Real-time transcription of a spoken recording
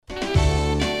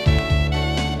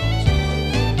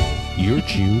You're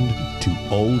tuned to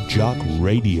Old Jock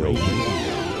Radio.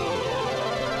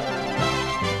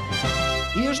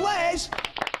 Here's Les.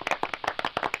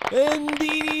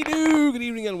 Indeedy-doo. Good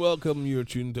evening and welcome. You're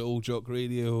tuned to Old Jock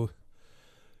Radio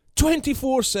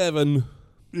 24/7.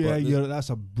 Yeah, that's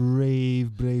a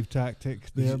brave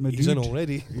tactic there, my He's dude. in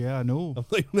already. Yeah, I know. I'm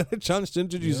not even had a chance to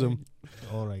introduce him.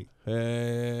 All right.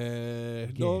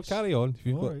 No, Yes. carry on. If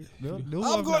you've All got, right. No,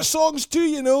 I've got songs too,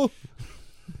 you know.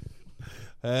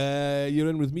 You're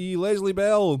in with me, Leslie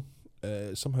Bell,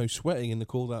 somehow sweating in the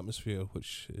cold atmosphere,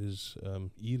 which is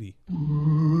eerie.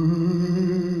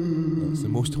 That's the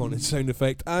most haunted sound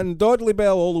effect. And Dodley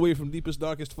Bell, all the way from Deepest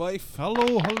Darkest Fife.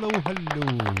 Hello.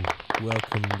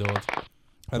 Welcome, Dodd.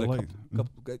 Had a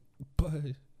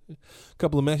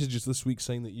couple of messages this week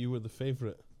saying that you were the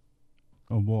favourite.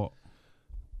 On what?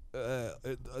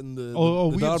 On the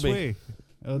Weird Derby. Sway.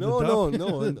 No.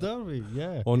 The Derby,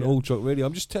 yeah. On yeah. Old Truck Radio.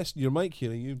 I'm just testing your mic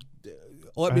here. And you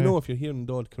let me know if you're hearing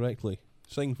Dodd correctly.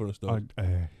 Sing for us, Dodd.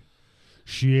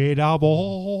 Shit a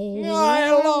ball. I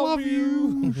love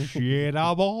you. Shit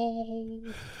a ball.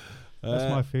 That's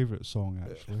my favourite song,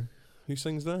 actually. Who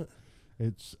sings that?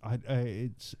 It's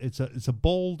a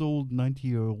bald old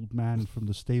 90-year-old man from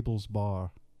the Stables Bar.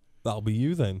 That'll be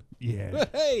you then. Yeah.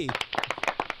 Hey!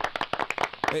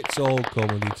 It's all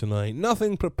comedy tonight.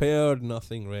 Nothing prepared,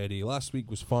 nothing ready. Last week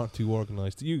was far too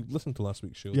organised. Did you listen to last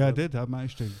week's show? Yeah, I did. I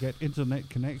managed to get internet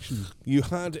connection. You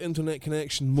had internet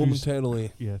connection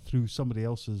momentarily. Through somebody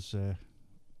else's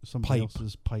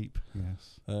pipe.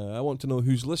 Yes. I want to know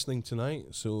who's listening tonight.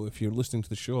 So if you're listening to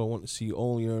the show, I want to see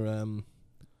all your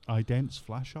idents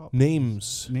flash up.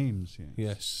 Names. Yes.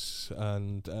 Yes.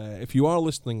 And if you are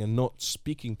listening and not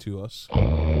speaking to us,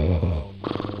 oh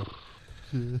no.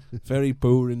 Very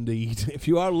poor indeed. If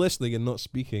you are listening and not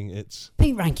speaking, it's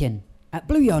Pete Rankin at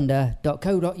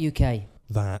blueyonder.co.uk.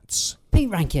 That's Pete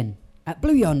Rankin at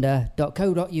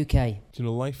blueyonder.co.uk. You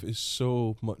know, life is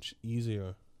so much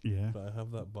easier. Yeah. That I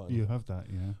have that button. You have that,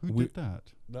 yeah. Who did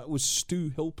that? That was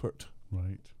Stu Hilpert.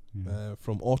 Right. Yeah.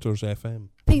 From Otters FM.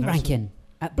 Pete Rankin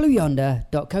at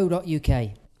blueyonder.co.uk.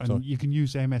 And Sorry. you can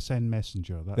use MSN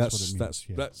Messenger. That's what it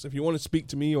means. That's if you want to speak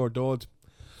to me or Dodd.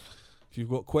 If you've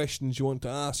got questions you want to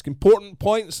ask, important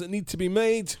points that need to be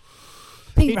made.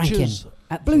 Pete Rankin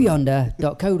at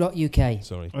blueyonder.co.uk.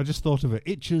 Sorry. I just thought of it.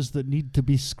 Itches that need to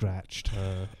be scratched.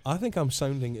 I think I'm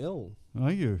sounding ill.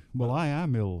 Are you? Well, I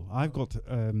am ill. I've got.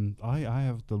 I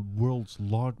have the world's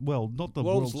not the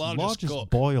world's largest cock.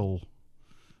 boil.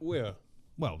 Where?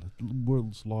 Well, the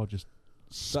world's largest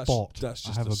spot. That's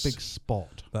just I have a big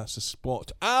spot. That's a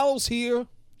spot. Al's here.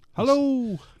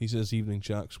 Hello. He says, "Evening,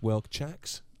 Jacks." Well,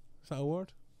 Jacks. Is that a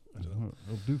word? I don't know.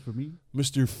 It'll do for me.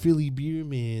 Mr. Philly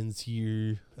Beerman's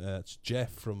here. It's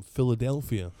Jeff from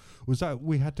Philadelphia. Was that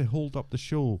we had to hold up the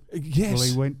show? Yes. Well,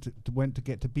 he went to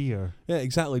get a beer. Yeah,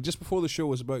 exactly. Just before the show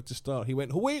was about to start, he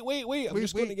went, wait, I'm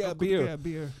just going to get a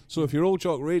beer. So if your Old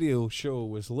Jock Radio show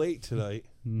was late tonight,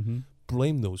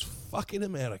 blame those fucking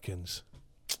Americans.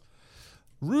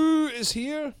 Rue is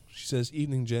here. She says,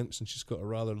 "Evening, gents," and she's got a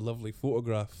rather lovely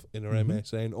photograph in her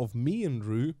MSN of me and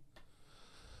Rue.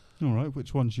 All right,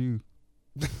 which one's you?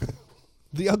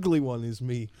 The ugly one is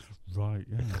me. Right,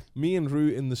 yeah. Me and Rue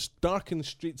in the darkened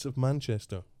streets of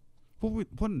Manchester. What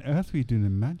on earth were you doing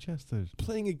in Manchester?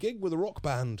 Playing a gig with a rock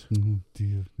band. Oh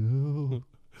dear, no.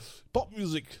 Pop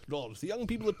music, Lord. The young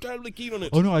people are terribly keen on it.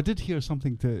 Oh no, I did hear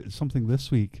something this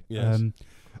week. Yes.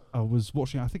 I was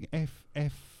watching. I think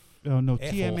TMF.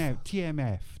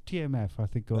 I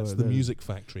think that's the Music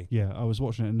Factory. Yeah, I was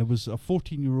watching it, and there was a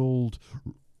 14-year-old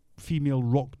female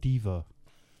rock diva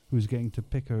who was getting to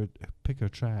pick her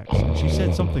tracks, and she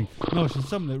said something. No, she said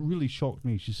something that really shocked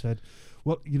me. She said,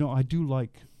 "Well, you know, I do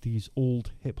like these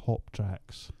old hip hop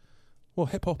tracks." Well,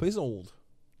 hip hop is old.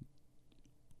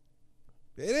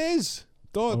 It is.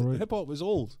 Dodd, right. hip hop is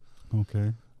old.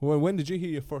 Okay. Well, when did you hear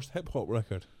your first hip hop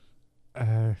record?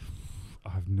 I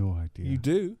have no idea. You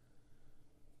do?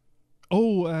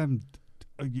 Oh,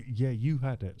 yeah, you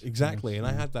had it. Exactly, yes, and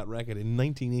I had that record in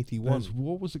 1981.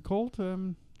 What was it called?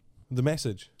 The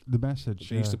Message. The Message.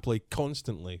 Which I used to play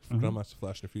constantly for Grandmaster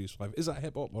Flash and the Furious 5. Is that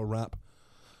hip hop or rap?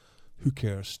 Who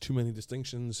cares? Too many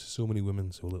distinctions, so many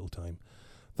women, so little time.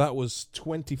 That was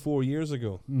 24 years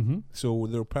ago. So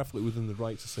they're perfectly within the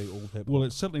right to say old hip hop. Well,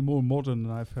 it's certainly more modern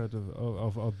than I've heard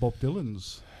of Bob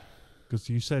Dylan's. Because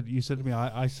you said to me,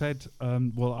 I said,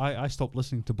 I stopped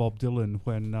listening to Bob Dylan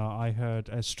when I heard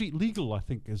Street Legal, I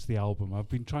think is the album. I've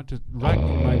been trying to rack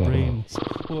in my brains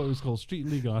what it was called, Street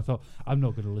Legal. I thought, I'm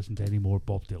not going to listen to any more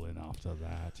Bob Dylan after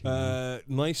that.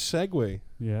 Nice segue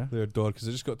there, Dodd, because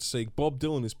I just got to say, Bob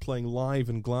Dylan is playing live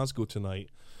in Glasgow tonight.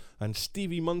 And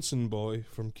Stevie Munson boy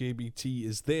from KBT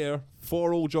is there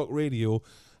for Old Jock Radio,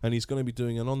 and he's going to be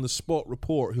doing an on-the-spot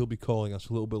report. He'll be calling us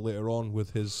a little bit later on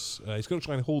with his... he's going to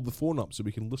try and hold the phone up so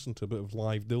we can listen to a bit of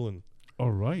live Dylan. All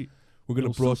right. We're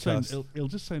going to broadcast... It'll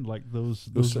just sound like those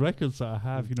records that I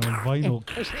have, on vinyl.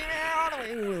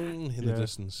 In the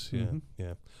distance,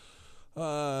 yeah.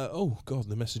 Oh, God,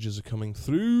 the messages are coming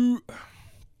through.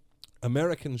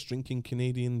 Americans drinking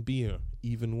Canadian beer,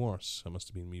 even worse. That must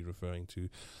have been me referring to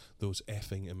those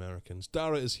effing Americans.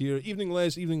 Dara is here. Evening,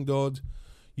 Les. Evening, Dodd.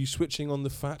 You switching on the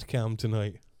fat cam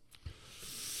tonight?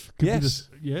 Yes.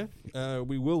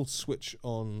 We will switch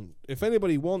on. If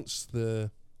anybody wants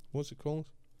the... What's it called?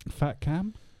 Fat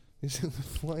cam?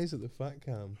 Why is it the fat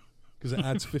cam? Because it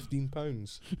adds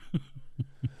 £15.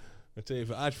 I tell you,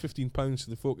 if it adds £15 to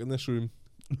the folk in this room...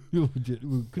 we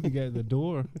couldn't get at the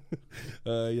door.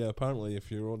 Yeah, apparently if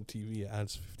you're on TV it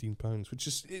adds £15, which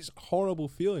is it's a horrible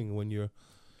feeling when you're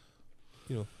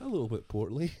a little bit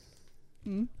portly.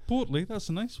 Portly, that's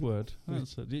a nice word.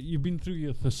 That's it. You've been through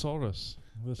your thesaurus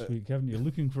this week, haven't you?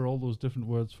 Looking for all those different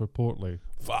words for portly.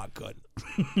 Fuck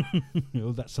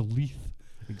cunt. That's a Leith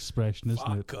expression, isn't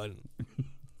it? Fuck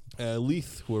cunt.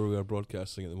 Leith, where we are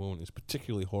broadcasting at the moment, is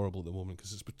particularly horrible at the moment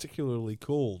because it's particularly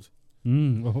cold.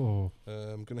 I'm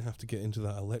going to have to get into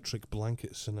that electric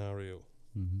blanket scenario.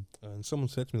 And someone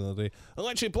said to me the other day,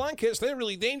 electric blankets, they're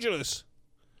really dangerous.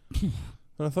 And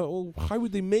I thought, well, how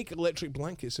would they make electric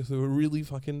blankets if they were really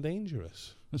fucking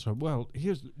dangerous? That's right. Well,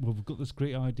 we've got this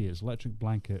great idea. It's electric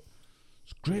blanket.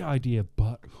 It's a great idea,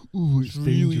 but it's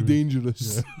really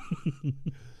dangerous. Yeah.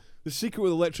 The secret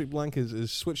with electric blankets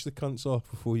is switch the cunts off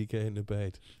before you get into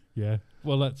bed. Yeah,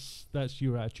 well, that's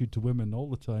your attitude to women all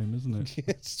the time, isn't it?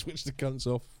 Yeah, switch the cunts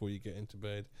off before you get into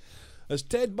bed. As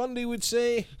Ted Bundy would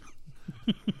say.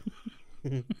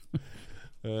 Me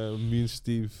and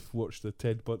Steve watched the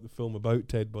film about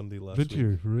Ted Bundy last week. Did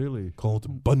you, really?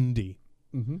 Called Bundy.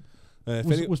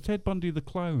 Was Ted Bundy the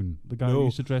clown? The guy who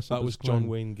used to dress up that was as clown? John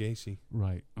Wayne Gacy.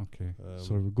 Right, okay.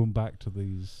 So we're going back to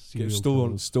these serial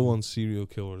killers. Still on serial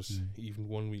killers, even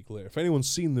 1 week later. If anyone's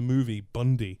seen the movie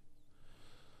Bundy...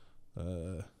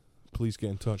 please get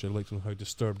in touch. I'd like to know how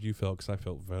disturbed you felt, because I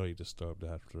felt very disturbed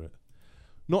after it.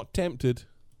 Not tempted,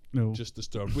 no, just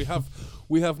disturbed. We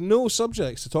have no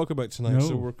subjects to talk about tonight,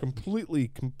 so we're completely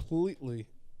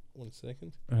 1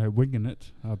 second winging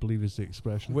it, I believe is the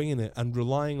expression. Winging it and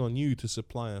relying on you to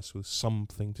supply us with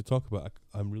something to talk about.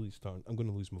 I'm going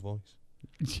to lose my voice.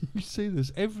 You say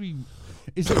this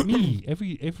is it me?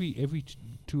 Every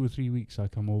 2 or 3 weeks I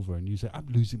come over and you say, I'm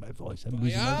losing my voice. I'm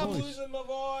losing my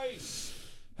voice.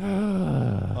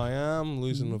 I am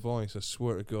losing my voice, I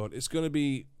swear to God. It's going to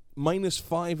be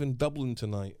 -5 in Dublin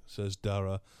tonight, says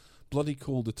Dara. Bloody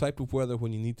cold, the type of weather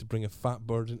when you need to bring a fat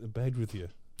bird into bed with you.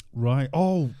 Right.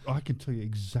 Oh, I can tell you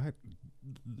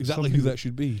exactly who that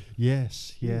should be.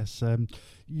 Yes.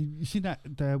 You see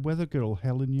that weather girl,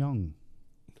 Helen Young?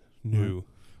 No.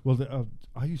 Right. Well,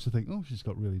 I used to think, she's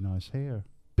got really nice hair.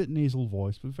 Bit nasal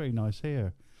voice, but very nice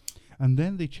hair. And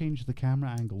then they changed the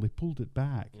camera angle. They pulled it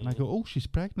back. And I go, she's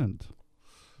pregnant.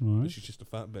 Right. She's just a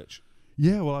fat bitch.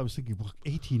 Yeah, well, I was thinking,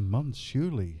 18 months,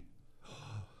 surely.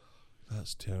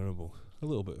 That's terrible. A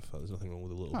little bit of fat. There's nothing wrong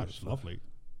with a little bit of fat. Lovely.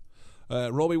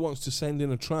 Robbie wants to send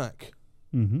in a track.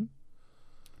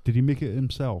 Did he make it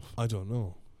himself? I don't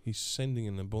know. He's sending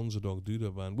in a Bonzo Dog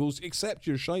Duda band. We'll accept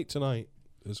your shite tonight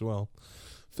as well.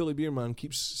 Philly Beerman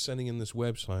keeps sending in this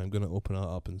website. I'm going to open it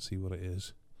up and see what it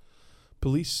is.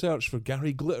 Police search for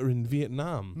Gary Glitter in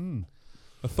Vietnam.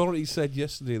 Authorities said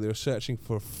yesterday they're searching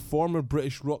for former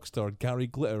British rock star Gary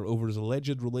Glitter over his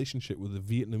alleged relationship with a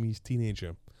Vietnamese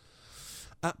teenager.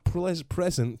 At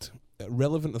present,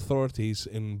 relevant authorities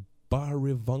in Ba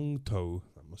Re Vung Tau,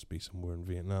 that must be somewhere in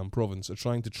Vietnam province, are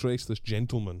trying to trace this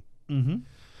gentleman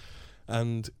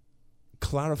and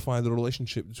clarify the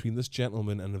relationship between this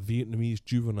gentleman and a Vietnamese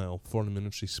juvenile, Foreign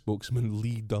Ministry spokesman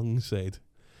Lee Dung said.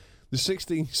 The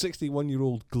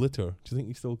 61-year-old Glitter, do you think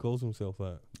he still calls himself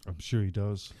that? I'm sure he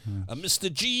does. Yes. A Mr.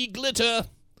 G. Glitter,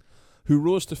 who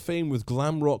rose to fame with a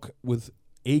glam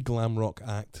rock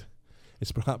act,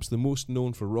 is perhaps the most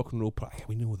known for rock and roll.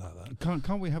 We know that.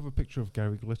 Can't we have a picture of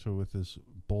Gary Glitter with his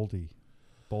baldy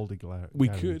Gary? We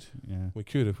could. Yeah. We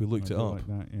could if we looked it up. Like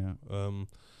that, yeah.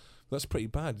 That's pretty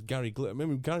bad. Gary Glitter.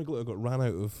 Remember, Gary Glitter got ran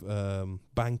out of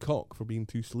Bangkok for being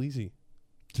too sleazy.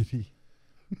 Did he?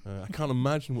 I can't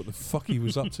imagine what the fuck he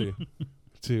was up to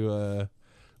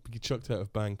be chucked out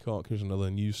of Bangkok. Here's another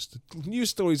news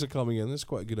stories are coming in. That's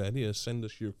quite a good idea. Send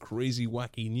us your crazy,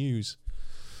 wacky news.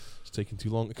 It's taking too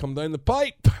long to come down the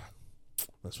pipe.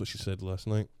 That's what she said last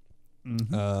night.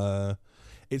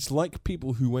 It's like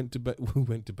people who went to bed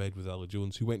with Alan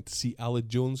Jones, who went to see Alan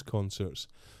Jones concerts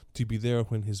to be there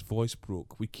when his voice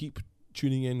broke. We keep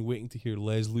tuning in, waiting to hear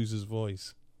Les lose his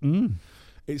voice.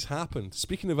 It's happened.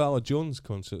 Speaking of Alan Jones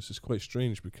concerts, it's quite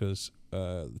strange because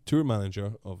the tour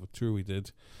manager of a tour we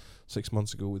did 6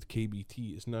 months ago with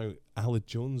KBT is now Alan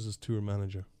Jones' tour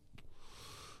manager.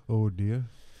 Oh dear.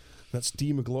 That's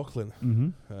Dee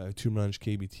McLaughlin, tour managed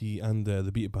KBT, and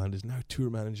the Beta Band is now tour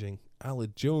managing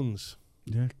Alan Jones.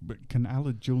 Yeah, but can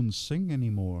Alan Jones sing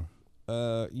anymore?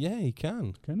 Yeah, he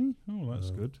can. Can he? Oh,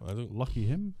 that's good. I don't. Lucky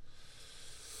him.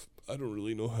 I don't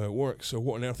really know how it works or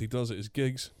what on earth he does at his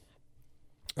gigs.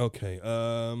 Okay,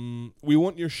 we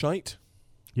want your shite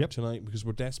tonight because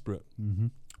we're desperate.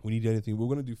 We need anything. We're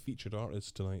going to do featured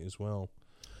artists tonight as well.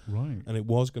 Right. And it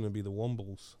was going to be the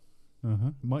Wombles.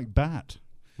 Mike Batt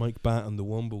and the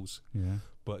Wombles. Yeah.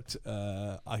 But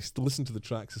I listened to the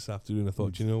tracks this afternoon and I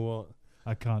thought, you know what?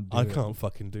 I can't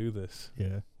fucking do this.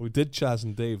 Yeah. We did Chaz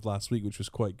and Dave last week, which was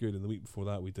quite good, and the week before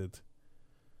that we did...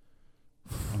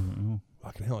 I don't know.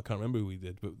 Fucking hell, I can't remember who we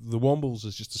did. But the Wombles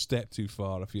is just a step too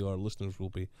far. I feel our listeners will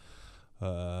be...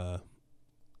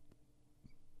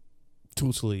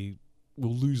 totally...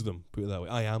 We'll lose them, put it that way.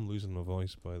 I am losing my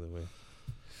voice, by the way.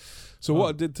 So what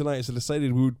I did tonight is I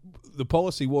decided the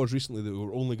policy was recently that we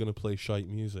were only going to play shite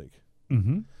music.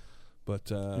 But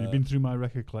you've been through my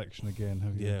record collection again,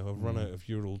 have you? Yeah, I've run out of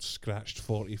your old scratched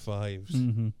 45s.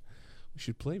 We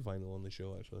should play vinyl on the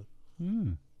show, actually.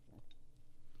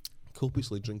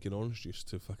 Copiously drinking orange juice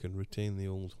to fucking retain the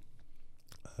old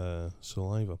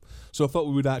saliva. So I thought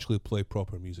we would actually play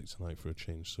proper music tonight for a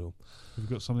change. So you've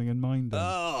got something in mind then?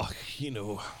 Oh,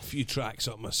 a few tracks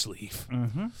up my sleeve.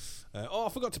 I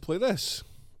forgot to play this.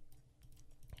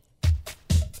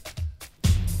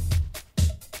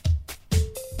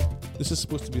 This is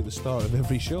supposed to be at the start of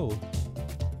every show.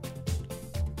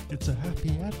 It's a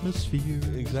happy atmosphere.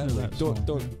 Exactly. Don't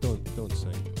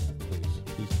sing, please.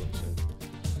 Please don't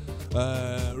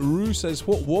sing. Rue says,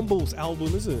 "What Wombles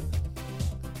album is it?"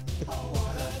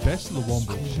 Best of the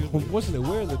Wombles. I wasn't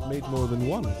aware they'd made more than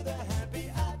one.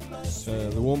 A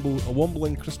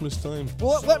Wombling Christmas Time.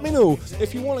 Well, let me know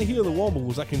if you want to hear the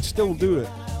Wombles. I can still do it.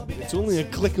 It's only a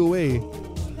click away.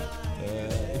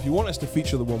 If you want us to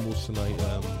feature the Wombles tonight,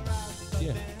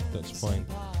 yeah, that's fine.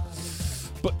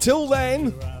 But till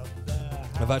then,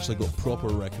 I've actually got proper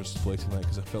records to play tonight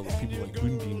because I felt that people like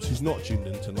Moonbeams, who's not tuned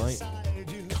in tonight,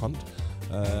 cunt,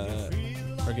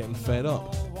 are getting fed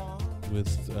up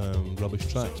with rubbish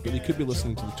tracks. But they could be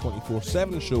listening to the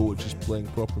 24/7 show, which is playing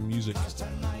proper music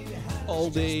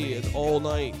all day and all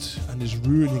night and is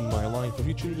ruining my life. Have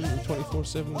you tuned in to the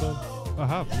 24/7, Dan? I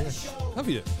have, yes. Have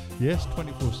you? Yes,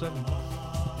 24/7.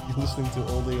 You're listening to it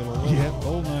all day and all night? Yeah,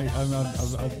 all night.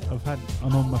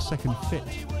 I'm on my second fit.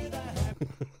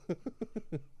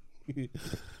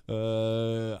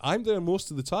 I'm there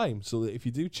most of the time, so that if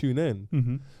you do tune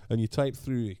in and you type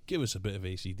through, give us a bit of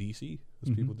AC/DC, as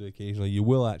people do occasionally, you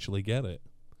will actually get it.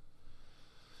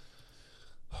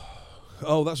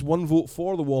 Oh, that's one vote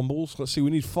for the Wombles. Let's see, we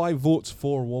need 5 votes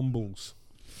for Wombles.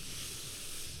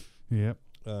 Yep.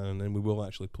 And then we will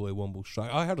actually play Wombles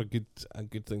track. I heard a good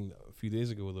thing a few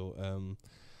days ago, though.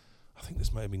 I think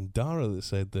this might have been Dara that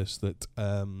said this, that...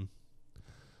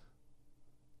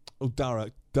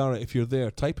 Dara, if you're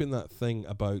there, type in that thing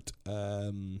about...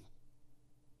 Can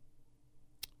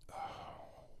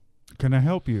I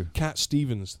help you? Cat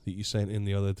Stevens that you sent in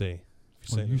the other day.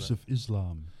 Use of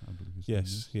Islam, I believe.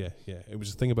 Yes, yeah. It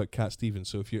was a thing about Cat Stevens.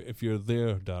 So if you're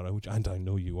there, Dara, which and I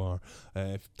know you are,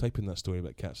 type in that story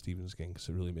about Cat Stevens again because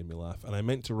it really made me laugh. And I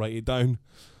meant to write it down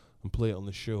and play it on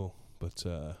the show, but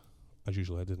as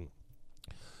usual, I didn't.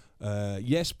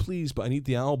 Yes, please, but I need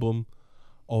the album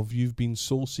of You've Been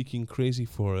Soul Seeking Crazy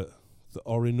for It. The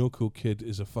Orinoco Kid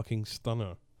is a fucking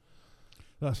stunner.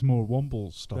 That's more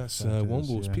Wombles stuff. That's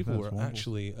Wombles. Yeah, people that's were Wombles.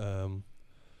 actually...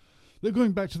 They're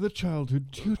going back to the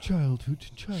childhood.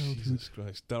 Jesus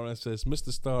Christ. Dara says,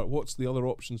 Mr. Start, what's the other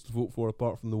options to vote for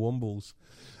apart from the Wombles?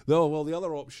 No, well, the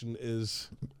other option is...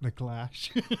 The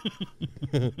Clash.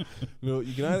 No,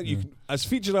 you can either... as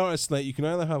featured artists tonight, you can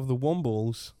either have the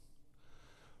Wombles...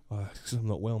 Because I'm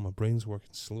not well, my brain's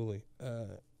working slowly.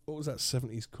 What was that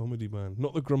 70s comedy band?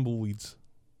 Not the Grumbleweeds.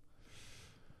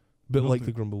 Bit like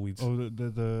the Grumbleweeds. Oh,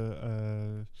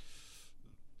 the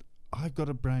I've got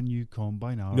a brand new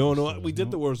combine now. No, we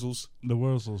did the Wurzels. The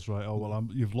Wurzels, right? Oh well,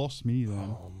 you've lost me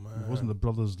then. Oh man, it wasn't the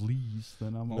Brothers Lees.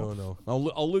 Then I'm off. No.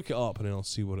 I'll look it up and then I'll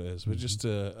see what it is. But just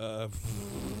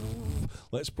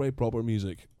let's play proper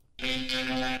music.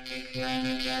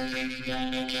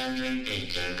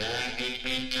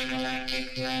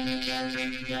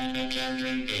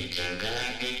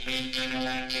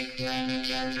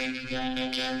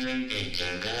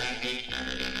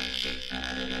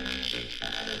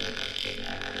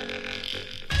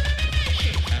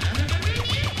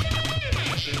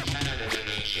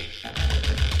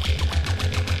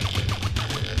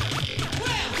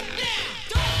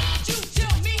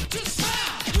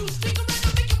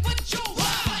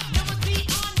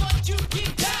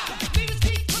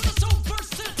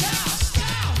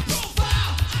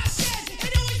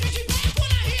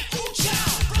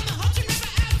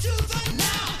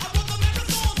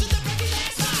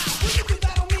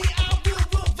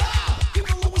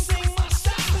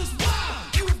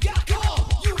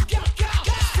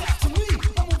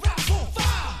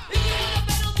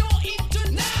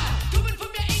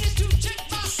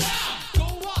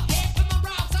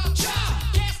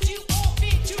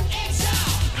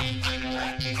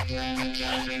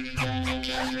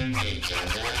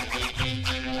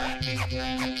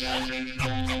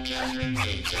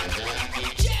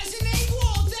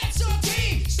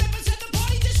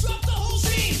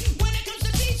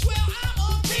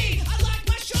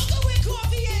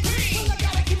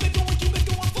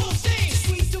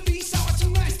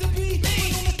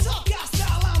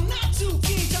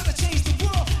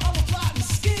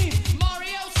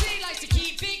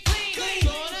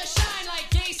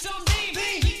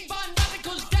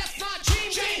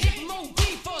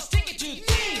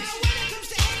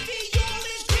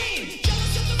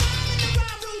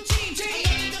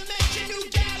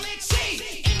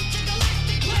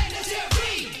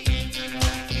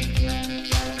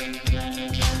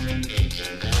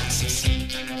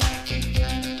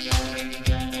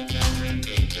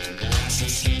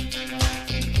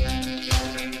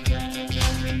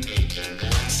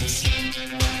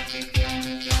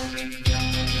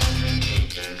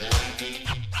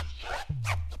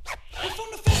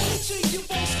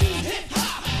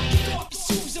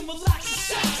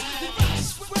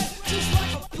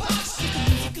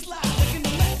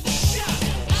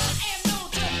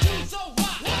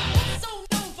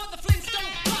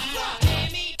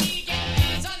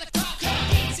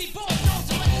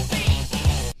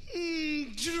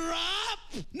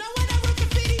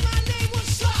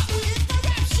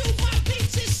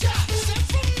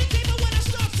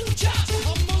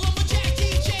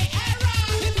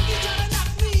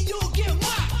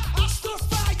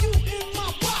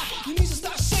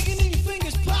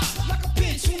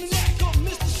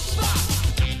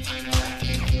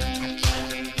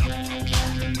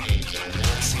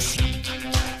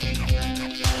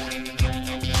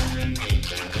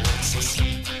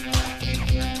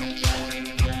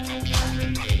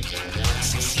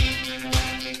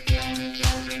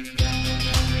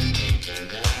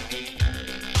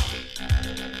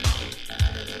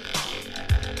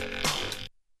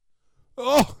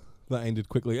 That ended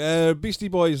quickly. Beastie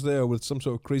Boys there with some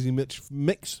sort of crazy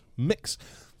mix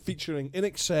featuring In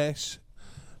Excess,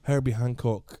 Herbie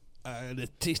Hancock, and a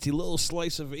tasty little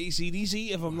slice of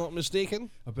AC/DC, if I'm not mistaken.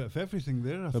 A bit of everything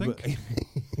there, I think.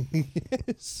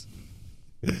 Yes.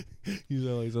 He's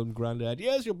always on Grandad.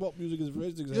 Yes, your pop music is very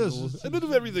example. Yes, a bit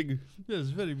of everything. Yes,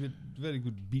 very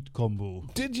good beat combo.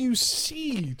 Did you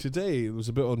see today? There was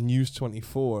a bit on News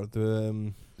 24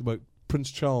 about Prince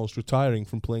Charles retiring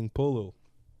from playing polo.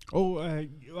 Oh, I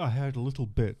heard a little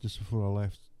bit just before I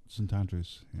left St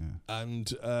Andrews. Yeah, and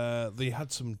they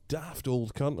had some daft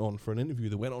old cunt on for an interview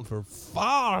that went on for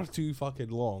far too fucking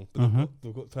long. But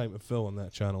they've got time to fill on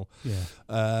that channel.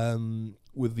 Yeah,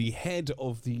 with the head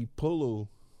of the Polo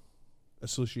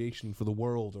Association for the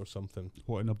World or something.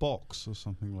 What, in a box or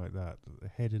something like that? The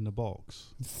head in a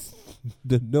box?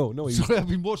 No. Sorry, I've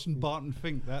been watching Barton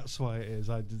Fink. That's why it is.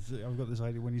 I've got this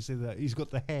idea when you say that he's got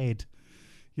the head.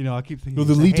 You know, I keep thinking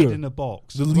the leader head in a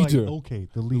box. The leader. Right, okay,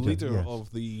 the leader yes.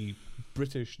 of the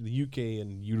British, the UK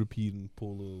and European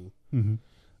polo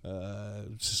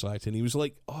society. And he was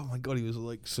like, oh my God, he was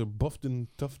like Sir Buffton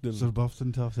Tufton.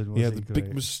 He had the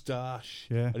big moustache.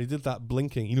 Yeah. And he did that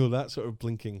blinking, you know, that sort of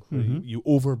blinking where you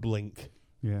over blink.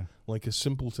 Yeah. Like a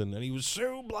simpleton. And he was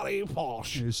so bloody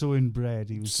posh. He was so inbred.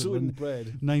 He was so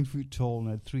inbred. 9 foot tall and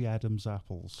had 3 Adam's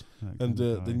apples. And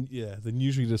the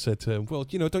newsreader said to him, well,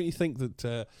 you know, don't you think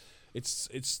that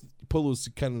it's polo's the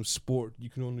kind of sport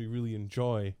you can only really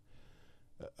enjoy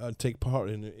and take part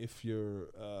in if you're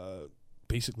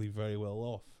basically very well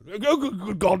off.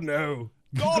 Good God, no.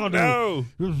 God, no.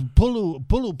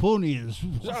 Polo Pony is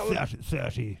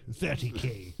 30K.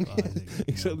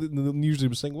 Except that the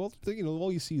newsroom was saying, well,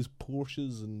 all you see is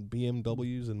Porsches and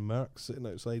BMWs and Mercs sitting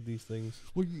outside these things.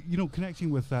 Well, connecting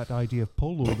with that idea of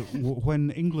polo,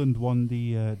 when England won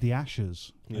the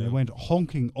Ashes, and they went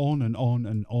honking on and on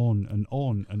and on and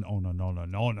on and on and on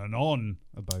and on and on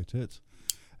about it.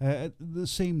 At the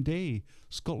same day,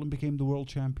 Scotland became the world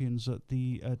champions at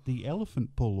the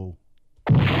elephant polo.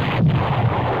 Not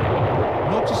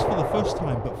just for the first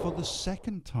time, but for the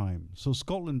second time. So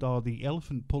Scotland are the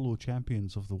elephant polo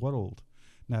champions of the world.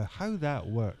 Now, how that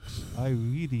works, I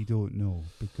really don't know,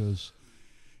 because,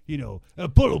 a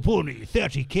polo pony,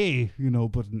 30K,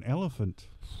 but an elephant,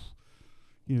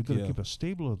 got to keep a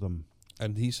stable of them.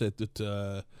 And he said that,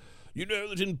 that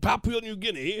in Papua New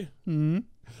Guinea,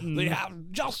 they have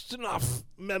just enough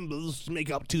members to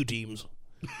make up 2 teams.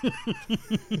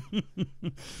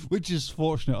 Which is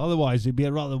fortunate, otherwise it'd be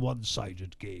a rather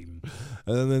one-sided game.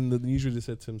 And then the newsreader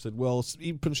said to him, well,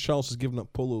 even Prince Charles has given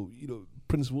up polo.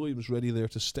 Prince William's ready there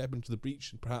to step into the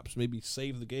breach and perhaps maybe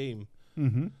save the game.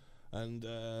 Mm-hmm. And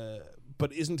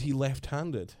but isn't he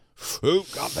left-handed? Oh,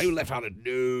 can't play with left-handed.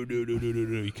 No.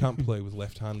 You can't play with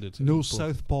left-handed. No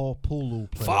southpaw polo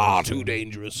players. Far too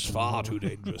dangerous.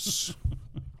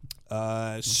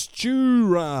 Stu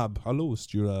Rab. Hello,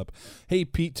 Stu Rab. Hey,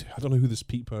 Pete. I don't know who this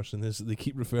Pete person is that they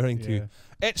keep referring to.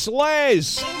 It's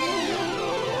Les!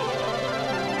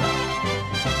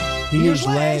 Here's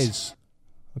Les.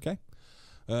 Okay.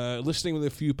 Listening with a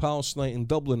few pals tonight in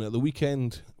Dublin at the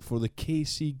weekend for the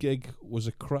KC gig was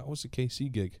a crap. What's the KC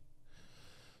gig?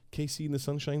 KC and the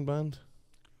Sunshine Band?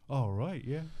 Oh, right,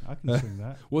 yeah. I can sing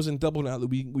that. Was in Dublin at the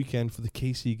weekend for the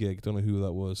KC gig. Don't know who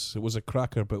that was. It was a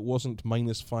cracker, but it wasn't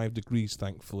 -5 degrees,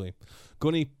 thankfully.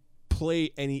 Going to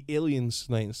play any aliens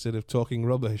tonight instead of talking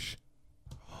rubbish.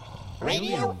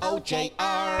 Radio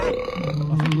OJR.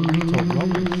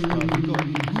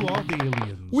 Who are the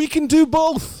aliens? We can do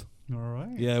both! All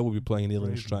right. Yeah, we'll be playing an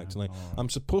aliens track tonight. Right. I'm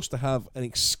supposed to have an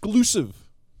exclusive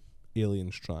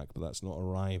aliens track, but that's not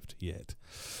arrived yet.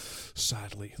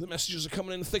 Sadly, the messages are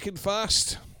coming in thick and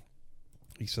fast.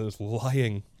 He says,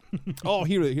 lying. Oh,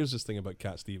 here's this thing about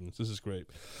Cat Stevens. This is great.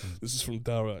 This is from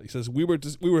Dara. He says,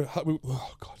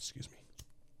 oh God, excuse me.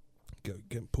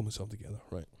 Pull myself together.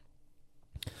 Right.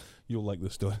 You'll like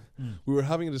this, though. We were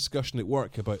having a discussion at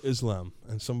work about Islam,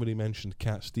 and somebody mentioned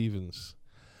Cat Stevens.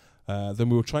 Then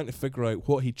we were trying to figure out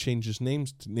what he changed his name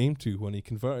to when he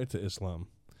converted to Islam.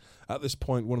 At this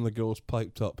point, one of the girls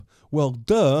piped up, well,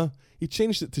 duh, he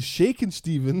changed it to Shakin'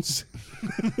 Stevens.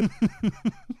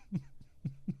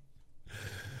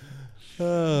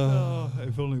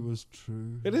 If only it was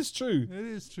true. It is true. It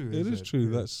is true. It is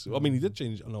true. Yeah. That's. I mean, he did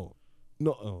change. No.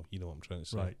 You know what I'm trying to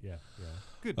say. Right. Yeah.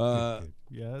 Good. Good.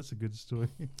 Yeah, that's a good story.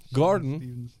 Gordon.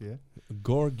 Stevens, yeah.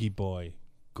 Gorgie boy.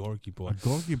 A Gorgie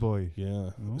boy.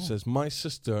 Yeah. Oh. It says, my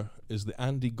sister is the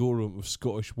Andy Gorham of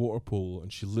Scottish water polo, and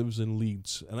she lives in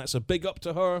Leeds, and that's a big up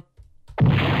to her.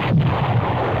 That's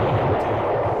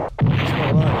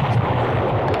not right.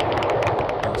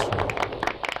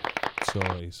 That's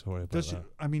right. Sorry about that.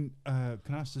 I mean,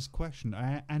 can I ask this question?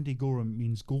 Andy Gorham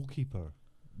means goalkeeper,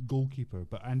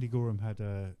 but Andy Gorham had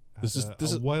a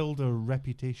wilder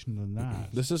reputation than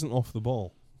that. This isn't off the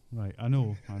ball. Right, I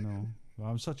know.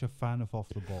 I'm such a fan of off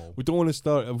the ball. We don't want to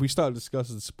start. If we start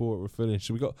discussing sport, we're finished.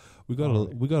 So we got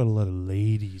a lot of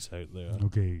ladies out there.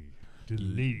 Okay, to the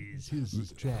ladies, here's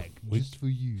this track just for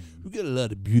you. We got a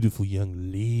lot of beautiful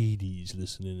young ladies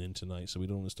listening in tonight. So we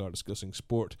don't want to start discussing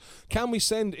sport. Can we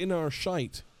send in our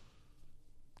shite?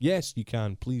 Yes, you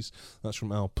can. Please. That's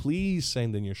from Al. Please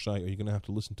send in your shite, or you're going to have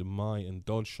to listen to my and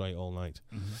Dod's shite all night.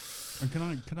 Mm-hmm. And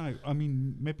can I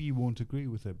mean, maybe you won't agree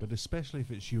with it, but especially if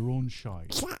it's your own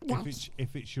shite,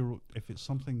 if it's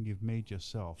something you've made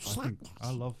yourself,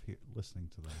 I love listening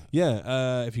to that.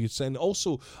 Yeah, if you could send.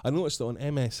 Also, I noticed that on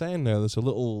MSN now there's a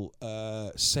little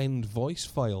send voice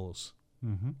files.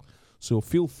 Mm-hmm. So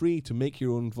feel free to make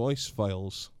your own voice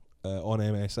files. On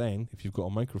MSN, if you've got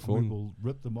a microphone. And we will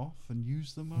rip them off and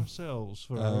use them ourselves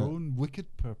for our own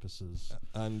wicked purposes.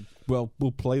 And, well,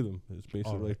 we'll play them. It's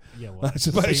basically... Yeah, well, that's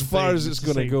about as far as it's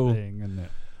going to go. Thing, isn't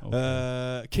it?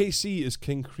 Okay. KC is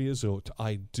King Creosote.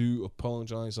 I do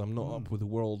apologise. I'm not up with the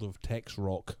world of Tex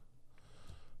Rock.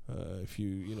 If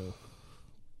you know...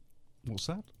 What's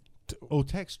that?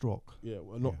 Text rock. Yeah,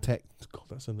 well, not tech. God,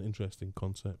 that's an interesting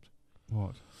concept.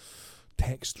 What?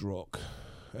 Text rock.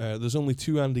 There's only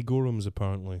 2 Andy Gorhams,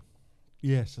 apparently.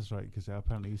 Yes, that's right, because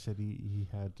apparently he said he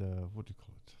had, what do you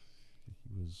call it? He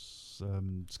was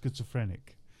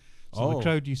schizophrenic. So the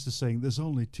crowd used to sing, "There's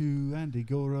only 2 Andy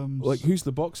Gorhams." Like, who's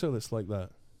the boxer that's like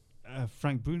that?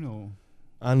 Frank Bruno.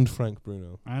 And Frank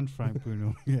Bruno.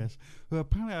 Yes. Well,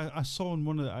 apparently I saw on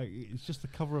one of it's just the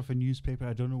cover of a newspaper.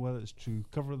 I don't know whether it's true.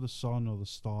 Cover of the Sun or the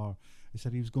Star. It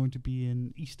said he was going to be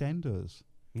in EastEnders.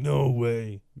 No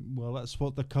way. Well, that's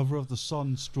what the cover of the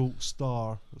Sun /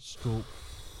 Star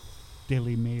 /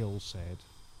 Daily Mail said.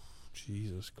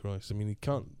 Jesus Christ. I mean, he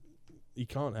can't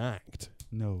act.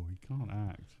 No, he can't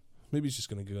act. Maybe he's just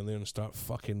going to go in there and start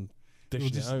fucking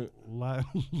dishing it out.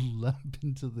 Lamp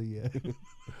into the...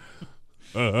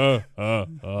 Yeah,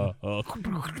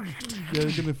 they're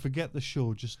going to forget the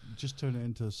show. Just turn it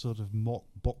into a sort of mock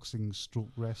boxing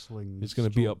 / wrestling. He's going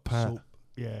to beat up Pat. Soap.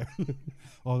 Yeah.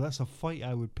 Oh, that's a fight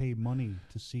I would pay money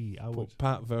to see.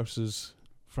 Pat versus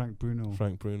Frank Bruno.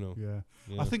 Yeah.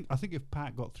 I think if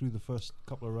Pat got through the first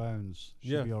couple of rounds,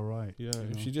 she'd be all right. Yeah,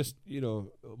 if she just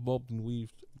bobbed and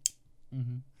weaved.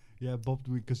 Mm-hmm. Yeah, bobbed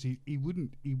and weaved, because he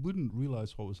wouldn't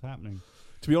realize what was happening.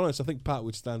 To be honest, I think Pat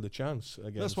would stand a chance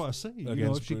against. That's what I say.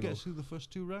 If she gets through the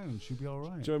first 2 rounds, she'd be all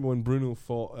right. Do you remember when Bruno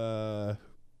fought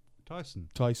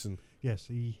Tyson? Yes,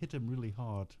 he hit him really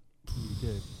hard. He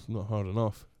did. Not hard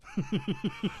enough.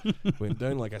 Went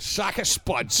down like a sack of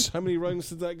spuds. How many rounds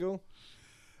did that go?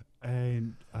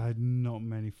 And not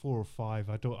many, 4 or 5.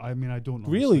 I don't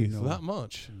really know. That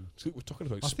much. So we're talking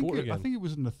about sport again. I think it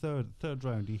was in the third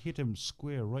round. He hit him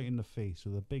square right in the face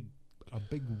with a big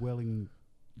welling,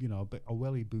 a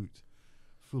welly boot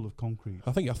full of concrete.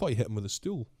 I thought he hit him with a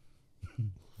stool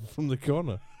from the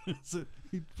corner. So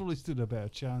he probably stood a better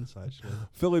chance, actually.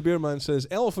 Philly Beerman says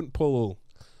elephant polo.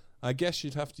 I guess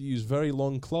you'd have to use very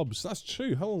long clubs. That's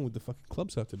true. How long would the fucking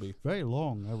clubs have to be? Very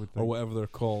long, I would think. Or whatever they're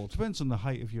called. Depends on the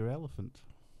height of your elephant.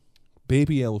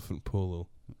 Baby elephant polo.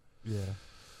 Yeah.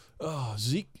 Oh,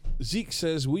 Zeke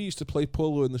says, we used to play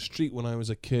polo in the street when I was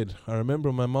a kid. I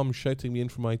remember my mum shouting me in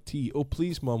for my tea. Oh,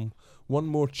 please, mum, one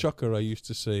more chucker, I used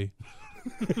to say.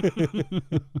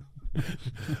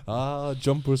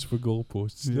 Jumpers for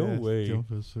goalposts. Yes, no way.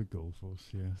 Jumpers for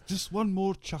goalposts, yeah. Just one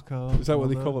more chucker. Is that what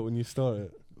they call it when you start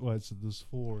it? Well, there's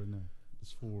 4 in there.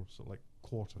 There's 4 sort of like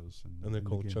quarters. And they're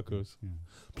called chuckers. Yeah.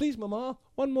 Please, mama,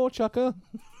 one more chucker.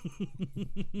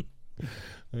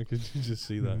 I could just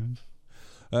see that.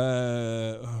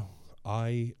 I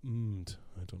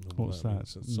don't know What's what that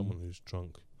means. It's someone who's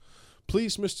drunk.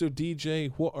 Please, Mr.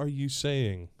 DJ, what are you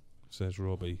saying? Says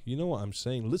Robbie. You know what I'm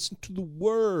saying. Listen to the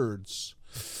words.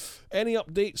 Any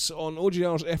updates on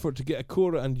OGR's effort to get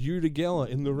Akora and Uri Geller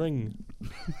in the ring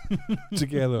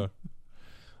together?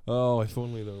 Oh, if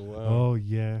only there were. Oh,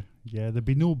 yeah. Yeah, there'd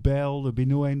be no bell, there'd be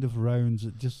no end of rounds,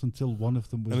 just until one of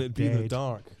them was and it'd dead. be in the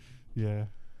dark. Yeah.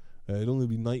 It'd only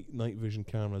be night vision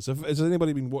cameras. Has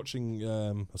anybody been watching,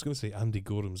 I was going to say Andy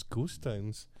Gorham's Ghost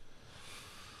Towns?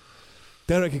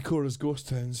 Derek Akora's Ghost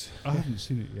Towns. I haven't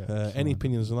seen it yet. Any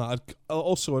opinions on that?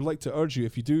 I'd like to urge you,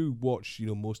 if you do watch,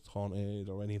 Most Haunted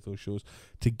or any of those shows,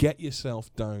 to get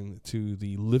yourself down to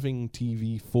the Living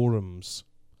TV forums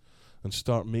and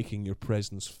start making your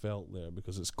presence felt there,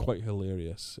 because it's quite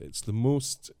hilarious. It's the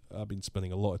most, I've been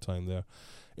spending a lot of time there,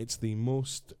 it's the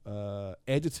most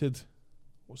edited,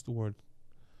 what's the word?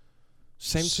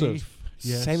 Censored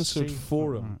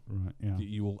forum that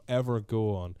you will ever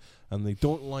go on, and they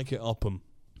don't like it up 'em.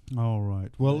 All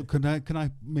right. Well, can I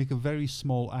make a very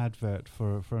small advert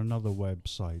for another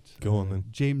website? Go on then.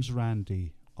 James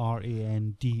Randi,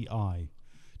 RANDI,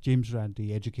 James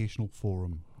Randi Educational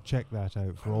Forum. Check that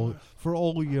out for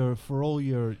all your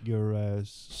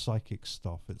psychic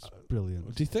stuff. It's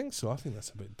brilliant. Do you think so? I think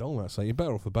that's a bit dull. That site. You're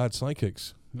better off with Bad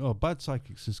Psychics. Oh, Bad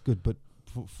Psychics is good, but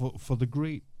for the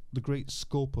great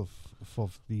scope of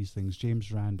these things,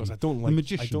 James Randi. But I don't like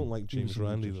James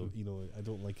Randi though. I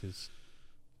don't like his.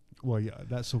 Well, yeah,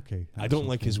 that's okay. I don't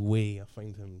like his way. I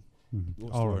find him.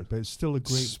 All right, but it's still a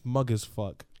great, smug as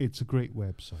fuck. It's a great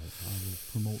website. I will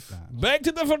promote that. Back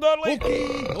to the Ferdinand.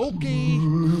 Okay.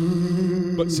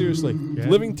 But seriously,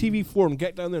 Living TV forum,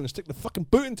 get down there and stick the fucking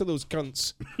boot into those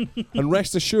cunts, and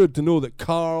rest assured to know that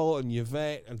Carl and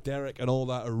Yvette and Derek and all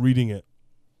that are reading it,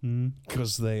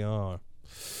 because they are.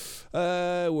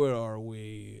 Where are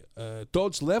we?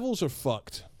 Dodd's levels are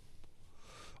fucked.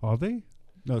 Are they?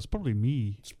 No, it's probably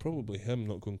me. It's probably him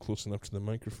not going close enough to the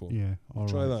microphone. Yeah, all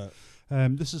Try right.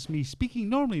 that. This is me speaking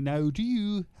normally now. Do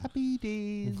you? Happy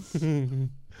days.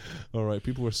 All right,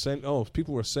 people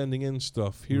were sending in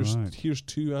stuff. Here's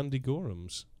 2 Andy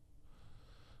Gorhams.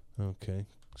 Okay,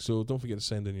 so don't forget to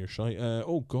send in your shite.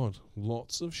 Oh God,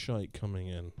 lots of shite coming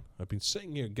in. I've been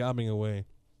sitting here gabbing away.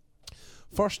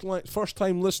 First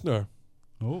time listener.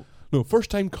 Oh no,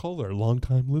 first time caller, long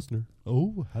time listener.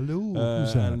 Oh, hello.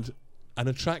 Who's that? And an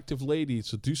attractive lady,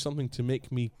 so do something to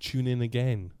make me tune in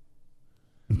again.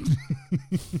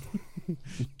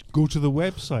 Go to the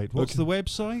website. What's Okay. the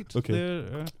website? Okay.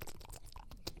 There,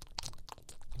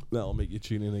 That'll make you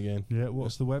tune in again. yeah,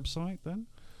 what's the website then?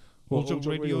 Well,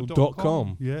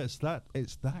 oldjockradio.com. Yeah, it's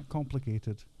that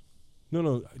complicated.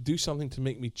 No, do something to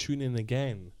make me tune in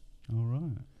again. All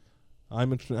right.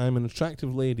 I'm an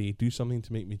attractive lady. Do something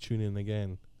to make me tune in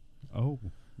again. Oh,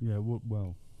 yeah.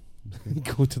 Well,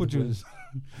 Go to what the is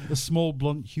a small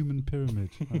blunt human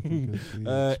pyramid? I think is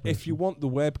the if you expression. want the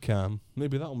webcam,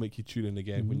 maybe that'll make you tune in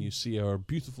again when Mhm. you see our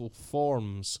beautiful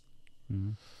forms.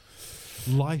 Mhm.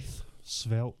 Lithe,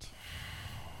 svelte.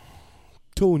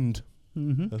 Toned.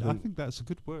 Mm-hmm. I I think- think that's a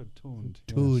good word. Toned.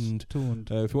 yes. Toned. Toned.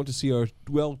 If you want to see our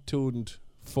well-toned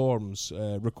forms,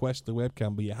 request the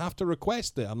webcam, but you have to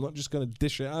request it. I'm not just going to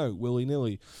dish it out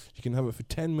willy-nilly. You can have it for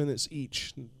 10 minutes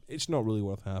each. It's not really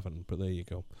worth having, but there you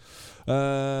go.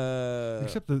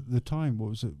 Except the time. What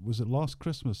was it? Was it last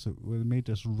Christmas that they made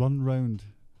us run round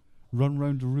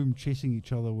the room chasing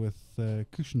each other with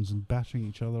cushions and battering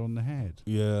each other on the head?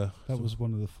 Yeah. That was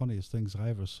one of the funniest things I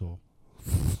ever saw.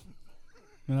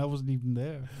 And I wasn't even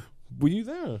there. Were you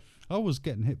there? I was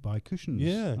getting hit by cushions.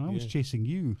 Yeah, I was yeah. chasing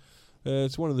you.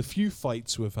 It's one of the few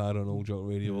fights we've had on Old Jock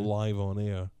Radio Yeah. live on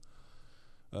air.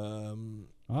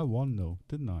 I won though,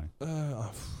 didn't I?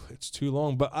 It's too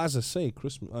long, but as I say,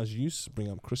 Christmas, as you bring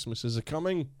up, Christmas is a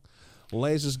coming.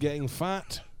 Les is getting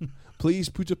fat. Please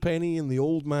put a penny in the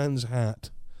old man's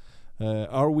hat.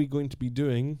 Are we going to be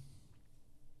doing?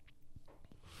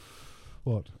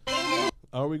 What?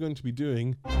 Are we going to be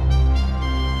doing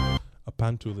a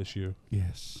panto this year?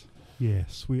 Yes.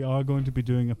 Yes, we are going to be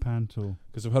doing a panto.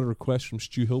 Because I've had a request from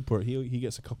Stu Hilpert. He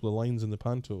gets a couple of lines in the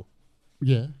panto.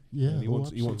 Yeah, yeah. And he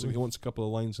wants a couple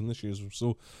of lines in this year's.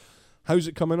 So, how's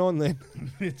it coming on then?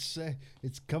 It's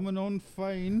coming on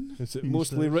fine. Is it he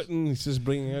mostly says. written? He's just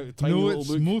bringing out a tiny No, little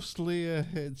it's book. mostly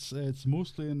it's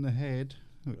mostly in the head,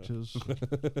 which is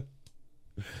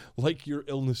Like your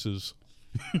illnesses.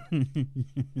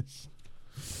 yes.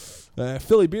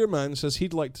 Philly Beerman says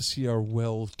he'd like to see our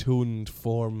well-toned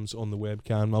forms on the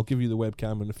webcam. I'll give you the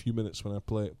webcam in a few minutes when I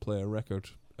play a record,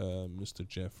 Mr.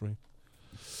 Jeffrey.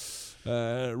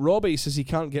 Robbie says he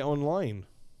can't get online.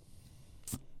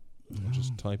 I'll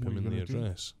just type what him you in the gonna do?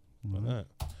 address. Like Right.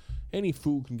 that. Any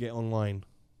fool can get online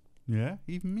Yeah,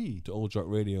 even me. to Old Jock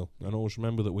Radio. And always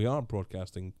remember that we are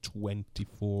broadcasting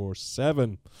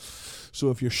 24/7. So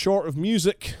if you're short of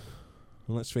music,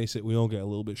 and let's face it, we all get a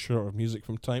little bit short of music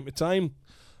from time to time,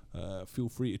 feel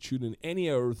free to tune in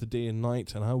any hour of the day and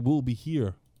night, and I will be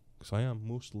here, because I am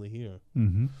mostly here.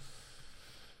 Mm-hmm.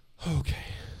 Okay,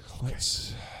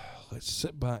 let's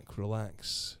sit back,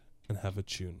 relax, and have a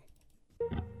tune.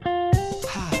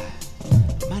 Hi,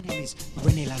 my name is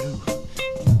René Laloux,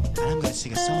 and I'm gonna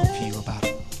sing a song for you about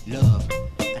love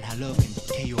and how love can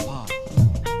tear you apart.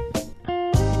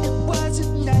 It was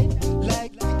a night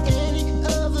like any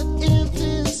other in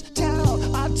this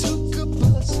town. I took a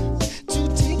bus to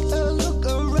take a look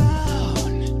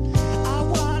around. I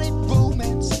wanted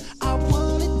romance, I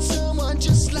wanted someone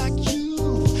just like you,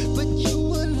 but you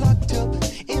were locked up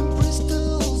in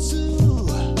Bristol Zoo.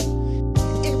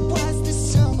 It was the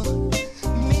summer,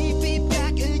 maybe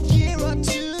back a year or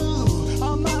two,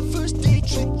 on my first day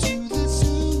trip to the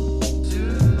zoo.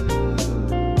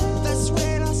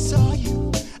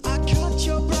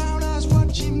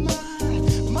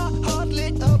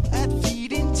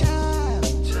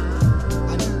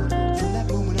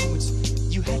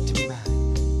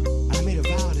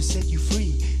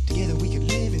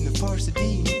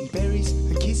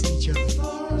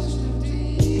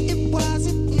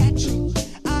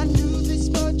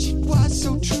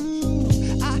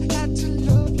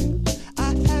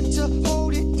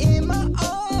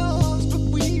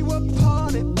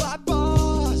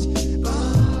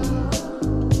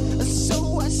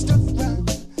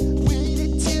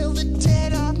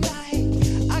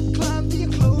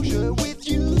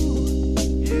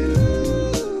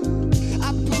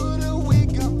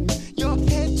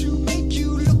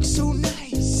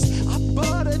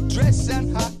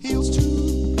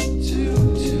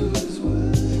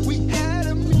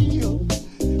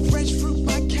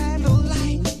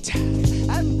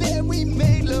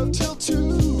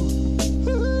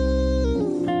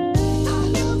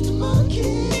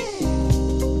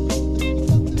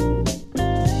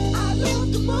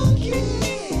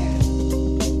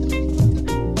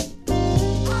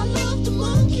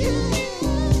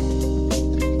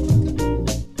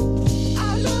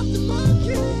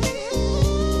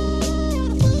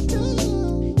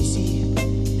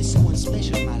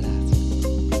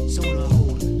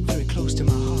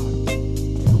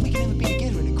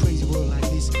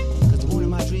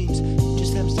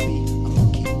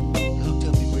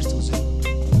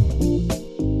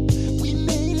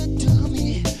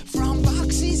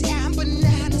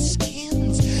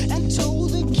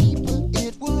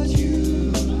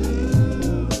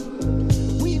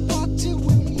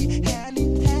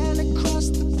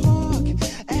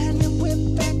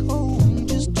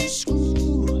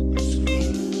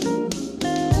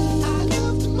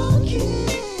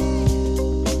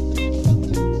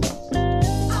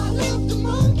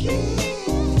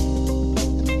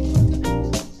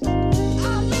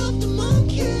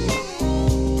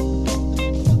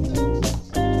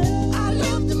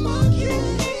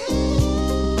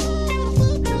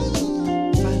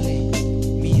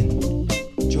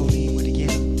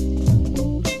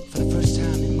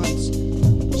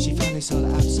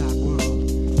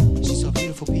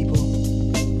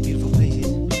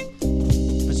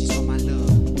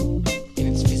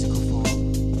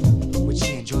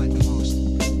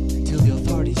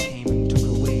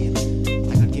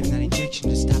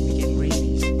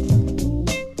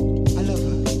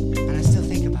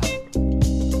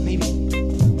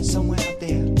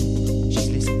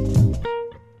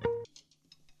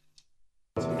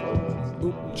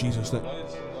 Jesus,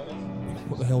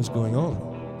 what the hell's going on?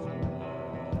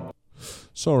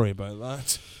 Sorry about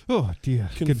that. Oh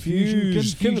dear.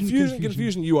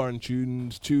 Confusion. You are in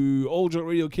tuned to Old Jock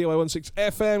Radio KY16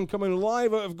 FM, coming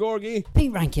live out of Gorgie.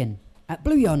 Pete Rankin at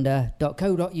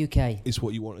blueyonder.co.uk is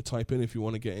what you want to type in if you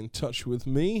want to get in touch with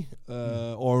me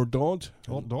or Dodd.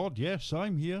 Oh, Dodd, yes,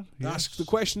 I'm here. Ask the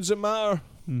questions that matter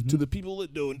to the people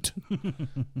that don't.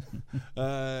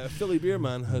 Philly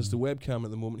Beerman has the webcam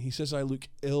at the moment. He says I look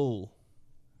ill.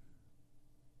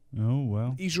 Oh,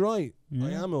 well. He's right. Yeah. I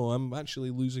am ill. I'm actually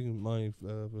losing my...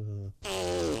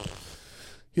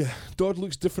 Yeah, Dodd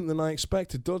looks different than I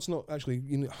expected. Dodd's not actually...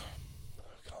 I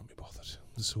can't be bothered.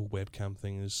 This whole webcam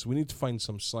thing is... We need to find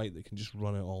some site that can just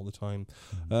run it all the time.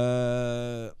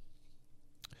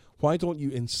 Why don't you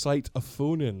incite a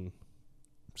phone-in,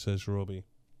 says Robbie.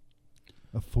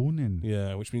 A phone-in?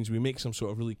 Yeah, which means we make some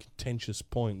sort of really contentious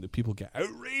point that people get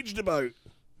outraged about.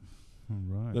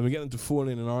 Right. Then we get them to phone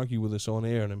in and argue with us on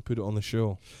air and then put it on the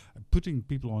show. Putting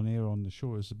people on air on the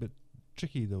show is a bit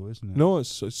tricky, though, isn't it? No,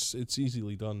 it's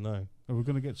easily done now. Are we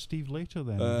going to get Steve later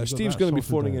then? Steve's going to be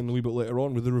phoning in a wee bit later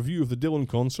on with a review of the Dylan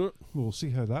concert. We'll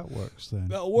see how that works then.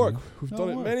 That'll work. Yeah. We've done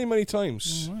it many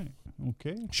times. All right.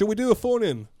 Okay. Shall we do a phone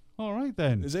in? All right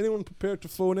then. Is anyone prepared to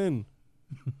phone in?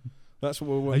 That's what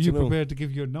we want Are to you know. prepared to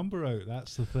give your number out?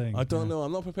 That's the thing. I don't know.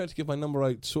 I'm not prepared to give my number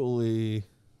out totally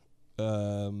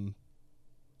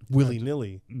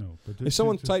willy-nilly. No. But if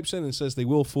someone types in and says they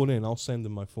will phone in, I'll send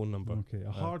them my phone number. Okay.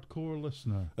 A hardcore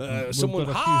listener. Someone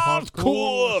got a few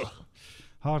hardcore!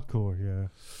 Hardcore, yeah.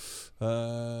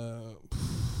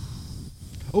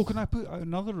 Oh, can I put out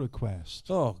another request?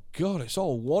 Oh, God, it's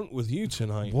all want with you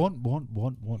tonight. Want.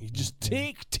 You just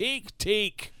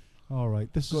take. All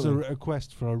right, this is a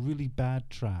request for a really bad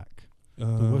track. The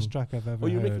worst track I've ever heard. Oh,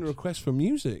 you're making a request for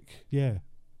music? Yeah.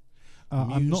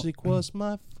 Music was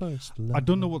my first love. I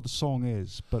don't know what the song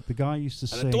is, but the guy used to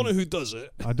sing... I don't know who does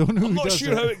it. I don't know I'm who not does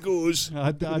sure it. how it goes.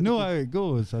 I know how it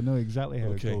goes. I know exactly how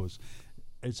Okay. it goes.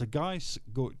 It's a guy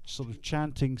sort of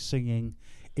chanting, singing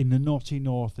in the naughty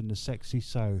north and the sexy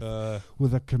south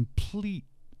with a complete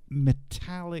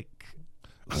metallic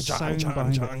sound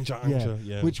behind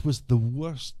it, which was the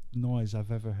worst noise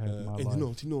I've ever heard in my life. In the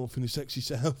naughty north and the sexy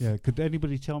south. Yeah, could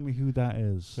anybody tell me who that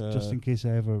is, just in case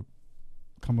I ever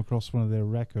come across one of their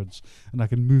records and I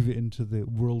can move it into the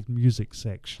world music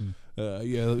section?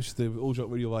 That's the Old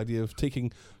Jock Radio idea of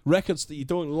taking records that you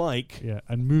don't like,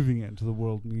 and moving it into the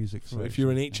world music section. If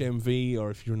you're in HMV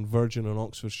or if you're in Virgin on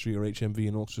Oxford Street or HMV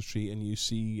in Oxford Street and you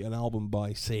see an album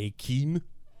by, say, Keane,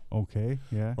 okay,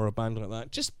 yeah, or a band like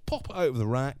that, just pop it out of the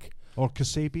rack. Or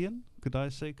Kasabian. Could I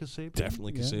say Kasabian?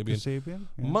 Definitely Kasabian. Kasabian.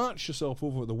 Yeah. March yourself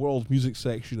over at the world music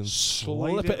section and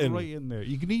slip it in. Right in there.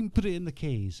 You can even put it in the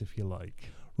K's if you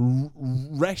like.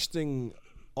 Resting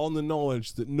on the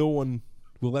knowledge that no one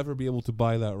will ever be able to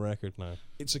buy that record now.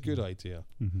 It's a good idea.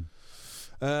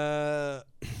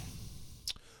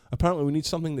 Apparently we need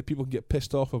something that people can get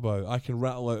pissed off about. I can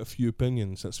rattle out a few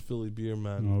opinions. That's Philly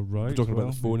Beerman. All right. We're talking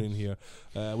about the phone in here.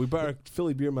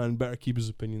 Philly Beerman better keep his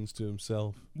opinions to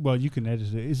himself. Well, you can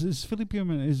edit it. Is Philly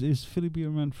Beerman is Philly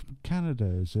Beerman from Canada?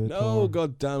 Is it? No,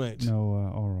 God damn it.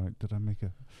 No. All right. Did I make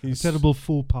a terrible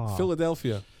faux pas?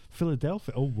 Philadelphia.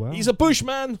 Oh well. He's a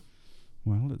Bushman.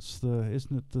 Well,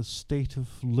 isn't it the state of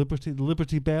liberty? The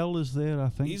Liberty Bell is there, I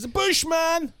think. He's a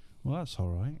Bushman. Well, that's all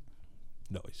right.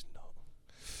 No, he's not.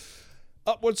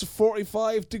 Upwards of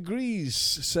 45 degrees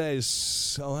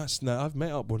says. Oh, that's now. I've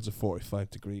met Upwards of 45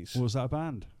 degrees. Was that a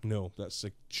band? No, that's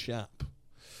a chap.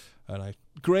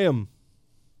 Graham.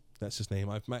 That's his name.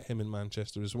 I've met him in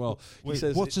Manchester as well. Wait, he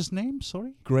says what's his name?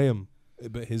 Sorry, Graham.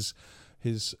 But his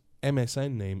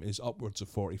MSN name is Upwards of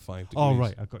 45 degrees. Oh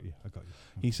right, I got you.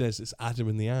 He says it's Adam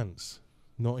and the Ants.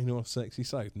 Naughty North, Sexy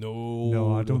South.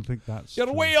 No, I don't think that's. You're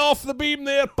true. way off the beam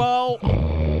there, pal.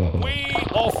 Way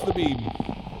off the beam.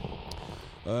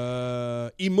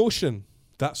 Emotion.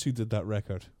 That's who did that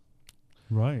record.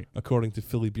 Right. According to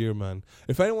Philly Beerman.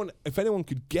 If anyone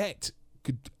could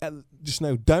just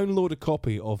now download a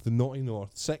copy of the Naughty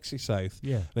North, Sexy South.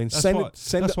 Yeah. Then that's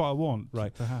what I want.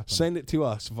 Right. To happen. Send it to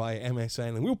us via MSN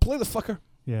and we'll play the fucker.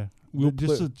 Yeah. We'll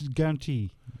just a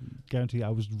guarantee I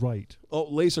was right. Oh,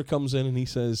 Laser comes in and he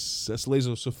says, that's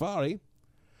Laser Safari.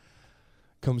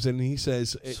 Comes in and he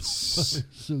says, it's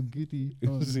so giddy.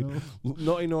 Oh, no.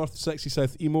 Naughty North, Sexy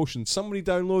South, Emotion. Somebody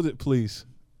download it, please,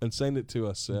 and send it to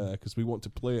us because we want to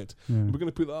play it. Yeah. We're going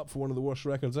to put that up for one of the worst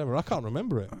records ever. I can't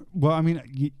remember it. Well, I mean,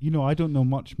 I don't know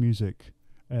much music,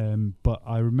 but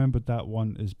I remembered that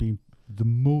one as being the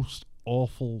most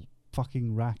awful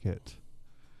fucking racket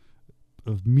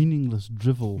of meaningless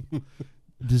drivel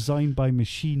designed by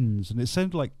machines, and it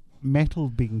sounded like metal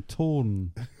being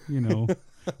torn, you know,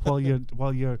 while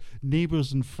your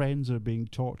neighbours and friends are being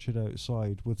tortured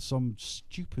outside with some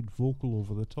stupid vocal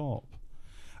over the top.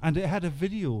 And it had a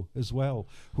video as well,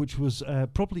 which was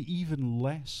probably even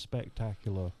less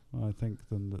spectacular, I think,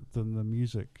 than the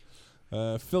music.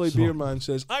 Philly Beerman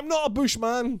says, "I'm not a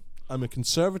Bushman. I'm a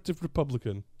conservative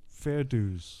Republican." Fair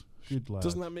dues. Good lad.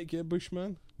 Doesn't that make you a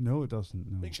Bushman? No, it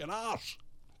doesn't. No. Makes you an arse.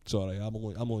 Sorry, I'm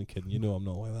only kidding. You know I'm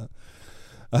not like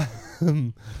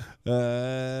that.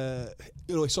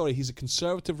 Sorry, he's a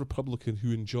conservative Republican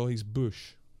who enjoys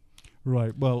Bush.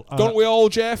 Right. Well, don't we all,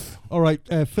 Jeff? All right,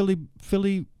 Philly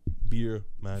Beer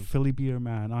man. Philly Beer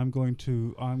Man. I'm going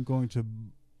to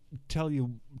tell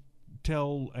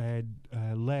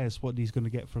Les what he's going to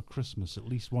get for Christmas. At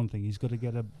least one thing. He's going to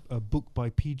get a book by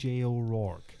P.J.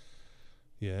 O'Rourke.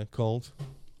 Yeah, called.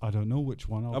 I don't know which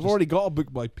one. I've already got a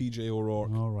book by P.J.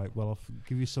 O'Rourke. All right. Well, I'll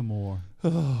give you some more.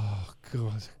 Oh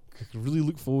God, I can really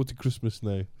look forward to Christmas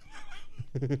now.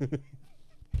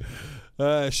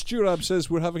 Sturab says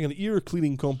we're having an ear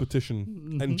cleaning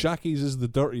competition, and Jackie's is the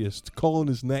dirtiest. Colin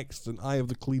is next, and I have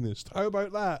the cleanest. How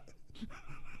about that?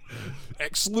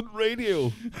 Excellent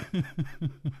radio.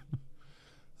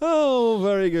 Oh,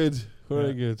 very good.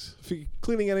 Very good. If you're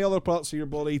cleaning any other parts of your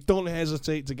body, don't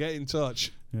hesitate to get in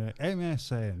touch. Yeah,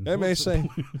 MSN. MSN.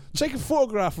 Take a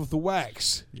photograph of the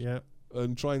wax. Yeah.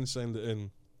 And try and send it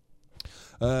in.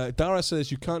 Dara says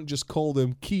you can't just call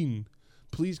them Keen.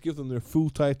 Please give them their full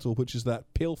title, which is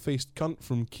that pale-faced cunt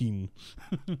from Keen.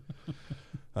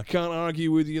 I can't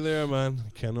argue with you there, man. I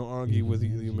cannot argue with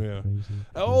you there.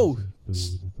 Oh! I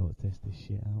thought I'd test this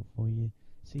shit out for you.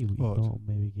 See what you thought,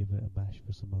 maybe give it a bash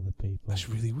for some other people. That's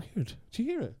really weird. Do you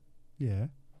hear it? Yeah.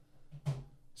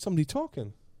 Somebody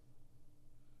talking.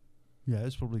 Yeah,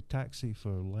 it's probably Taxi for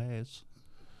Les.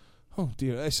 Oh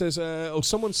dear. It says,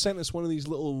 someone sent us one of these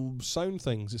little sound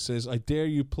things. It says, I dare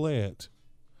you play it.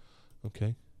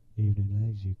 Okay. Evening,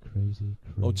 Les, you crazy.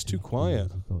 Oh, it's too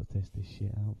quiet. I thought I'd test this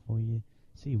shit out for you.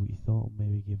 See what you thought,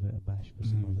 maybe give it a bash for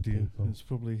some other people. It's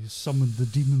probably summoned the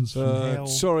demons from hell.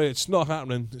 Sorry, it's not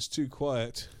happening. It's too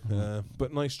quiet.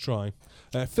 But nice try.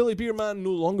 Philly Beerman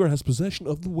no longer has possession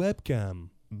of the webcam.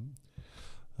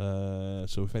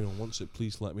 So if anyone wants it,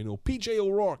 please let me know. PJ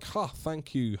O'Rourke,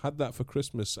 thank you. Had that for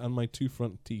Christmas and my 2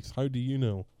 front teeth. How do you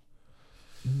know?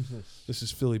 Who's this? This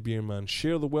is Philly Beerman.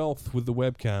 Share the wealth with the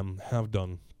webcam. Have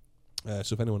done.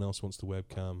 So if anyone else wants the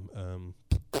webcam,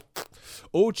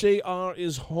 OJR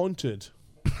is haunted.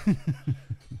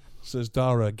 Says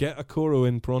Dara, get a Coro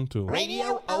in pronto.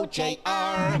 Radio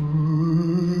OJR.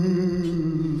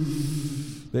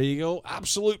 There you go.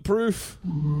 Absolute proof.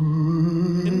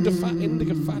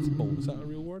 Indefatigable. Is that a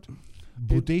real word?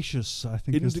 Bodacious, I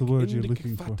think, is the word you're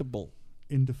looking for.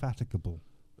 Indefatigable.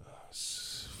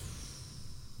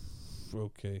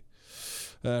 Okay.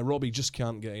 Robbie just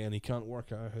can't get in. He can't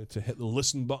work out how to hit the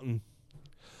listen button.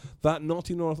 That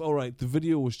Naughty North, alright, the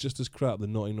video was just as crap, the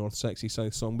Naughty North Sexy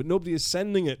South song, but nobody is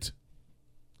sending it.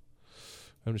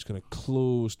 I'm just going to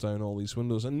close down all these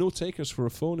windows, and no takers for a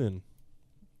phone in.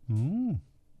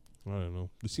 I don't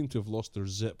know. They seem to have lost their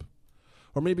zip.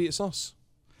 Or maybe it's us.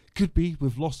 Could be.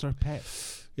 We've lost our pet.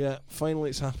 Yeah,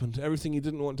 finally it's happened. Everything you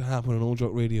didn't want to happen on Old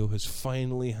Jock Radio has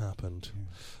finally happened.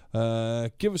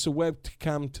 Give us a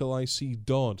webcam till I see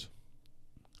Dodd.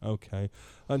 Okay.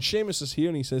 And Seamus is here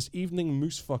and he says, evening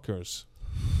moose fuckers.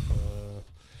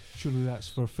 Surely that's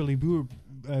for Philly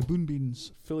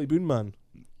Boonbeans. Philly Boonman.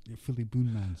 Philly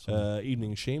Boonman.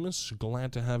 Evening Seamus.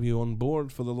 Glad to have you on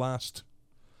board for the last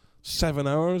 7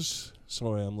 hours.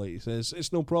 Sorry I'm late. He says,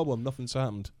 it's no problem. Nothing's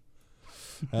happened.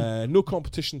 No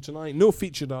competition tonight. No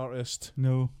featured artist.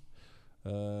 No.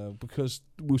 Because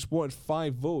we wanted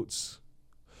 5 votes.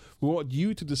 We wanted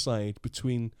you to decide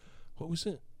between, what was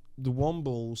it? The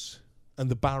Wombles and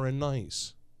the Barron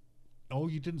Knights. Oh,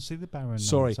 you didn't say the Barron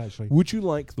Sorry. Knights, actually. Would you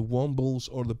like the Wombles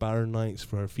or the Barron Knights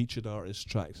for our featured artist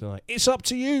track tonight? It's up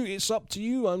to you. It's up to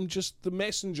you. I'm just the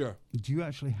messenger. Do you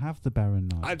actually have the Barron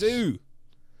Knights? I do.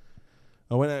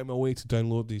 I went out of my way to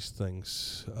download these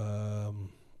things. I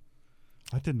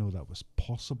didn't know that was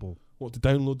possible. What, to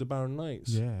download the Barron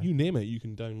Knights? Yeah. You name it, you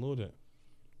can download it.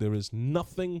 There is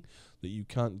nothing that you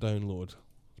can't download.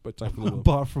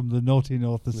 Apart from the Naughty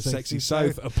North, the Sexy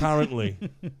South, apparently.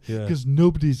 Yeah. Because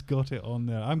nobody's got it on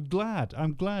there. I'm glad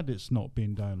it's not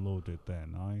been downloaded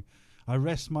then. I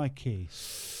rest my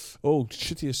case. Oh,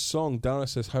 shittiest song. Dara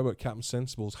says, how about Captain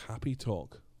Sensible's Happy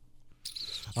Talk?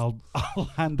 I'll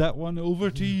hand that one over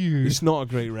to you. It's not a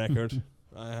great record,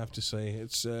 I have to say.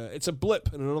 It's a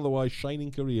blip in an otherwise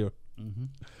shining career. Mm-hmm.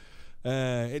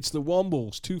 It's the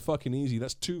Wombles. Too fucking easy.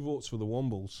 That's 2 votes for the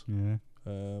Wombles. Yeah.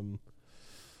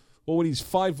 All we need is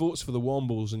 5 votes for the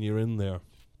Wombles and you're in there.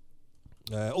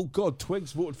 Oh God,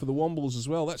 Twigs voted for the Wombles as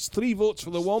well. That's 3 votes for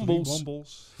the Wombles. 3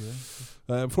 Wombles,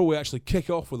 yeah. Before we actually kick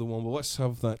off with the Womble, let's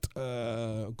have that.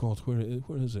 God, where is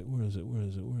it?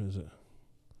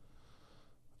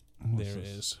 There it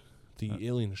is. The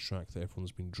Aliens track that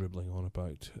everyone's been dribbling on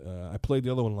about. I played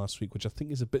the other one last week, which I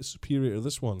think is a bit superior to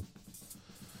this one.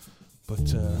 But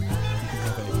you can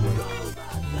have it anyway.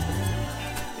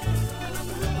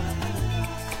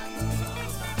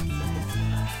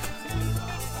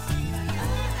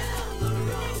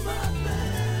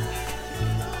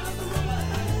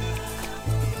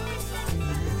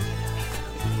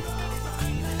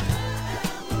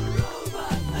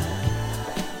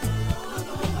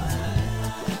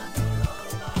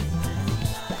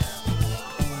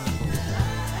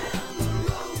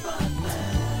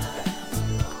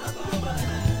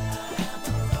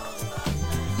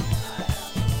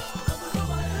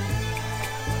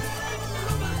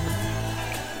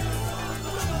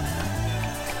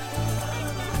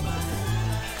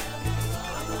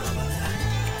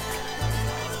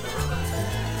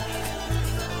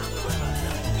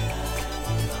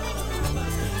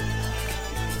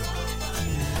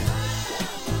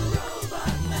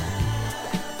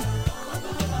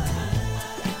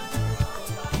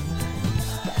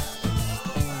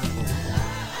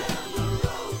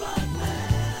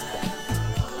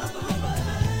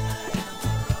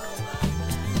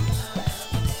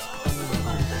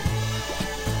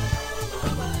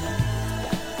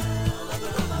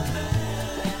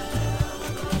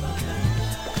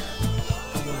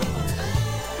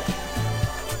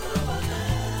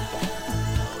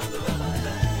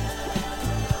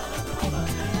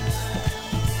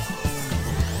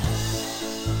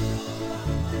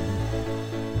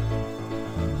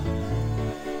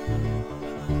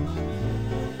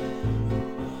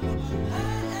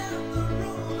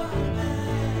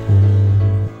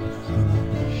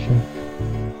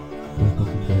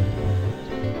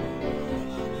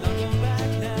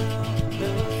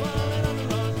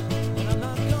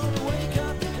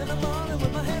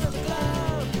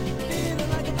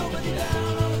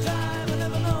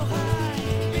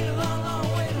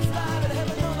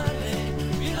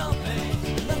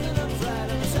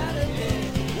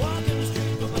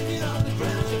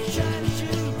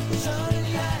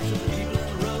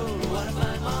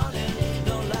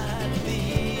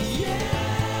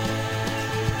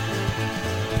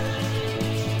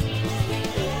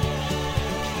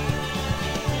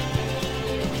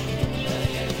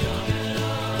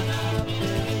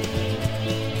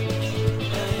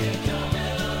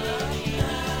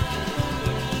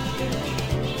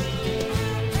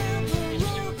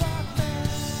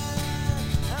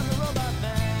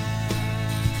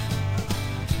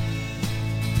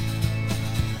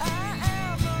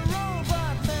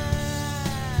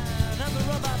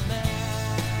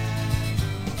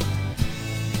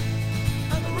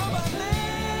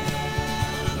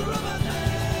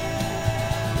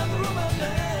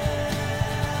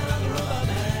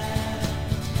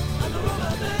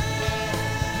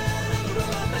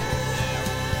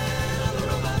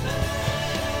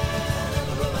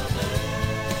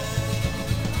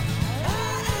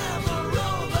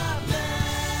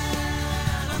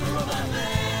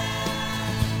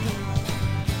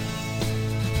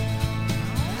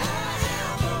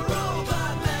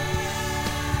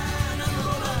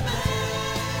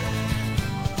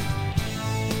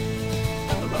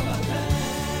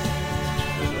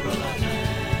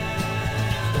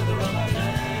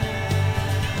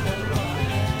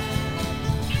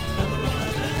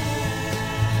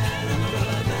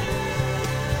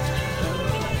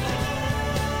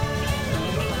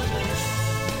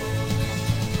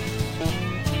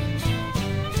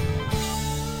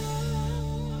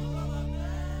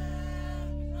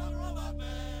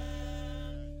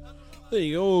 There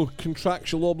you go,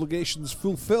 contractual obligations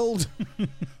fulfilled.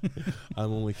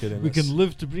 I'm only kidding. We can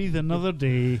live to breathe another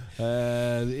day.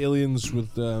 The Aliens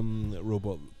with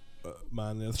Robot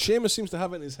Man. Seamus seems to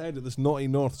have it in his head that this Naughty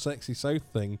North, Sexy South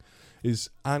thing is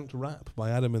Ant Rap by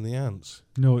Adam and the Ants.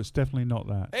 No, it's definitely not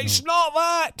that. It's not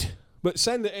that! But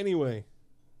send it anyway.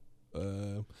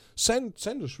 Send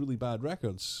us really bad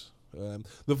records.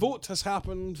 The vote has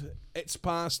happened. It's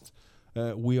passed.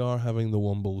 We are having the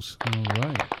Wombles. All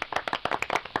right.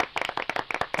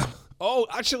 Oh,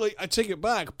 actually, I take it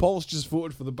back. Paul's just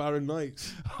voted for the Barren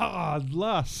Knights. Ah,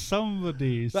 last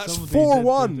somebody. That's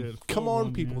 4-1. Come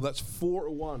on, people. Yeah. That's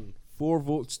 4-1. 4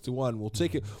 votes to 1. We'll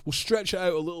take it. We'll stretch it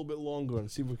out a little bit longer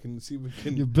and see if we can.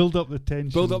 You build up the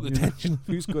tension. Build up the tension.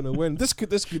 Who's going to win?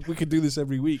 We could do this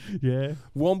every week. Yeah.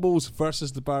 Wombles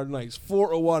versus the Barren Knights.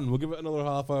 4-1. We'll give it another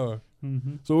half hour.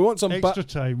 Mm-hmm. So we want some extra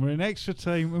time. We're in extra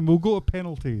time, and we'll go to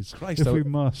penalties Christ, if we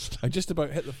must. I just about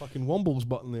hit the fucking Wombles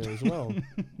button there as well.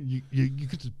 you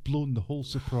could have blown the whole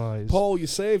surprise. Paul, you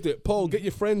saved it. Paul, get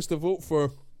your friends to vote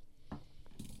for.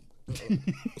 I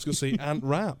was going to say Ant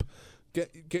Rap.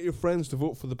 Get your friends to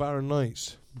vote for the Barron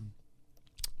Knights.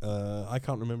 I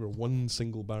can't remember one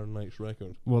single Barron Knights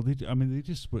record. Well, they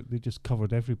just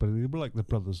covered everybody. They were like the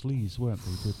Brothers Lees, weren't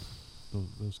they? Did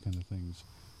those kind of things.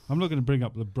 I'm not going to bring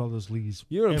up the Brothers Lees.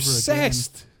 You're ever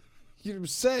obsessed. Again. You're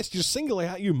obsessed. You're singly.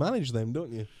 You manage them,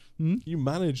 don't you? You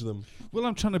manage them. Well,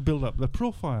 I'm trying to build up the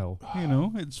profile.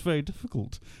 It's very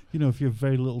difficult. If you have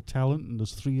very little talent and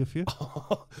there's 3 of you.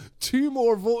 2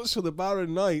 more votes for the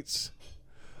Barron Knights.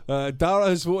 Dara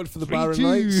has voted for the Barron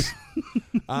Knights.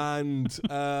 And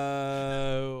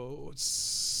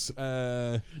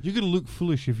you're going to look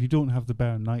foolish if you don't have the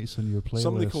Barron Knights on your playlist.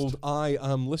 Somebody called I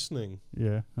Am Listening.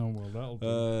 Yeah. Oh, well, that'll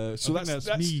do. So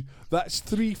that's me. That's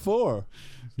 3-4.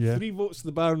 Yeah. 3 votes for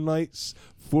the Barron Knights,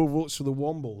 4 votes for the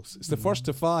Wombles. It's the first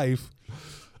to 5.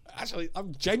 Actually,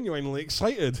 I'm genuinely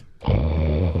excited.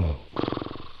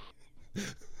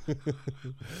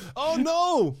 Oh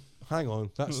no! Hang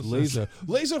on, that's Laser.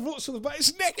 Laser votes for the back.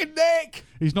 It's neck and neck.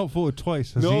 He's not voted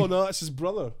twice, has he? No, that's his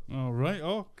brother. Oh, right.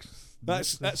 Oh,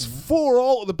 that's 4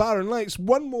 all to the Barron Knights.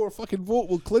 1 more fucking vote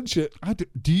will clinch it.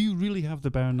 Do you really have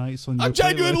the Barron Knights on your I'm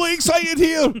genuinely excited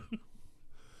here.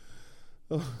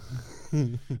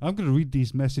 I'm going to read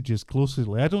these messages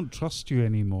closely. I don't trust you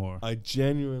anymore. I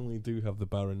genuinely do have the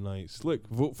Barron Knights. Look,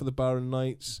 vote for the Barron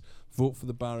Knights. Vote for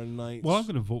the Barron Knights. Well, I'm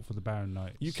going to vote for the Barron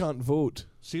Knights. You can't vote.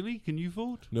 Seeley, can you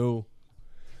vote? No.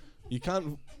 You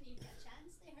can't.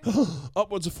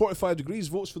 Upwards of 45 degrees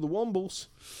votes for the Wombles.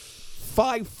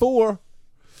 5-4.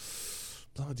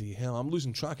 Bloody hell, I'm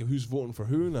losing track of who's voting for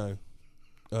who now.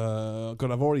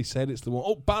 God, I've already said it's the one.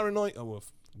 Oh, Barron Knight. Oh, well,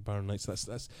 Barron Knights. That's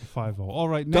 5-0. All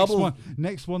right,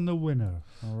 next one, the winner.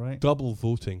 All right. Double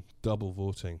voting.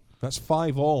 That's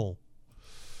 5-all.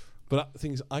 But the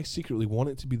thing is, I secretly want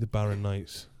it to be the Barron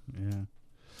Knights. Yeah.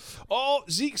 Oh,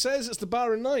 Zeke says it's the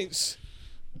Barron Knights.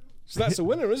 So that's a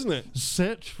winner, isn't it?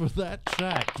 Search for that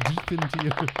track deep into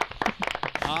your.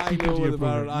 I know the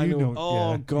Barron. I know.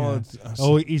 Oh God. Yeah.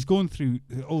 Oh, he's going through.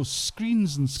 Oh,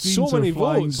 screens and screens. So many are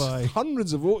flying votes. By.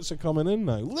 Hundreds of votes are coming in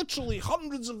now. Literally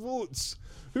hundreds of votes.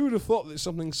 Who would have thought that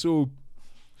something so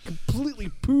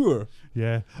completely poor?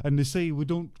 Yeah, and they say we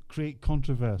don't create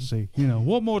controversy.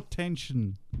 What more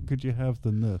tension could you have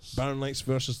than this? Barron Knights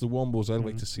versus the Wombles. I'd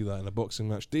like to see that in a boxing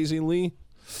match. Daisy Lee.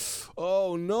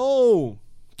 Oh no!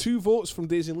 2 votes from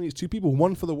Daisy Lee. It's 2 people.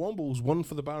 1 for the Wombles, 1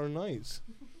 for the Barron Knights.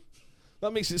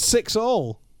 That makes it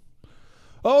 6-all.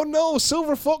 Oh no!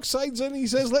 Silver Fox sides in. He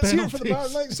says, "Let's hear it for the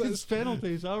Barron Knights." It's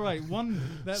penalties. All right,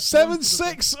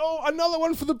 7-6. Oh, another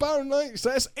one for the Barron Knights.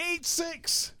 That's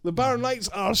 8-6. The Barron Knights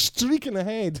are streaking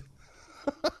ahead.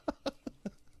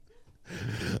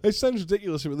 It sounds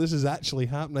ridiculous, but this is actually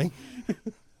happening.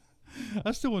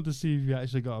 I still want to see if you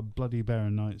actually got a bloody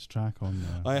Barron Knights track on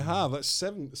there. I have. That's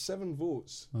 7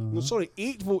 votes. No, sorry,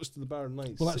 8 votes to the Barron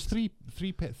Knights. Well, that's three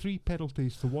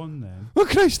penalties to 1 then. Oh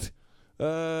Christ!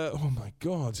 Oh my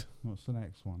God! What's the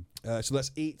next one? So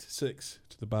that's 8-6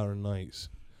 to the Barron Knights.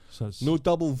 So it's no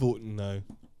double voting now.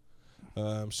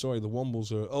 I'm sorry, the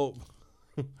Wombles are.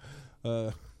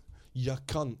 Oh, ya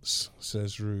cunts,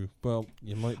 says Rue. Well,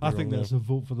 you might. Be I think wrong that's there. a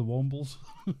vote for the Wombles.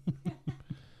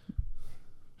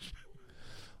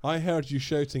 I heard you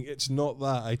shouting, "It's not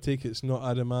that." I take it's not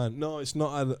Adamant. No, it's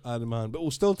not Adamant. But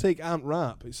we'll still take Ant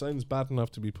Rap. It sounds bad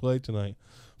enough to be played tonight.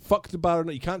 Fuck the Barron.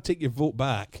 You can't take your vote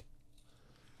back.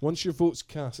 Once your vote's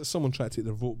cast, if someone try to take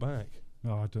their vote back.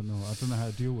 Oh, I don't know. I don't know how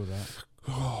to deal with that.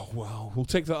 Oh well, we'll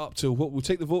take that up to what? We'll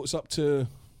take the votes up to.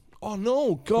 Oh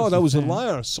no, God, I was a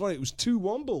liar. Sorry, it was 2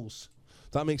 Wombles.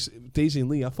 That makes Daisy and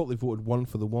Lee. I thought they voted 1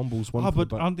 for the Wombles, 1 for the.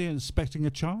 But aren't they expecting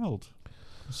a child?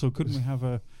 So couldn't we have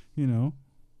a?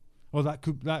 Oh,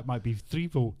 that might be 3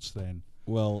 votes then.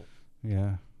 Well,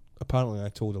 yeah. Apparently, I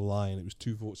told a lie, and it was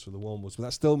 2 votes for the Wombles. But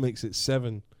that still makes it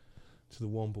 7 to the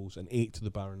Wombles and 8 to the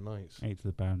Barron Knights. 8 to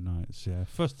the Barron Knights, yeah.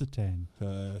 First to 10.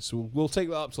 So we'll take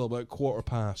that up till about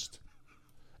 1:15.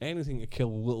 Anything to kill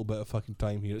a little bit of fucking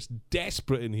time here. It's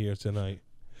desperate in here tonight.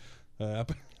 I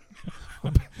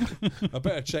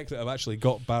better check that I've actually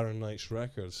got Barron Knights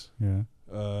records. Yeah.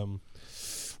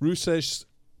 Rue says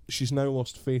she's now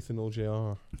lost faith in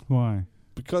LJR. Why?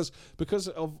 Because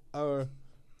of our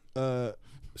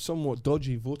somewhat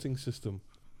dodgy voting system.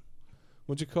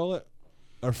 What do you call it?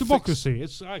 Our democracy.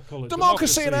 I call it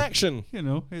democracy in action.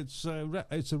 It's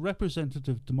a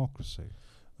representative democracy.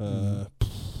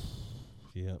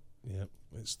 Yeah.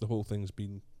 It's the whole thing's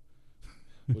been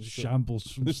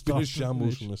Shambles from the It's been a start.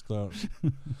 shambles from the start.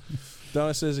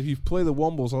 Dara says, if you play the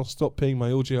Wombles, I'll stop paying my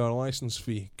OJR license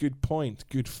fee. Good point.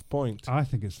 Point. I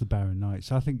think it's the Barron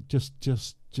Knights. I think just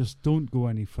don't go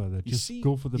any further. Just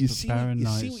go for the Barron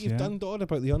Knights. You see what you've done, Dodd,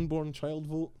 about the unborn child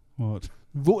vote? What?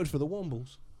 Voted for the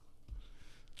Wombles.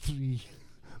 3.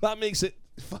 That makes it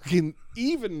fucking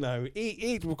even now.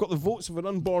 8-8. We've got the votes of an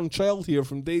unborn child here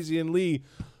from Daisy and Lee,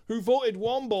 who voted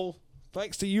Womble.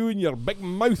 Thanks to you and your big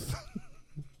mouth.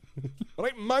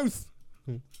 Right mouth.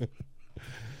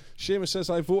 Seamus says,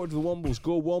 I voted for the Wombles.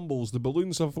 Go Wombles. The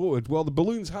Balloons have voted. Well, the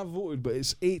Balloons have voted, but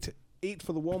it's 8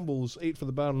 for the Wombles, 8 for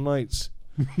the Barron Knights.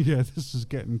 Yeah, this is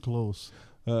getting close.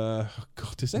 God,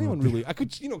 does anyone really? I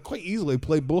could, quite easily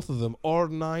play both of them or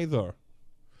neither.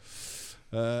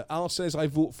 Al says, I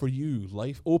vote for you.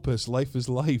 Life Opus, life is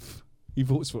life. He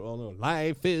votes for,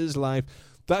 life is life.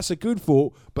 That's a good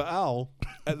vote, but Al,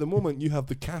 at the moment, you have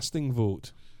the casting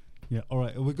vote. Yeah, all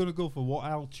right. Are we going to go for what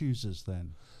Al chooses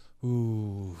then?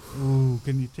 Ooh,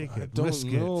 can you take it? Risk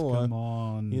it. Come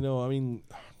on.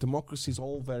 Democracy's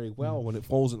all very well when it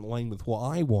falls in line with what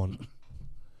I want.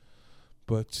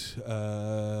 But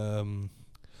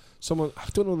someone, I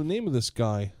don't know the name of this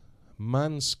guy,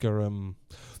 Manskaram.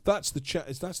 That's the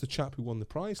chap who won the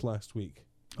prize last week.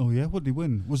 Oh yeah, what did he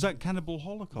win? Was that Cannibal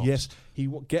Holocaust? Yes,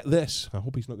 get this. I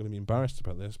hope he's not going to be embarrassed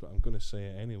about this, but I'm going to say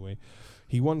it anyway.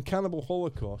 He won Cannibal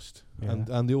Holocaust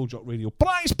and the Old Jock Radio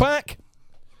prize pack,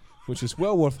 which is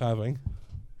well worth having.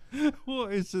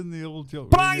 What is in the Old Jock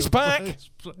prize Radio pack?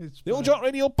 The Old Jock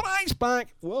Radio prize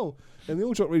pack. Well, in the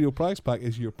Old Jock Radio prize pack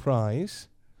is your prize.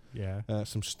 Yeah.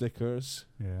 Some stickers.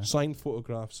 Yeah. Signed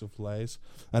photographs of Les,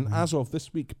 and as of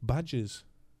this week, badges.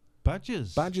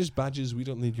 Badges. We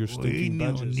don't need your stinking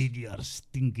badges. We don't need your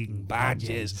stinking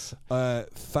badges.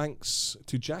 Thanks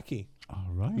to Jackie.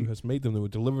 All right. Who has made them. They were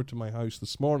delivered to my house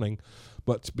this morning,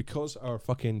 but because our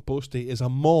fucking postie is a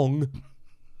mong,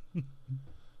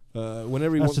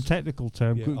 whenever he That's wants a technical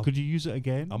term. Yeah, could you use it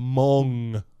again? a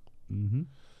mong, Mm-hmm.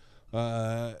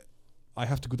 I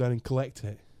have to go down and collect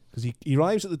it because he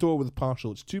arrives at the door with a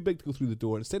parcel. It's too big to go through the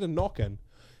door. Instead of knocking,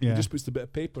 he just puts the bit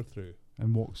of paper through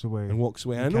and walks away. And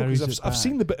I know because I've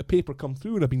seen the bit of paper come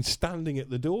through and I've been standing at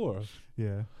the door.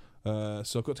 Yeah.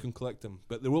 So I've got to go and collect them.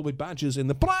 But there will be badges in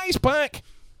the prize pack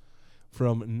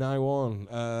from now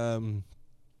on.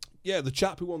 The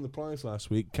chap who won the prize last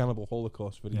week, Cannibal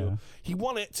Holocaust video, he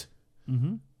won it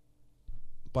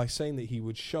by saying that he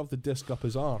would shove the disc up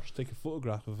his arse, take a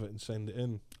photograph of it and send it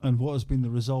in. And what has been the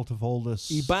result of all this?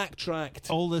 He backtracked.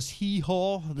 All this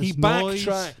hee-haw, this He noise.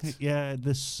 backtracked. Yeah,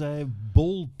 this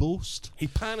bold boast. He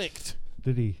panicked.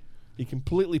 Did he? He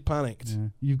completely panicked. Yeah.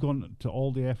 You've gone to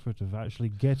all the effort of actually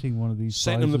getting one of these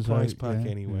Sent him the prize out. pack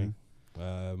anyway.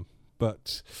 Yeah.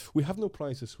 But we have no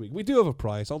prize this week. We do have a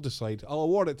prize. I'll decide. I'll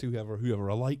award it to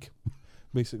whoever I like.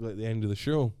 Basically at the end of the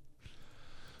show.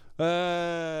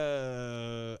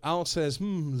 Al says,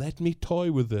 let me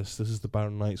toy with this. This is the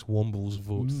Barron Knights Wombles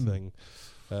vote thing.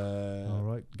 All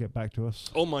right, get back to us.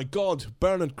 Oh my God,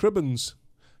 Bernard Cribbins.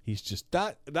 He's just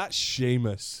that's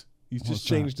Seamus. He's just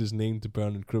changed his name to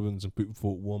Bernard Cribbins and put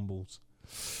vote Wombles.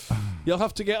 You'll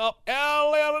have to get up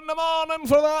earlier in the morning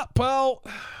for that, pal.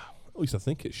 At least I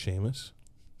think it's Seamus.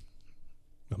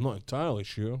 I'm not entirely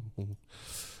sure.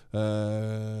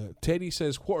 Teddy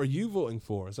says, what are you voting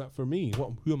for? Is that for me?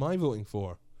 Who am I voting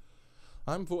for?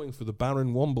 I'm voting for the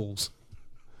Barron Wombles.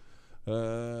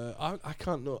 I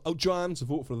can't know. Oh, Joanne's a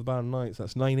vote for the Barron Knights.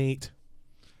 That's 9-8.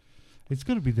 It's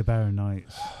going to be the Barron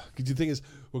Knights. Because the thing is,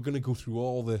 we're going to go through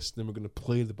all this, then we're going to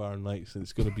play the Barron Knights, and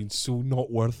it's going to be so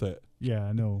not worth it. Yeah,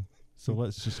 I know. So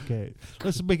let's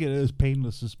make it as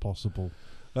painless as possible.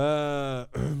 Dara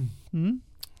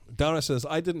says,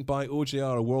 I didn't buy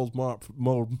OJR a world map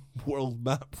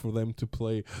for them to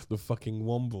play the fucking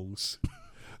Wombles.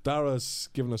 Dara's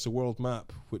given us a world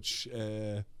map, which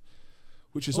is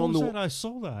on the I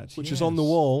saw that. Which is on the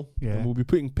wall, and we'll be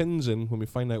putting pins in when we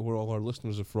find out where all our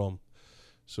listeners are from.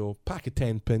 So pack of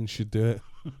 10 pins should do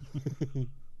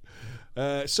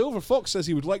it. Silver Fox says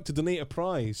he would like to donate a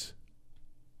prize.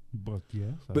 But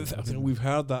yes, but we've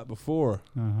heard that before.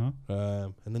 And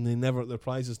then their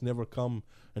prizes never come,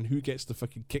 and who gets the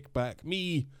fucking kickback?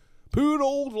 Me, poor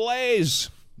old Les.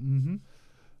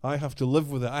 I have to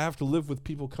live with it. I have to live with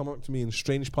people coming up to me in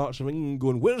strange parts of England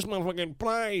going, "Where's my fucking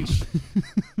prize?"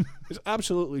 It's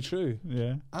absolutely true.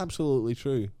 Yeah, absolutely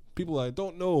true. People I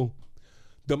don't know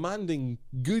demanding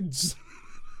goods.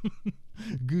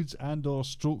 goods and/or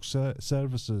stroke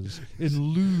services in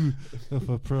lieu of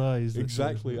a prize.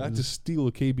 Exactly. I had to steal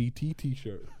a KBT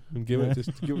T-shirt and give it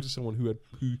to someone who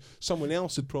someone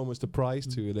else had promised a prize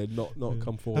to, and they'd not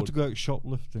come forward. Had to go out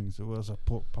shoplifting, so it was a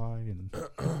pork pie and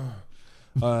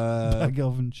bag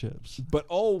of oven chips. But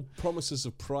all promises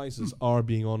of prizes are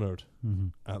being honoured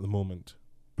at the moment.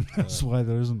 That's why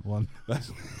there isn't one.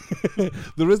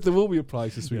 There will be a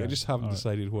prize this week. Yeah. I just haven't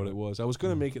decided what it was. I was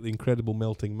going to make it The Incredible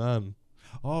Melting Man.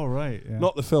 Oh, right. Yeah.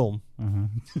 Not the film.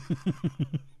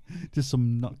 Just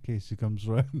some nutcase who comes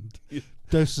round,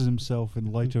 douses himself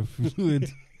in lighter fluid,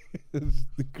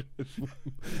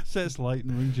 sets light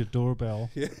and rings your doorbell.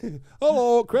 Yeah.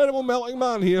 Hello, Incredible Melting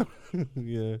Man here.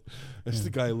 Yeah. It's the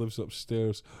guy who lives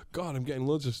upstairs. God, I'm getting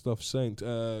loads of stuff sent.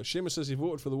 Seamus says he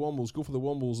voted for the Wombles. Go for the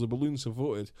Wombles. The balloons have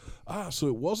voted. So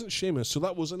it wasn't Seamus. So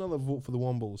that was another vote for the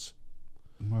Wombles.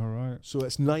 All right. So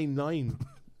it's 9-9.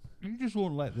 You just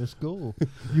won't let this go.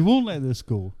 You won't let this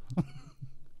go.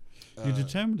 You're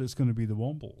determined it's going to be the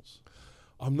Wombles.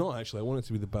 I'm not actually. I want it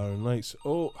to be the Barron Knights.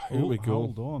 Oh, here we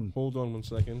go. Hold on 1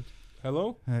 second.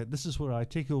 Hello? This is where I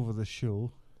take over the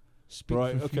show, speak for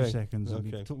a few seconds, and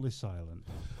be totally silent.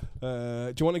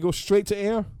 Do you want to go straight to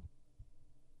air?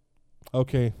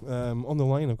 Okay. On the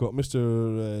line, I've got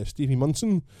Mr. Stevie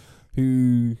Munson,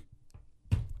 who...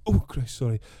 Oh, Christ,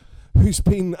 sorry. Who's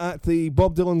been at the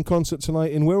Bob Dylan concert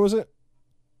tonight in, where was it?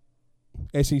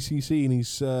 SECC, and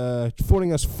he's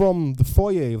phoning us from the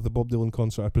foyer of the Bob Dylan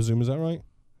concert, I presume. Is that right?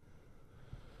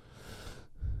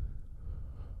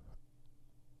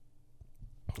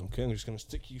 Okay, I'm just going to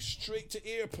stick you straight to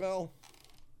air, pal.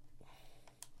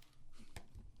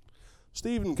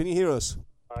 Stephen, can you hear us?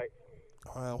 Hi.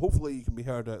 Hopefully you can be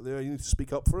heard out there. You need to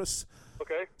speak up for us.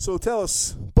 Okay. So tell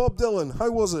us, Bob Dylan,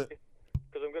 how was it?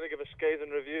 Because I'm going to give a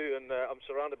scathing review, and I'm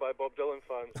surrounded by Bob Dylan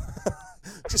fans.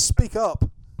 Just speak up.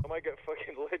 I might get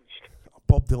fucking lynched.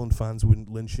 Bob Dylan fans wouldn't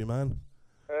lynch you, man.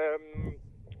 It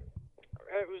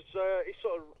was I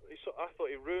thought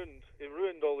he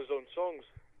ruined all his own songs.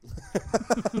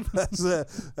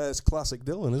 That's classic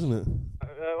Dylan, isn't it?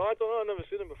 I don't know. I've never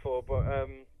seen him before, but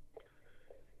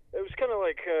it was kind of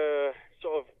like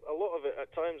sort of a lot of it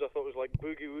at times. I thought was like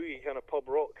boogie woogie kind of pub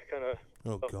rock kind of.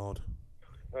 Oh stuff. God.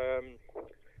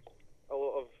 A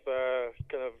lot of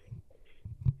kind of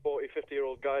 40,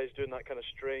 50-year-old guys doing that kind of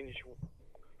strange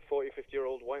 40,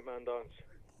 50-year-old white man dance.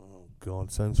 Oh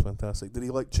God, sounds fantastic. Did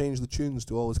he change the tunes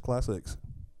to all his classics?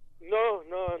 No,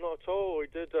 not at all. He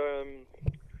did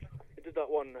that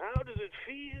one, How Does It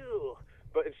Feel?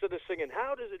 But instead of singing,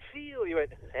 How Does It Feel? He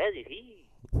went, How Did He?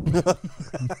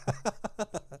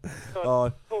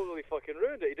 Totally fucking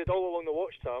ruined it. He did All Along the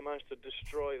Watchtower, managed to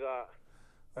destroy that.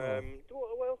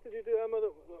 What else did he do, Emma?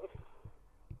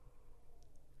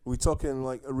 Are we talking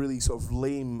like a really sort of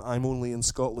lame I'm Only in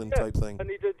Scotland type thing? And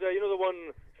he did, the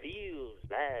one, Feels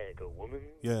Like a Woman?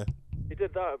 Yeah. He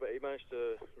did that, but he managed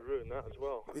to ruin that as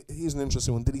well. Here's an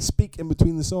interesting one. Did he speak in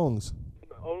between the songs?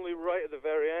 Only right at the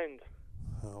very end.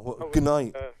 Good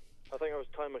night. I think I was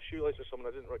tying my shoelace or something.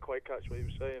 I didn't quite catch what he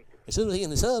was saying. He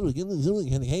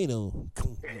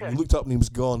looked up and he was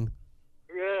gone.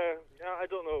 Yeah, I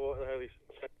don't know what the hell he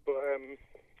said,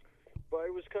 but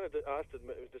it was kind of, I have to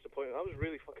admit, it was disappointing. I was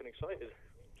really fucking excited.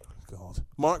 God.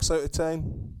 Marks out of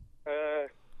 10?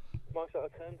 Marks out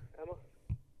of 10, Emma?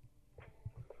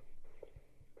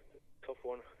 Tough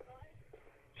one.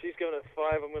 She's going at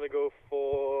 5. I'm going to go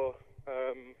for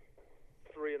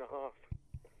 3.5.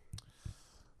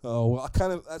 Oh well,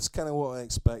 that's kind of what I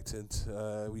expected.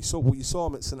 We saw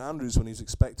him at St Andrews when he was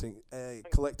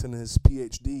collecting his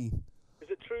PhD. Is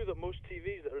it true that most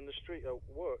TVs that are in the street are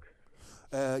work?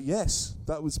 Yes,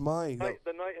 that was my.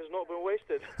 The night has not been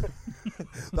wasted.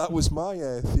 That was my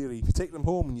theory. If you take them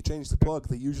home and you change the plug,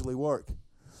 they usually work.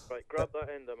 Right, grab that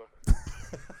end, Emma.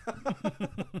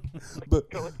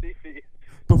 But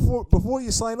before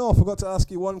you sign off, I've got to ask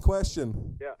you one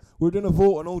question. Yeah. We're doing a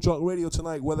vote on Old Jock Radio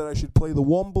tonight whether I should play the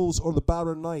Wombles or the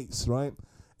Barron Knights, right?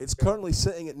 It's currently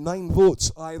sitting at 9 votes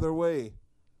either way.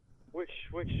 Which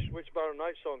Barron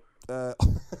Knight song?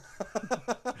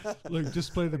 Look,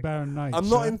 just play the Barron Knights. I'm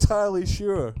not entirely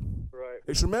sure. Right.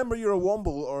 It's Remember You're a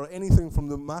Womble or anything from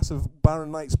the massive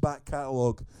Barron Knights back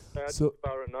catalogue. So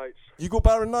Barron Knights. You go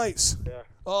Barron Knights? Yeah.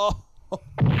 Oh,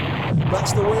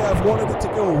 that's the way I've wanted it to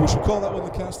go. We should call that one the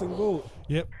casting vote.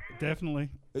 Yep, definitely.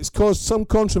 It's caused some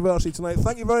controversy tonight.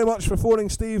 Thank you very much for phoning,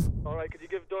 Steve. All right, could you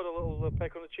give Dodd a little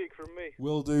peck on the cheek from me?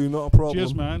 Will do, not a problem.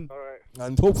 Cheers, man. All right.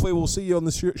 And hopefully we'll see you on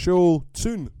the show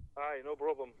soon. Aye, no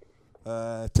problem.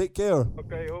 Take care.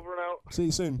 Okay, over and out. See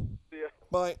you soon. See ya.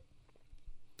 Bye.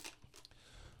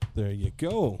 There you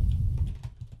go.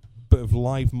 bit of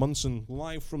live Munson,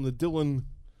 live from the Dylan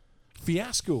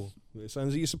fiasco. Are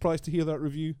you surprised to hear that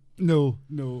review? No.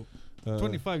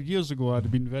 25 years ago, I'd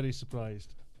have been very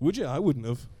surprised. Would you? I wouldn't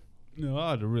have. No,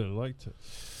 I'd have really liked it.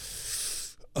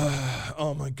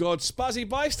 Oh my God, Spazzy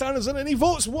Bystanders and any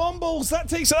votes? Wombles, that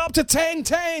takes it up to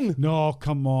 10-10. No,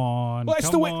 come on. Well,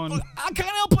 come on. I can't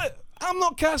help it. I'm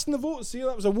not casting the votes. See,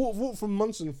 that was a vote from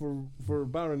Munson for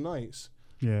Barron Knights.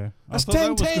 Yeah. That's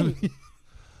 10-10.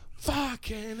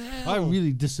 Fucking hell. I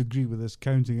really disagree with this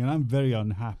counting, and I'm very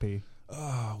unhappy.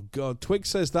 Oh God, Twig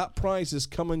says that prize is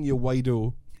coming, you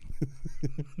wido.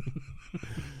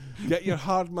 Get your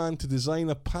hard man to design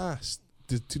a past.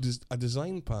 A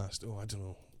design past. Oh, I don't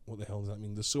know. What the hell does that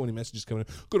mean? There's so many messages coming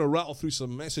in. Going to rattle through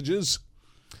some messages.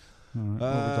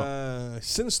 Right,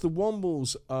 since the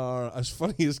Wombles are as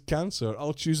funny as cancer,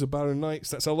 I'll choose the Barron Knights.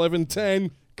 That's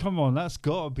 11-10. Come on, that's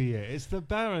got to be it. It's the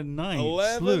Barron Knights.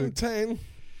 11-10.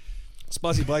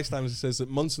 Spazzy Bystanders says that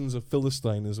Munson's a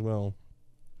Philistine as well.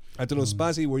 I don't know,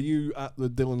 Spazzy, were you at the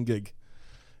Dylan gig?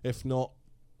 If not,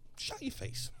 shut your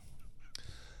face.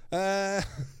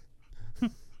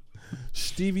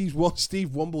 Steve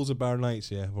Womble's a Barron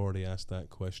Knights. Yeah, I've already asked that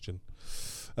question.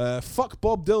 Fuck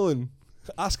Bob Dylan.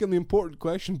 Ask him the important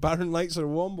question: Barron Knights or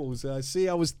Wombles?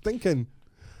 I was thinking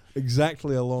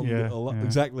exactly along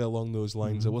those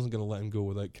lines. I wasn't going to let him go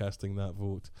without casting that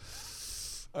vote.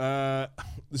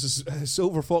 This is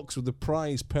Silver Fox with the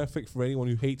prize, perfect for anyone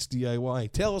who hates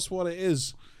DIY. Tell us what it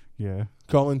is. Yeah,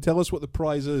 Colin, tell us what the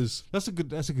prize is. That's a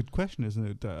good question, isn't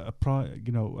it? A prize,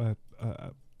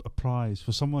 a prize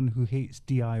for someone who hates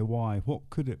DIY.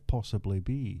 What could it possibly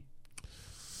be?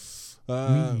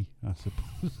 Me, I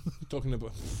suppose. Talking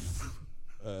about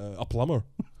a plumber.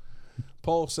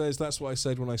 Paul says that's what I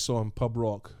said when I saw him Pub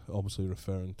Rock, obviously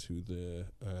referring to the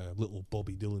little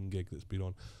Bobby Dylan gig that's been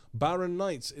on. Barron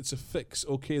Knights, it's a fix.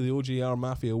 Okay, the OJR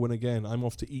Mafia win again. I'm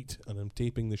off to eat and I'm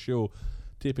taping the show.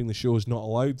 Taping the show is not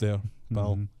allowed there,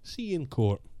 pal. See you in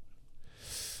court.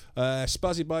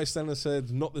 Spazzy Bystander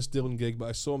said, not this Dylan gig, but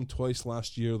I saw him twice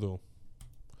last year though.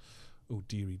 Oh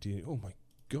dearie. Oh my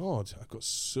God, I've got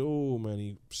so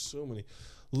many.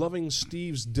 Loving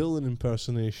Steve's Dylan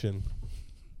impersonation.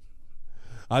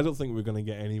 I don't think we're going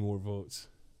to get any more votes.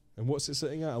 And what's it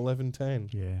sitting at?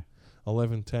 11-10. Yeah.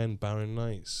 11-10, Barron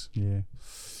Knights. Yeah.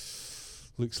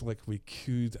 Looks like we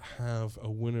could have a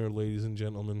winner, ladies and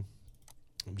gentlemen.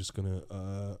 I'm just gonna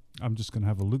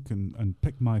have a look and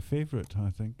pick my favourite,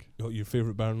 I think. Oh, your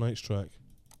favourite Barron Knights track.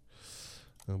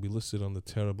 It'll be listed on the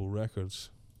Terrible Records.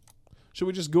 Shall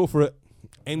we just go for it?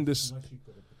 Elendis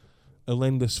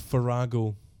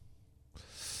Farrago.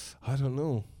 I don't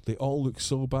know. They all look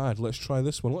so bad. Let's try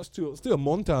this one. Let's do a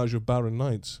montage of Barron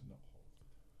Knights.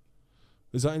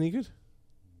 Is that any good?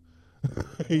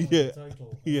 Yeah.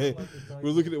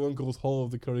 We're looking at one called Hall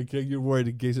of the Curry King. You're worried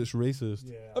in case it's racist.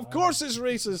 Yeah, of course it's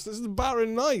racist. This is the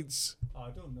Barron Knights. I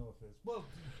don't know if it's... Well,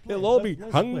 it'll all be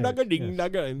hung nugga ding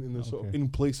nugga in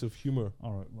place of humour.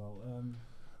 All right, well...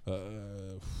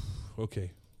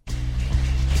 okay.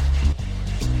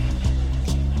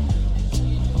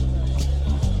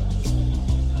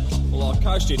 Well, I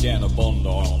coasted down the Bondi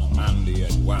on a Monday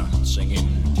at 1, singing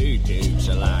 2 tubes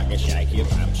of lager, shake your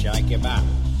bum, shake your bum.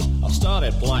 I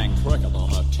started playing cricket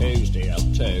on a Tuesday at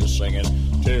 2, singing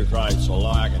 2 crates of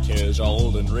lager, 2's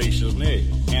old and Reese's new.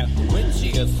 Now,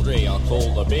 Wednesday at 3, I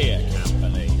called the beer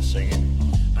company, singing,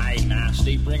 hey,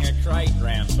 nasty, bring a crate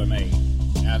round for me.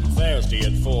 And Thursday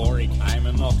at 4, he came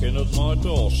and knocking at my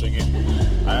door, singing,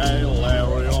 hey,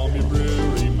 Larry, I'm your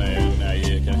brewery man. Now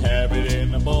you can have it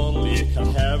in a bottle, you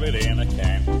can have it in a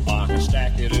can. I can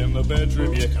stack it in the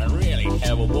bedroom, you can really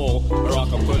have a ball. Or I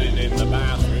can put it in the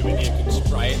bathroom and you can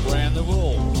spray it round the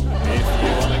wall. If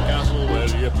you want a guzzle, well,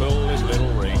 you pull this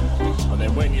little ring. And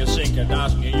then when you sink a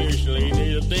dozen, you usually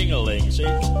need a ding-a-ling, see?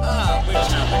 We're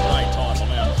just having a great time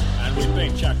now. And we've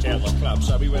been chucked out of the club,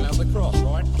 so we went up the cross,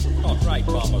 right? Oh, great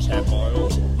fun was had by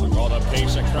all. I got a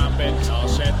piece of crumpet, and I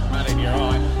said, man in your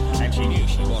eye. And she knew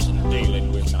she wasn't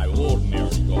dealing with no ordinary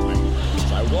guy.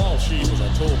 So while she was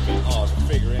a-talking, I was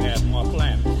figuring out my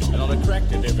plan. And I'd have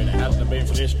cracked it if it hadn't been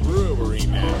for this brewery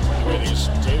man. With his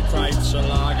 2 crates of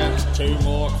lager, 2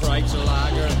 more crates of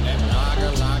lager, and then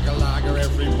lager,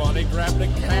 everybody grab the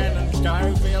can and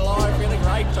go for your life in a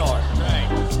great time. Hey.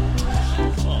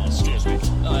 Oh, excuse me.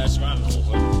 Oh, that's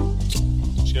wonderful.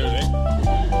 Excuse me.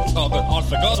 Oh, but I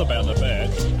forgot about the bed,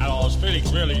 and I was feeling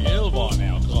really ill by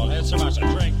now because I'd had so much to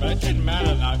drink, but it didn't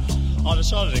matter, no. I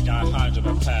decided to go home to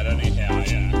the pad anyhow,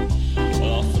 yeah.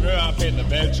 Well, I threw up in the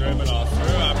bedroom, and I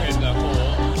threw up in the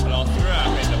hall, and I threw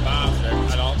up in the bathroom,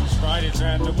 and I sprayed it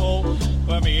round the wall.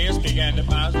 When my ears began to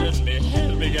buzz and my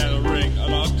head began to ring,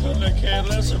 and I couldn't couldn't care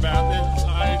less about this.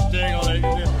 I ain't dingling.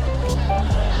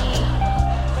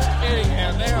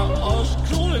 Anyhow, now I was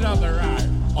crawling up the road.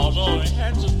 I was on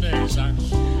hands and knees, and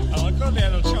I got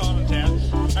down to Chinatown,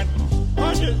 and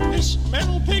I did this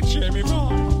mental picture in my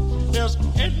mind. There was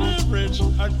Edna Bridge,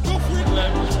 and Gough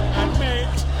Whitlam, and me,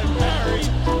 and Barry,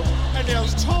 and there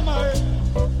was Tomo,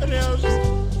 and there was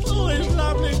all these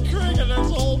lovely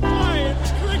cricketers all playing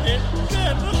cricket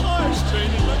down the high street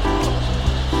in the cross.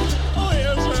 Oh,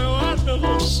 it was a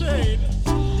wonderful scene.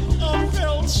 I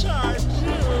felt so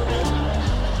terrible.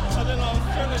 And then I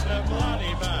fell in the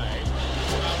bloody bay.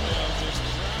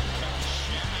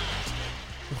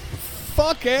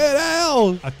 Fucking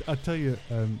hell! I tell you,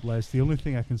 Les, the only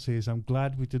thing I can say is I'm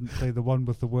glad we didn't play the one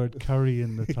with the word curry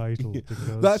in the title.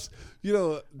 Because That's,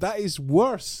 that is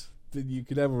worse than you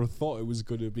could ever have thought it was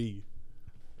going to be.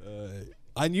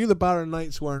 I knew the Barron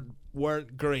Knights weren't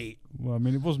great. Well, I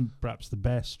mean, it wasn't perhaps the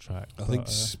best track. I think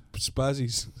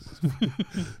Spazzy's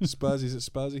Spazzy's it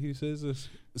Spazzy who says this?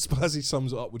 Spazzy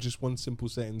sums it up with just one simple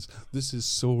sentence. This is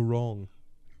so wrong.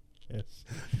 Yes.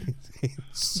 It's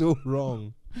so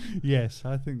wrong. Yes,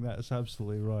 I think that's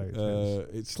absolutely right.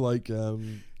 It's like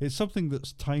it's something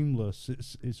that's timeless.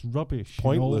 It's rubbish.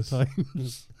 Pointless. In all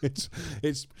times.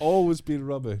 it's always been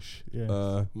rubbish.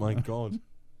 Yeah. My God.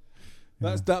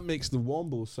 That makes the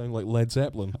Wombles sound like Led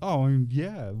Zeppelin. Oh, I mean,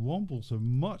 yeah, Wombles are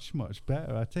much, much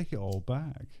better. I take it all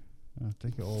back. I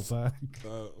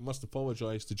must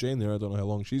apologise to Jane there. I don't know how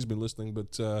long she's been listening,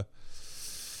 but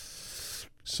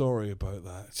sorry about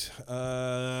that.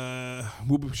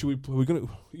 We're gonna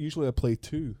usually I play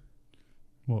two.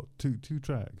 What, two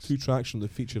tracks? 2 tracks from the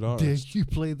featured artist. Did you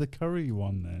play the curry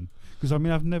one then? Because I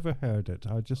mean, I've never heard it.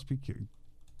 I'll just be curious.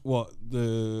 What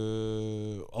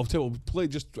I'll tell you. We'll play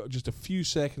just a few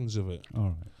seconds of it. All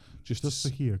right, just to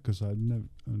hear, because I never.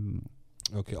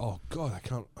 Okay. Oh God, I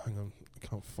can't. Hang on, I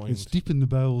can't find. It's deep in the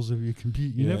bowels of your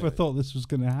computer. You never thought this was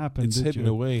going to happen. It's did hidden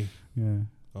you? away. Yeah.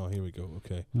 Oh, here we go.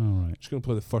 Okay. All right. Just gonna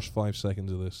play the first 5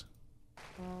 seconds of this.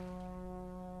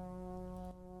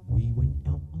 We went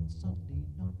out on Sunday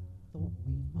night, thought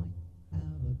we might have a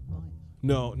bite.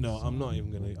 No, I'm not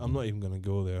even gonna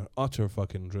go there. Utter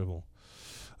fucking drivel.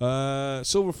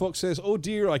 Silver Fox says, "Oh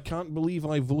dear, I can't believe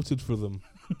I voted for them."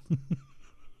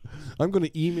 I'm going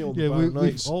to email the Barron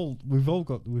Knights. We've all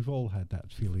had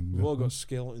that feeling. We've all got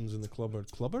skeletons in the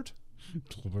cupboard. Cupboard?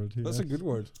 Cupboard. That's a good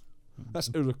word. That's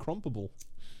irrecrumpable.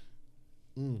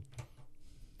 Yeah.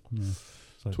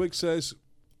 Twig says,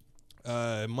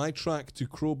 "My track to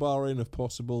crowbar in if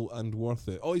possible and worth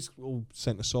it." Oh, he's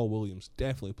sent to Saul Williams.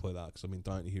 Definitely play that because I've been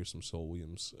dying to hear some Saul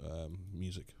Williams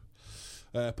music.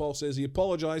 Paul says he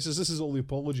apologises. This is all the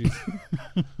apologies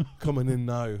coming in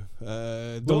now.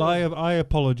 Well, I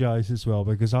apologise as well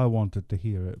because I wanted to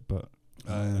hear it, but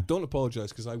don't apologise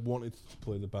because I wanted to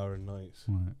play the Barron Knights.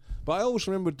 Right. But I always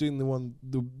remember doing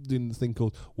the thing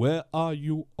called "Where Are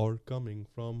You All Coming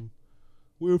From?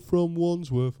 We're from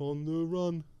Wandsworth on the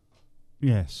Run."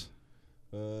 Yes.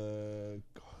 God,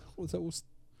 what was that?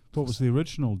 What was the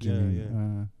original? Do you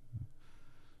mean?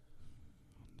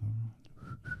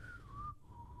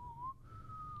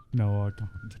 No, I don't.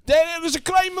 There's a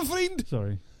crime, my friend!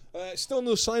 Sorry. Still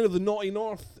no sign of the naughty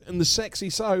north and the sexy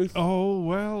south. Oh,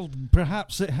 well,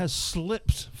 perhaps it has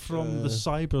slipped from the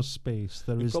cyberspace.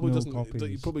 There is no copies.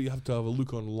 You probably have to have a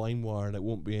look on LimeWire and it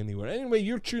won't be anywhere. Anyway,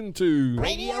 you're tuned to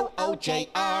Radio OJR.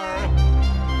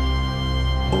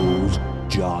 Old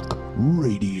Jock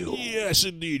Radio. Yes,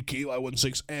 indeed.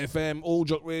 KY16 FM, Old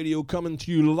Jock Radio, coming to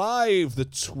you live, the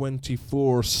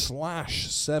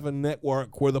 24/7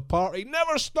 network where the party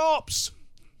never stops.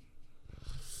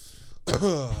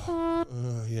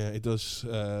 Yeah, it does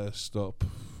stop.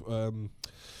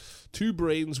 2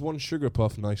 brains, 1 sugar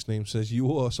puff. Nice name. Says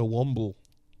you owe us a womble.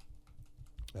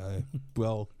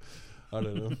 Well, I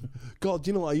don't know. God,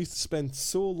 you know I used to spend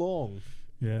so long.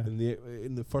 Yeah.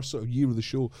 In the first sort of year of the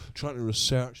show, trying to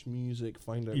research music,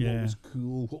 find out what was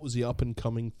cool, what was the up and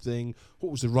coming thing,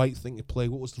 what was the right thing to play,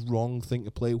 what was the wrong thing to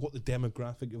play, what the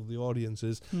demographic of the audience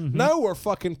is. Mm-hmm. Now we're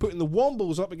fucking putting the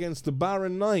Wombles up against the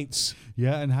Barron Knights.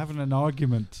 Yeah, and having an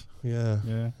argument. Yeah.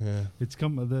 It's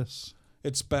come to this.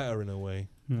 It's better in a way.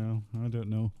 No, I don't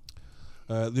know.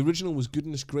 The original was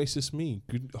Goodness Gracious Me.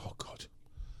 Oh God.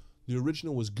 The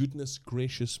original was Goodness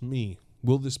Gracious Me.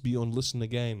 Will this be on Listen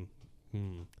Again?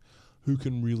 Who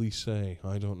can really say?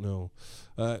 I don't know.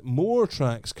 More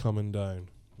tracks coming down.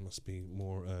 Must be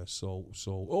more soul.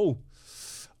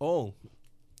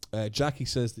 Jackie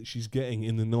says that she's getting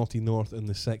in the naughty north and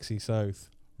the sexy south.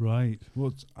 Right.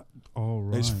 What's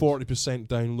right. It's 40%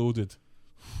 downloaded.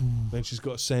 Then she's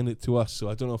got to send it to us. So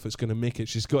I don't know if it's going to make it.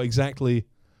 She's got exactly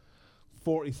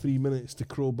 43 minutes to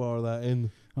crowbar that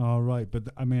in. All right, but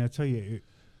I mean, I tell you,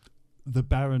 the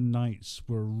Barren Nights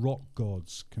were rock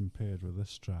gods compared with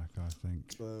this track. I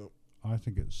think. I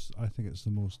think it's the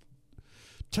most.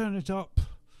 Turn it up,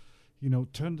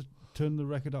 turn the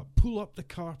record up, pull up the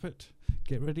carpet,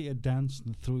 get ready to dance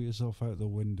and throw yourself out the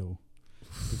window,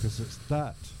 because it's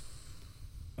that.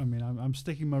 I mean, I'm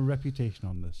sticking my reputation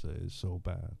on this. It is so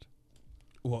bad.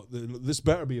 What? This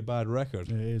better be a bad record.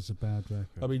 It is a bad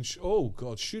record. I mean, oh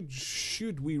God,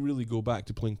 should we really go back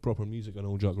to playing proper music on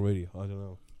Old Jock Radio? I don't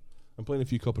know. I'm playing a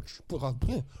few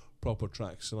proper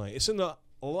tracks tonight. It's in the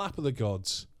lap of the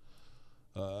gods.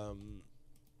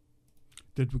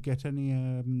 Did we get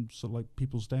any sort of like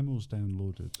people's demos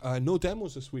downloaded? No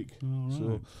demos this week. All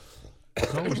right.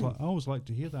 So I always like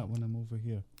to hear that when I'm over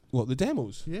here. What, the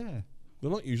demos? Yeah. They're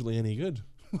not usually any good.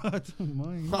 I don't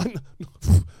mind.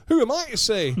 Who am I to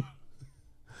say?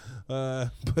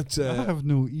 But I have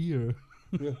no ear.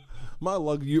 Yeah. My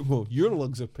lug, your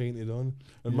lugs are painted on,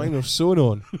 and mine are sewn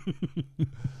on.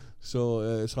 So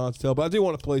it's hard to tell. But I do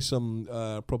want to play some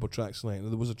proper tracks tonight.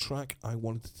 And there was a track I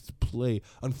wanted to play.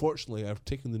 Unfortunately, I've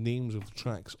taken the names of the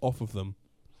tracks off of them.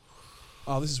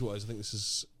 This is what it is. I think this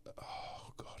is...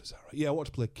 Oh, God, is that right? Yeah, I want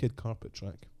to play a Kid Carpet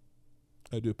track.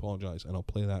 I do apologise, and I'll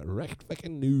play that right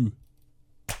fucking new.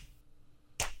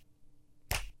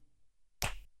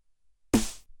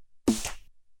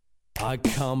 I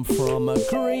come from a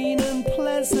green and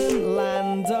pleasant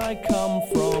land. I come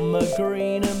from a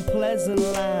green and pleasant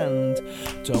land.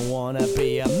 Don't wanna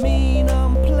be a mean,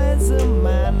 unpleasant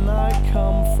man. I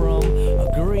come from a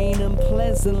green and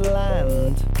pleasant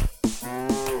land.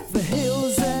 The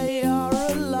hills, they are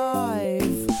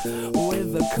alive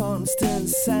with a constant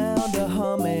sound of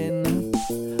humming.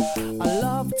 I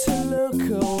love to look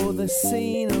at all the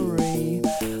scenery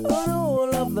and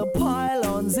all of the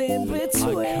pylons in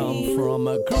between. I come from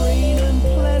a green and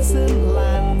pleasant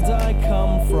land. I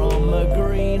come from a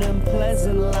green and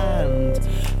pleasant land.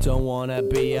 Don't wanna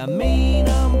be a mean,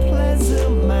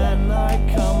 unpleasant man. I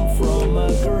come from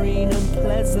a green and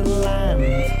pleasant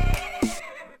land.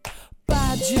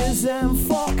 Badgers and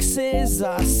foxes,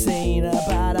 I've seen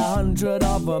about 100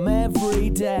 of them every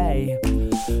day.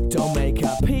 Don't make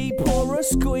a peep or a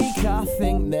squeak, I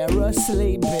think they're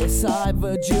asleep beside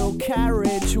the dual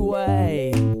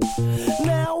carriageway.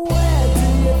 Now where do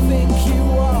you think you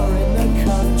are in the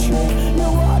country?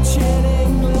 You're watching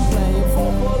England playing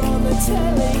football on the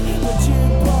telly. The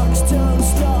jukebox don't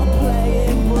stop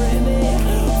playing Britney.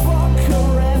 Vodka,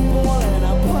 Red Bull and a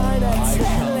pint of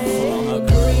telly. I come from a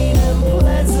green and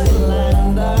pleasant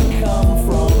land. I come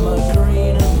from a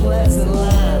green and pleasant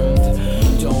land.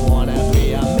 Don't wanna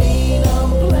be a mean,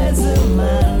 unpleasant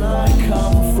man. I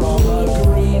come from a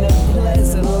green and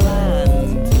pleasant land.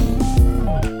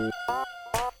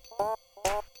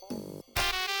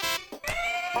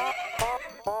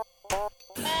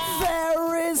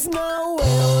 There is no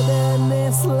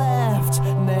wilderness left.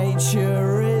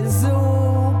 Nature is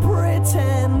all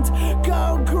pretend.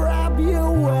 Go grab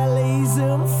your wellies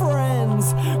and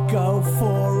friends. Go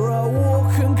for a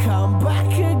walk and come back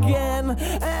again.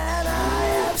 And I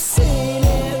have seen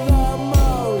it the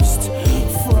most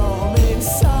from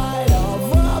inside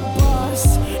of a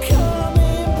bus.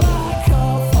 Coming back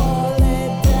off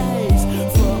holidays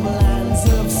from lands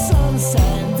of sun,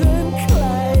 sand and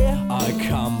clay. I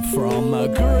come from a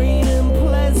green and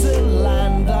pleasant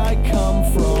land. I come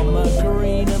from a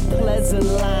green and pleasant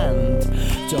land.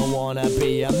 Don't wanna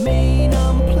be a mean,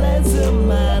 unpleasant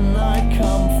man. I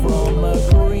come from a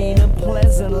green and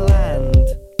pleasant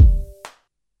land.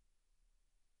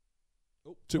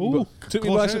 Took me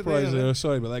by surprise there.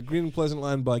 Sorry about that. Green and Pleasant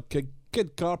Land by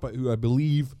Kid Carpet, who I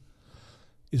believe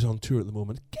is on tour at the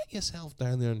moment. Get yourself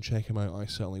down there and check him out. I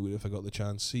certainly would if I got the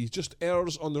chance. He just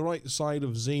errs on the right side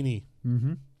of zany.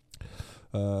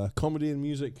 Mm-hmm. Comedy and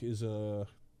music is a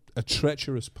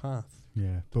treacherous path.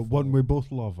 Yeah, but one we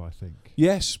both love, I think.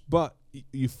 Yes, but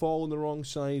you fall on the wrong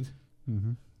side.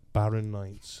 Mm-hmm. Barren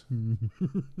Nights.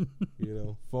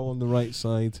 Fall on the right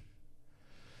side.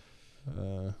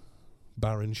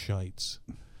 Barren Shites.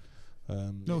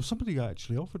 No, somebody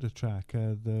actually offered a track,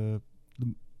 the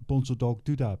Bonzo Dog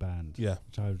Doodah Band. Yeah.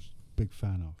 Which I was a big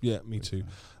fan of. Yeah, me too.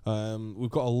 We've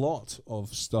got a lot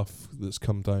of stuff that's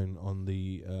come down on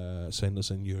the Send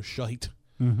Us In Your Shite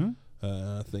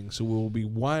thing, so we'll be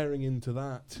wiring into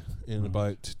that in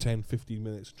about 10-15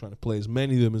 minutes, trying to play as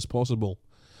many of them as possible,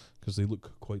 because they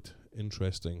look quite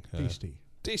interesting.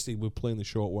 Tasty, we're playing the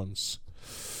short ones.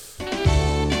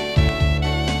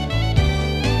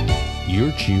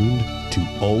 You're tuned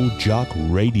to Old Jock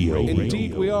Radio.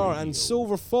 Indeed we are, and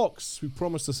Silver Fox, who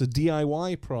promised us a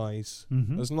DIY prize,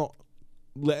 has not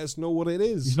let us know what it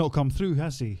is. He's not come through,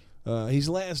 has he? He's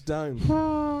let us down.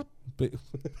 But do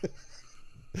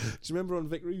you remember on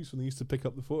Vic Reeves when they used to pick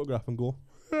up the photograph and go?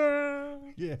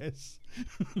 Yes.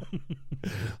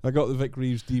 I got the Vic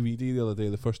Reeves DVD the other day,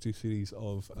 the first 2 series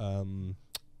of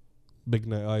Big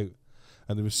Night Out,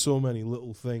 and there was so many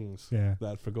little things that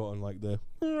I'd forgotten, like the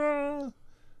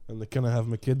and the "Can I have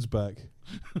my kids back?"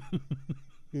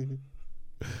 I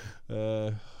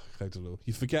don't know.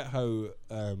 You forget how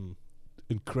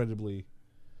incredibly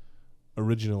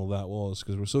original that was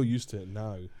because we're so used to it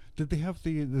now. Did they have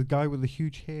the guy with the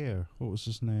huge hair? What was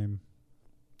his name?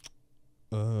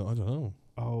 I don't know.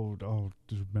 Oh,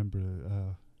 just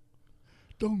remember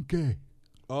Donkey.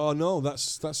 Oh no,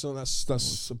 that's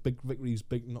a big Vic Reeves,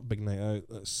 not Big Night Out.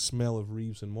 That's Smell of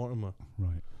Reeves and Mortimer.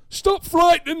 Right. Stop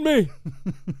frightening me.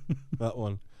 That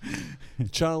one.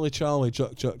 Charlie, Chuck.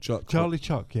 Charlie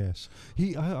Chuck, yes.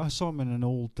 I saw him in an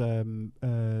old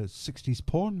 60s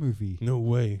porn movie. No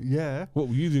way. Yeah. What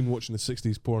were you doing watching the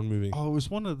 60s porn movie? Oh, it was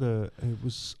one of the. It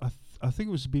was. I think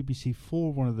it was BBC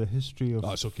 4. One of the history of.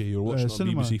 That's okay. You're watching on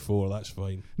BBC 4. That's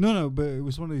fine. No, but it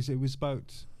was one of these. It was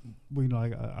about.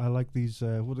 I like these.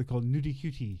 What they call nudie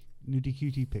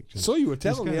cutie pictures. So you were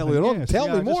telling me earlier on. Tell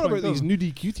me more about these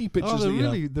nudie cutie pictures. Oh,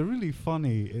 they're really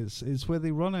funny. It's where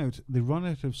they run out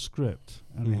of script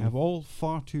and they have all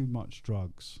far too much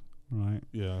drugs, right?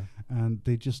 Yeah. And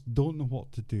they just don't know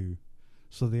what to do,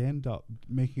 so they end up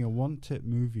making a one-tip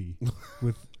movie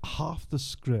with half the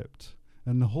script.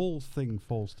 And the whole thing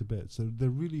falls to bits. They're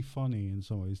really funny in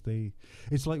some ways.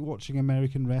 It's like watching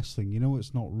American wrestling. You know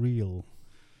it's not real,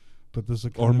 but there's a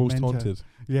kind or most haunted.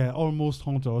 Yeah, or most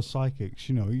haunted or psychics.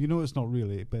 You know it's not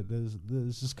really, but there's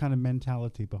this kind of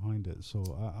mentality behind it. So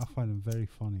I find them very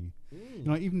funny. You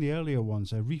know, even the earlier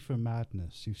ones, Reefer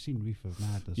Madness. You've seen Reefer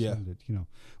Madness, haven't it? You know,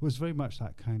 it was very much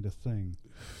that kind of thing.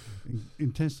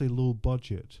 Intensely low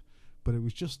budget, but it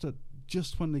was just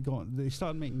when they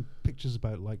started making pictures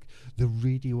about like the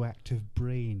radioactive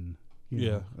brain.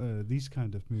 You know, these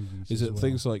kind of movies. Is it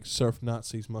things like Surf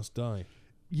Nazis Must Die?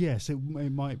 Yes, it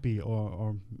might be,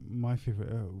 or my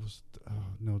favorite was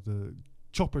the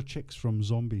Chopper Chicks from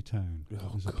Zombie Town.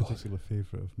 Is a particular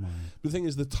favorite of mine. The thing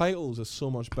is, the titles are so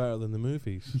much better than the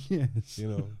movies. Yes, you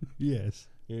know. Yes.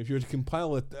 You know, if you were to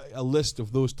compile a list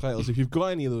of those titles, if you've got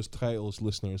any of those titles,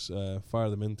 listeners, fire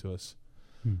them into us.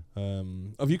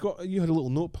 Have you had a little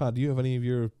notepad? Do you have any of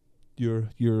your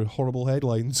horrible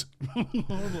headlines?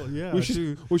 Horrible, yeah. We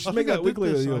should make that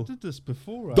weekly. I did this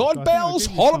before. Don Bell's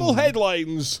horrible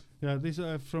headlines. Yeah, these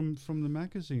are from the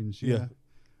magazines. Yeah,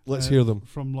 let's hear them.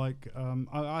 From like,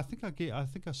 I think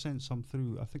I sent some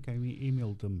through. I think I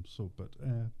emailed them. So, but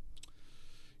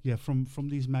yeah, from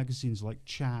these magazines like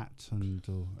Chat and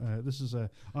this is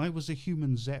I Was a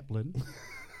Human Zeppelin.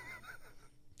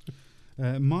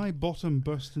 My Bottom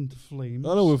Burst into Flames.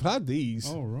 Oh no, we've had these.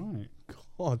 Oh right.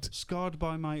 God. Scarred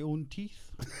by My Own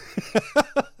Teeth.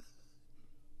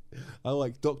 I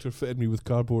like Doctor Fitted Me with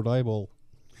Cardboard Eyeball.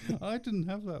 I didn't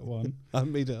have that one. I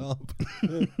made it up.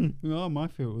 No, my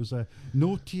favourite was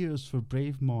No Tears for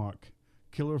Brave Mark.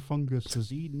 Killer fungus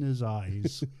has eaten his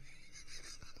eyes.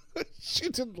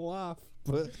 Shouldn't laugh.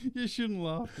 But you shouldn't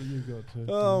laugh, but you got to.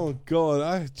 Oh God!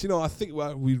 I think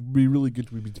we'd be really good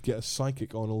to get a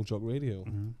psychic on Old Jock Radio.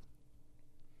 Mm-hmm.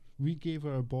 We gave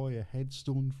our boy a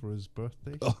headstone for his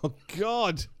birthday. Oh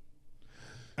God!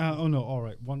 Oh no! All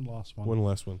right, one last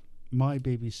one. My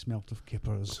baby smelt of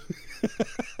kippers.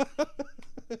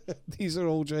 These are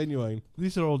all genuine.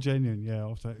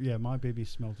 Yeah. My baby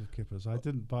smelt of kippers. I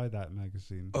didn't buy that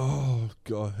magazine. Oh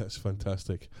God, that's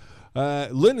fantastic.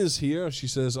 Lynn is here. She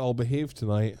says, "I'll behave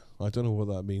tonight." I don't know what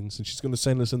that means, and she's going to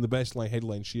send us in the best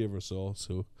headline she ever saw.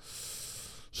 So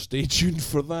stay tuned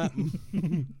for that.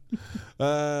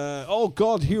 Oh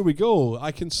God, here we go.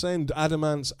 I can send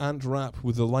Adamant's Ant Rap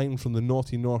with a line from the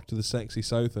naughty north to the sexy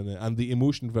south in it, and the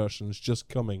emotion version is just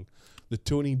coming. The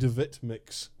Tony DeVitt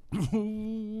mix.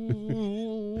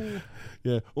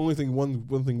 Yeah, one thing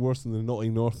worse than the naughty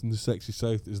north and the sexy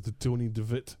south is the Tony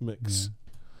DeVitt mix.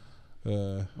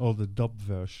 Or the dub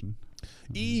version.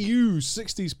 EU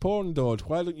 60s porn dod.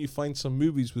 Why don't you find some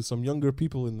movies with some younger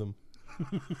people in them?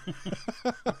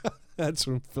 That's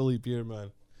from Philly Beer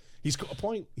Man. He's got a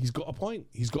point.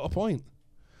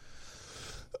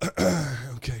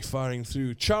 Okay, firing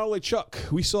through. Charlie Chuck.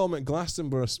 We saw him at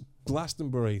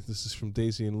Glastonbury. This is from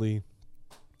Daisy and Lee.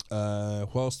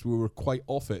 Whilst we were quite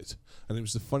off it, and it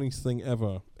was the funniest thing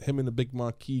ever. Him in a big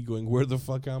marquee going, "Where the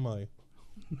fuck am I?"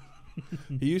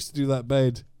 He used to do that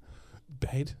bed.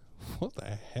 What the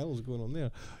hell is going on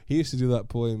there? He used to do that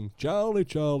poem, "Charlie,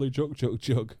 Charlie, Chuck, Chuck,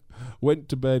 Chuck, went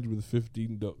to bed with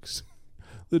 15 ducks."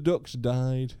 The ducks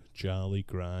died, Charlie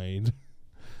cried.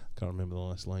 Can't remember the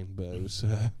last line, but it was...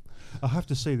 I have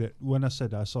to say that when I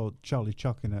said I saw Charlie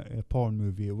Chuck in a porn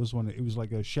movie, it was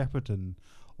like a Shepperton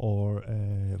or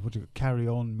Carry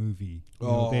On movie.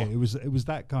 It was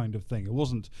that kind of thing. It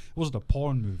wasn't a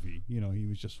porn movie. You know, he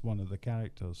was just one of the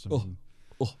characters.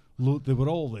 They were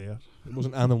all there. It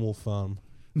wasn't Animal Farm.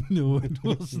 No, it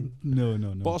wasn't. No.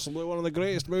 Possibly one of the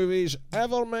greatest movies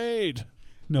ever made.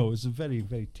 No, it's a very,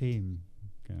 very tame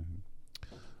kind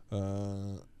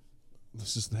of.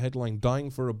 This is the headline: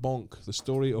 Dying for a Bonk. The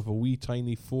story of a wee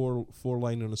tiny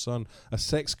four-liner in the sun. A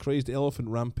sex-crazed elephant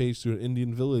rampaged through an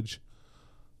Indian village,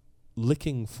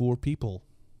 licking 4 people,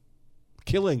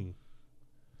 killing.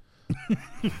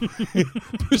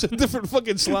 There's a different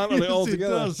fucking slant on it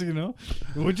altogether. It does, you know.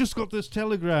 We just got this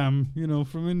telegram, you know,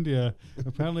 from India.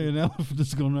 Apparently an elephant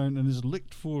has gone around and has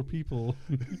licked 4 people.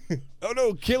 Oh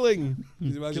no, killing!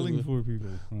 Killing 4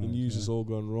 people. The news has all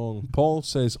gone wrong. Paul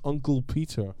says Uncle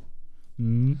Peter.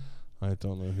 I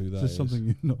don't know who that is. This is something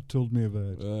you've not told me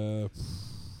about.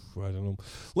 I don't know.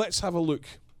 Let's have a look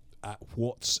at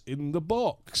what's in the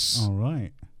box. All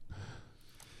right.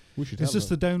 Is this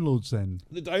the downloads then?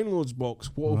 The downloads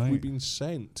box. What have we been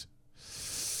sent?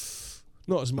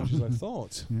 Not as much as I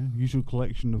thought. Yeah, usual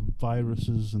collection of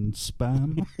viruses and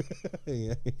spam.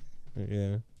 Yeah.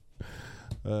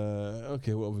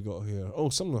 Okay, what have we got here?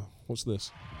 Oh, what's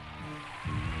this?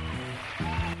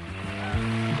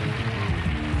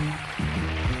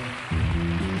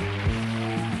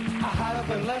 I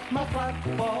haven't left my flat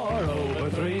for over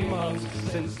 3 months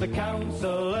since the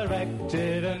council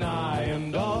erected an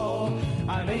iron door.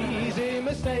 An easy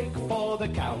mistake for the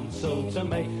council to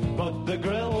make, but the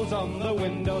grills on the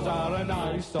windows are an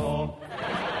eyesore.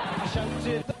 I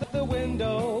shouted at the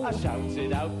window, I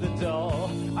shouted out the door.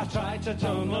 I tried to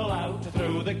tunnel out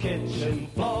through the kitchen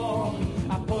floor.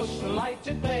 I pushed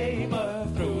lighted paper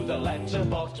through the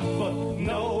letterbox, but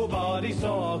nobody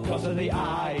saw 'cause of the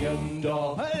iron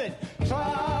door. Hey!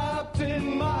 Trapped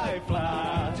in my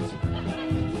flat,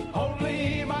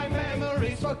 only my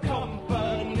memories for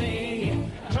company.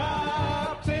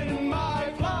 Trapped in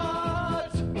my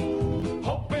flat,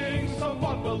 hoping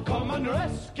someone will come and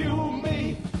rescue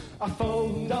me. I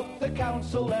phoned up the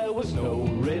council, there was no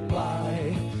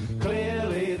reply.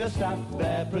 Clearly the staff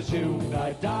there presumed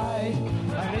I'd died.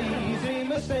 An easy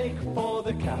mistake for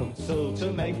the council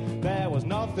to make. There was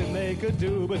nothing they could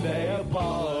do, but they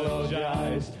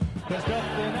apologised. There's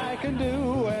nothing I can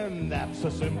do, and that's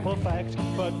a simple fact,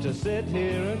 but to sit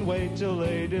here and wait till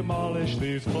they demolish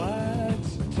these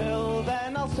flats. Till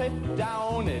then I'll sit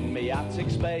down in me attic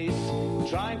space,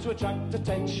 trying to attract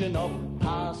attention of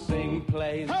passing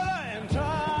planes. I'm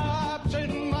trapped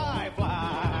in my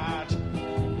flat,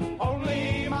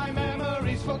 only my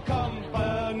memories for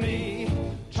company.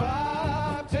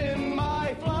 Trapped in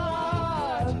my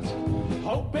flat,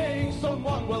 hoping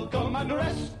someone will come and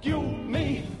rescue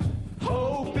me.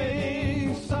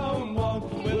 Hoping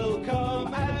someone will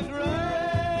come and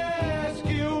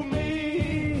rescue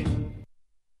me.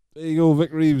 There you go,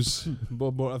 Vic Reeves.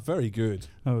 Bob Moore, very good.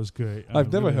 That was great.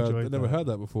 I've never heard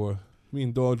that before. Me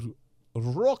and Dodge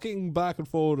rocking back and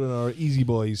forward in our Easy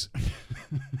Boys.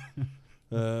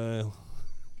 That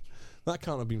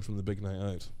can't have been from the Big Night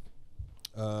Out.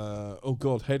 Oh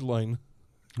God, headline.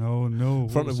 Oh no.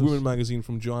 Front of Woman magazine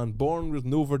from Joanne. Born with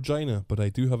no vagina, but I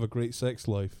do have a great sex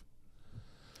life.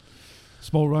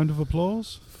 Small round of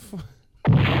applause.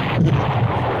 The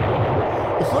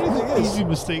funny thing is, easy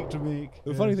mistake to make.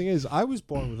 The funny thing is, I was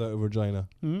born without a vagina,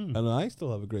 and I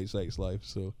still have a great sex life,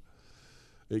 so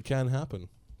it can happen.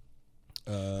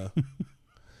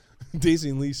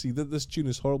 Daisy and Lee see that this tune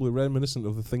is horribly reminiscent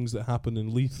of the things that happen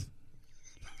in Leith.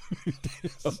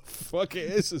 Oh, fuck,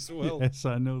 it is as well. Yes,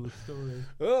 I know the story.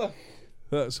 Oh,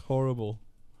 that's horrible.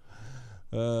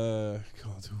 God,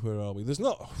 where are we?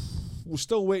 We're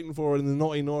still waiting for in the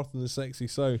naughty north and the sexy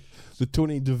south the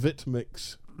Tony DeVitt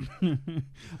mix.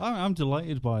 I'm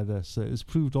delighted by this. It's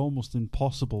proved almost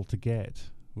impossible to get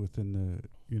within the,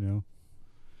 you know.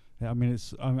 I mean,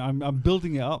 I'm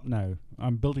building it up now.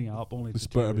 I'm building it up only. This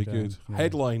to better be down. good. Yeah.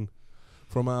 Headline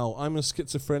from Al: I'm a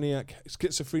schizophrenic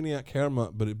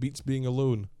hermit, but it beats being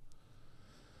alone.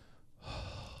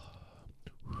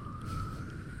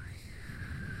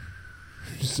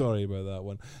 Sorry about that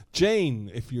one.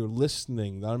 Jane, if you're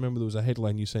listening, I remember there was a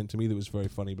headline you sent to me that was very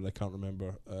funny, but I can't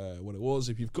remember what it was.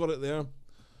 If you've got it there.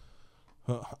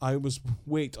 I was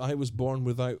born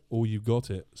without... Oh, you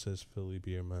got it, says Philly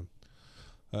Beerman.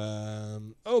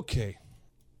 Okay.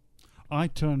 I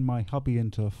turned my hubby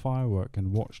into a firework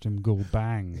and watched him go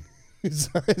bang. Is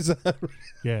that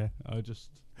yeah,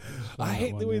 I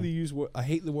hate the way they use I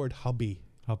hate the word hubby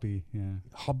Hubby, yeah.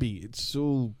 Hubby. It's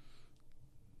so...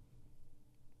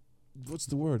 What's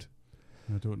the word?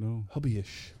 I don't know.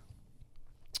 Hubbyish.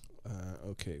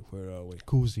 Okay, where are we?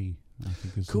 Cozy, I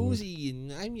think is Cozy,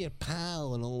 and I'm your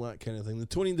pal, and all that kind of thing. The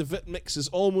Tony DeVitt mix is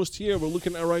almost here. We're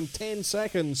looking at around 10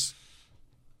 seconds.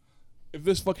 If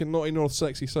this fucking Naughty North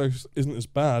Sexy South isn't as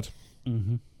bad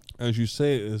as you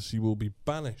say it is, you will be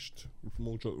banished from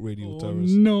Old Jock Radio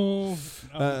Towers. No.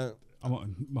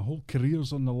 My whole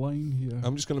career's on the line here.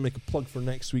 I'm just going to make a plug for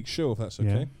next week's show, if that's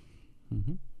okay.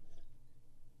 Yeah.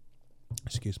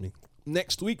 Excuse me.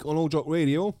 Next week on Old Jock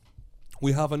Radio,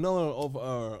 we have another of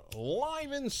our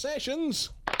live-in sessions.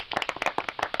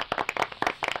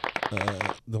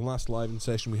 The last live-in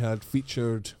session we had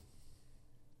featured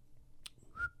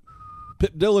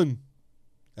Pip Dillon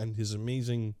and his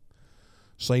amazing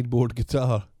sideboard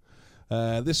guitar.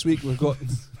 This week we've got...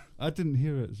 I didn't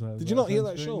hear it. So Did you not hear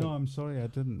that show? No, I'm sorry, I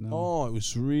didn't. No. Oh, it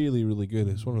was really, really good.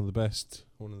 It's one of the best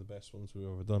ones we've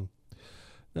ever done.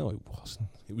 No, it wasn't.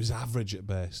 It was average at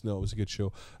best. No, it was a good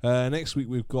show. Next week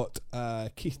we've got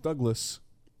Keith Douglas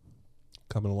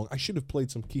coming along. I should have played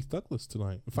some Keith Douglas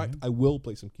tonight. In fact, I will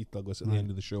play some Keith Douglas at the end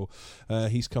of the show.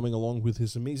 He's coming along with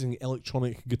his amazing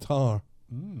electronic guitar.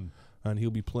 And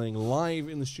he'll be playing live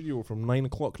in the studio from 9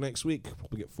 o'clock next week.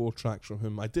 We'll get 4 tracks from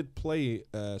him. I did play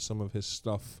some of his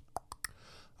stuff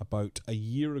about a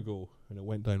year ago, and it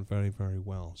went down very, very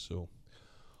well. So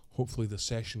hopefully the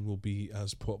session will be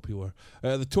as popular.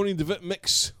 The Tony DeVitt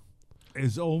mix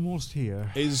is almost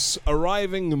here. Is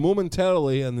arriving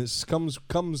momentarily, and this comes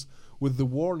with the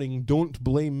warning: don't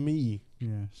blame me.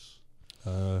 Yes.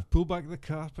 Pull back the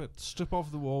carpet, strip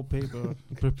off the wallpaper,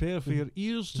 prepare for your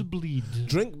ears to bleed.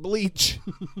 Drink bleach.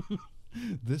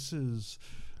 This is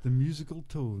the musical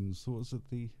tones. What was it?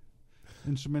 The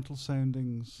instrumental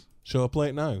soundings. Shall I play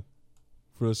it now?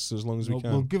 For us, as long as we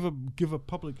can. We'll give a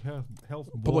public health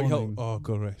public warning. health. Oh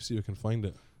god, right. See if we can find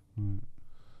it.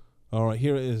 All right,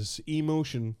 here it is.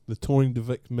 Emotion, the Tony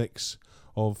DeVitt mix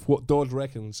of what Dodd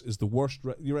reckons is the worst.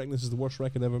 You reckon this is the worst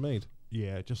record ever made?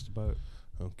 Yeah, just about.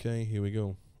 Okay, here we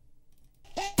go.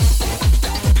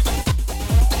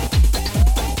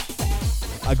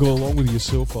 I go along with you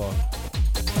so far.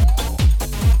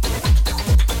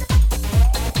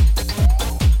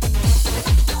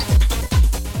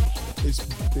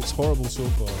 It's horrible so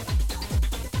far.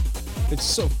 It's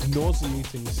so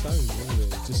nauseating sound, isn't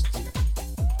it?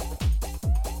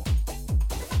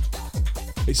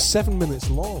 It's 7 minutes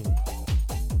long.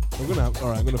 I'm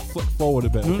gonna flick forward a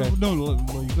bit. No, okay? no,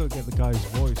 you got to get the guy's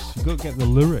voice. You got to get the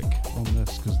lyric on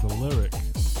this, because the lyric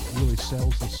really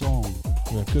sells the song.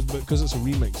 Yeah, because it's a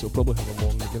remix, it'll probably have a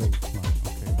long beginning.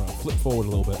 Right, flip forward a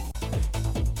little bit.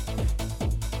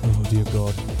 Oh dear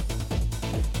God.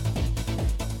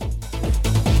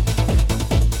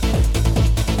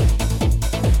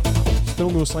 Still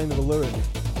no sign of the lyric.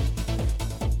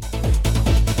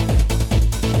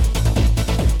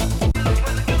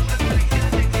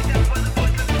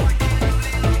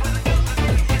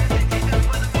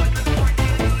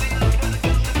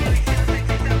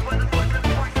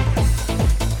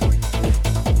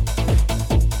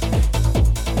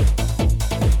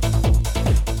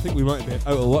 We might be out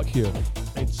of luck here.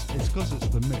 It's because it's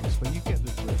the mix, but you get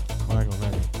the drift. Hang on.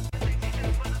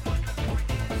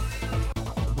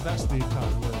 But that's the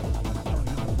entire word.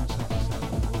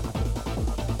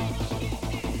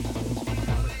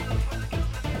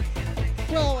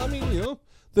 Well, I mean,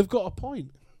 they've got a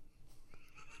point.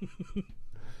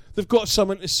 They've got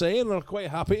something to say, and they're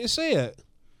quite happy to say it.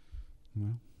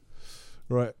 Yeah.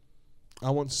 Right.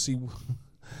 I want to see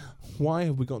why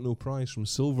have we got no prize from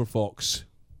Silver Fox.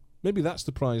 Maybe that's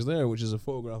the prize there, which is a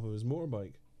photograph of his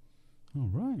motorbike.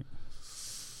 All right.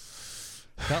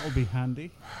 That'll be handy.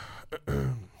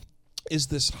 Is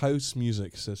this house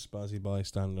music, says Spazzy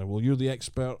Bystander? Well, you're the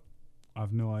expert.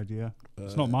 I've no idea.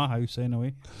 It's not my house,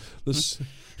 anyway. There's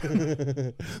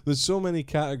so many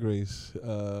categories.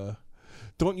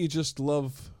 Don't you just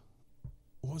love...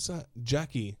 What's that?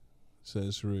 Jackie,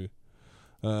 says Rue.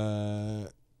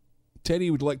 Teddy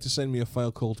would like to send me a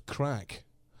file called Crack.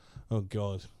 Oh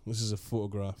God, this is a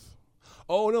photograph.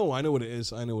 Oh no, I know what it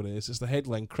is. It's the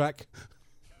headline: Crack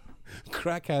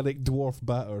addict dwarf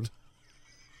battered.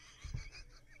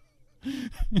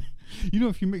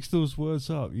 If you mix those words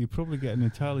up, you probably get an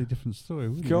entirely different story,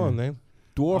 wouldn't you? Go on then.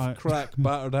 Dwarf crack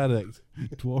battered addict.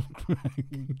 Dwarf crack.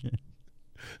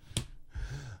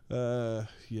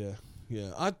 Yeah.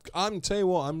 I'm tell you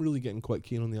what, I'm really getting quite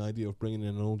keen on the idea of bringing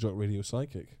in an Old Jock Radio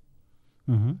psychic,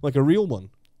 like a real one.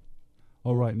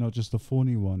 All right, not just a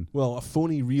phony one. Well, a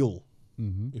phony reel,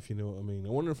 if you know what I mean. I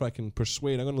wonder if I can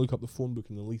persuade... I'm going to look up the phone book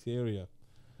in the Leith area.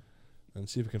 and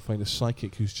see if we can find a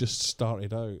psychic who's just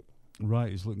started out.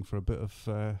 Right, he's looking for a bit of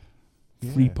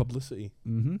free publicity.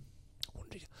 Mm-hmm.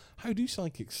 How do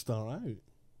psychics start out?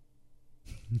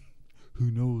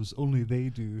 Who knows? Only they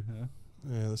do. Huh?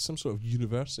 Yeah, there's some sort of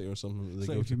university or something that they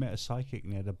So go if to. you met a psychic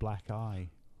and he had a black eye,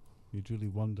 you'd really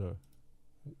wonder.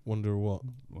 Wonder what?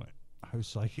 How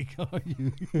psychic are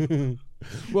you?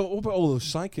 Well, what about all those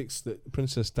psychics that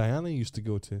Princess Diana used to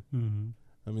go to? Mm-hmm.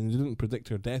 I mean, they didn't predict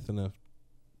her death in a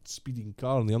speeding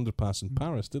car in the underpass in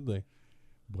Paris, did they?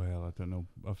 Well, I don't know.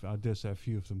 I dare say a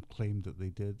few of them claimed that they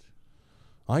did.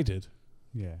 I did.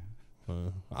 Yeah.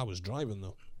 I was driving,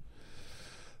 though.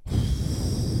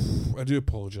 I do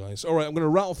apologise. All right, I'm going to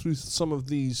rattle through some of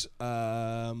these.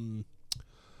 What do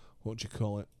you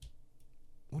call it?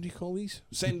 What do you call these?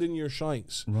 Send in your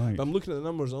shites. Right. But I'm looking at the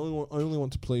numbers. I only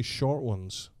want to play short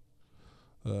ones.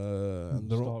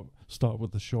 And start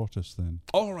with the shortest then.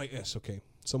 All right. Yes. Okay.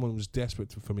 Someone was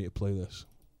desperate for me to play this.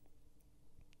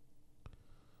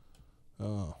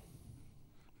 Oh.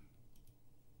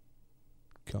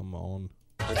 Come on.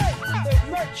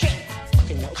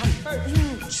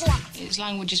 His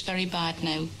language is very bad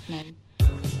now.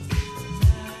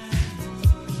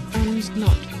 John's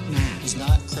not mad. He's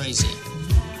not crazy.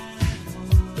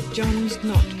 John's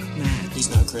not mad. He's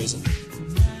not crazy.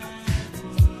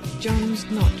 John's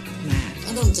not mad.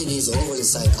 I don't think he's overly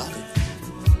psychotic.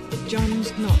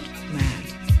 John's not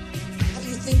mad. How do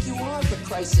you think you are, for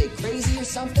Christ's sake? Crazy or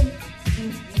something?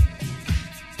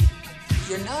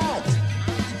 You're not.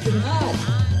 You're not.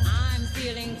 I'm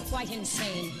feeling quite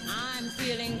insane. I'm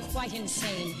feeling quite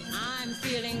insane. I'm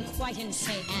feeling quite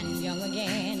insane and young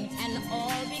again. And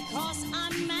all because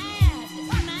I'm mad.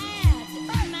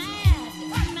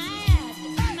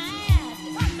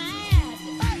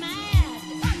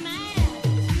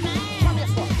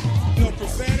 No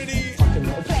profanity.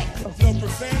 No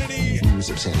profanity. Use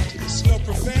obscenities. No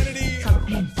profanity.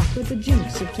 Fuck with the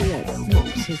juice of Tourette's.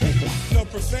 Mops his egg. No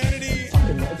profanity.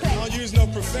 I'll use no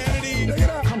profanity.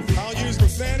 I'll use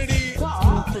profanity.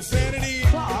 Profanity.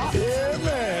 Yeah,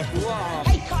 man.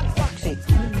 Hey, cockboxing.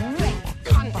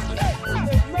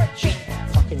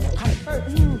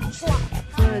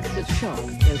 Words that shock.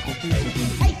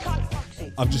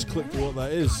 I've just clicked what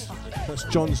that is. That's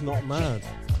John's Not Mad.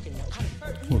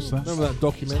 What's that? Remember that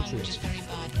documentary?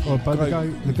 Oh, by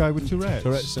the guy with Tourette's.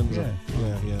 Tourette's syndrome.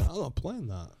 Yeah. Yeah. I'm not playing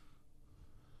that.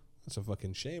 That's a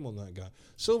fucking shame on that guy.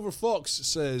 Silver Fox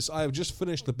says, I have just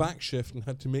finished the back shift and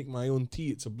had to make my own tea.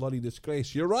 It's a bloody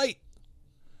disgrace. You're right.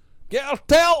 Get her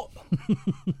tilt.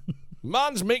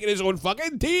 Man's making his own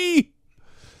fucking tea.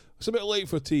 It's a bit late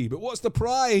for tea, but what's the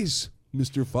prize,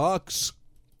 Mr. Fox?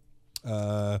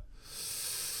 Philly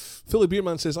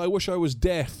Beerman says, I wish I was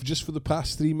deaf just for the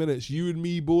past 3 minutes. You and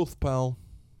me both, pal.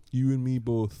 You and me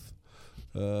both.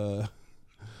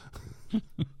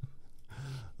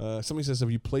 Somebody says,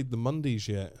 have you played the Mondays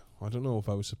yet? I don't know if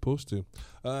I was supposed to.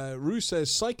 Rue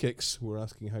says, psychics. We're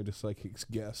asking how do psychics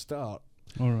get a start.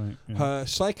 All right. Yeah.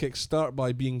 Psychics start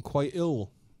by being quite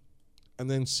ill and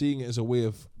then seeing it as a way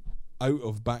of out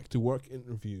of back to work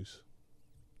interviews.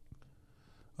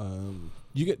 Do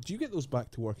you get those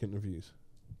back to work interviews?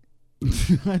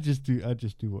 I just do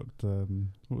what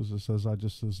was it says.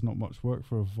 There's not much work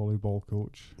for a volleyball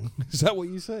coach. Is that what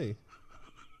you say?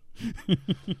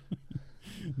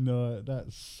 No,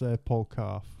 that's Paul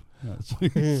Calf. That's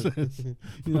what he says.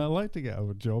 I'd like to get out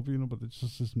of a job, but there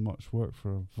just isn't much work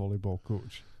for a volleyball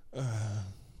coach.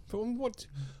 But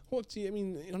what do you, I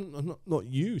mean, not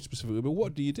you specifically, but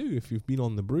what do you do if you've been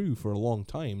on the brew for a long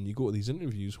time and you go to these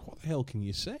interviews? What the hell can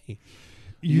you say? Are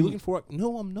you looking for work?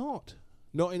 No, I'm not.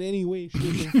 Not in any way,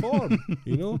 shape, or form,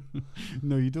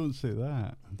 No, you don't say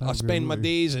that. I spend my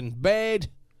days in bed.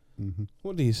 Mm-hmm.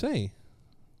 What do you say?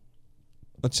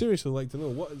 I'd seriously like to know,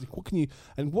 what can you,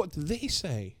 and what do they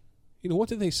say? What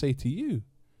do they say to you?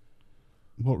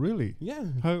 What, really? Yeah.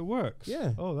 How it works?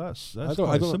 Yeah. Oh, that's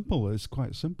quite simple. It's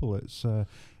quite simple.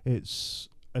 It's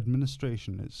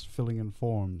administration. It's filling in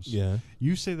forms. Yeah.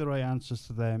 You say the right answers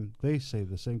to them. They say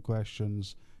the same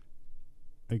questions.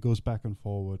 It goes back and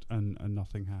forward, and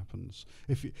nothing happens.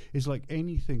 It's like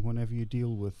anything whenever you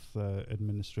deal with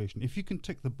administration. If you can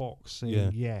tick the box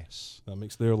saying yes, that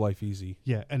makes their life easy.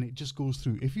 Yeah, and it just goes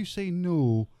through. If you say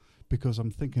no because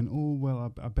I'm thinking, oh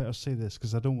well, I better say this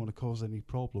because I don't want to cause any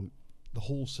problem, the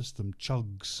whole system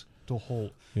chugs to a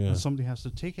halt, and somebody has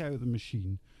to take it out of the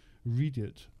machine, read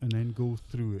it, and then go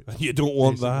through it. And you don't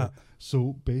want that.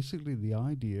 So basically, the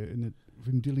idea in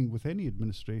dealing with any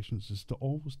administrations is to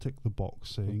always tick the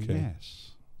box saying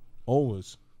yes.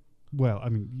 Always. Well, I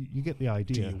mean, you get the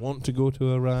idea. Do you want to go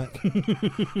to Iraq?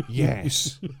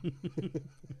 Yes.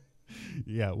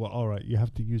 Yeah, well, all right. You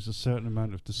have to use a certain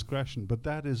amount of discretion, but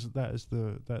that's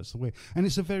the way, and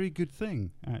it's a very good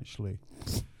thing, actually.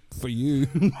 For you.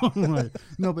 Right.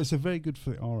 No, but it's a very good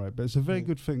thing. All right, but it's a very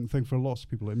good thing for lots of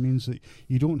people. It means that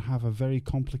you don't have a very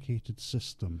complicated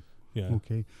system. Yeah.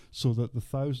 Okay. So that the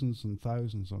thousands and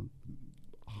thousands, or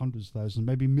hundreds of thousands,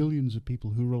 maybe millions of people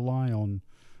who rely on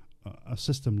a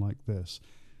system like this,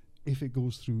 if it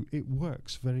goes through, it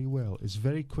works very well. It's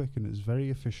very quick and it's very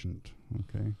efficient.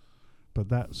 Okay. But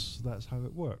that's how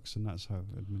it works, and that's how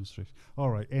administration. All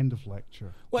right. End of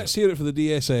lecture. Let's hear it for the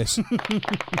DSS.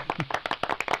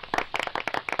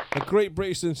 A great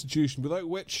British institution without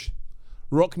which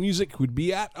rock music would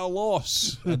be at a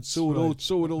loss. And so would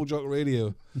Old Jock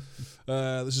Radio.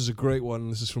 This is a great one.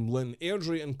 This is from Lynn.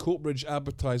 Airdrie and Coatbridge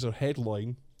advertiser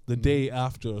headline the day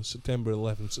after September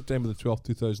 11th, September the 12th,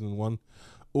 2001.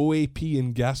 OAP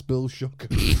and gas bill shocker.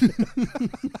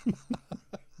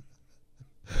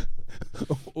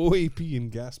 OAP and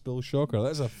gas bill shocker.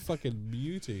 That's a fucking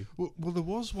beauty. Well, there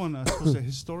was one, I suppose,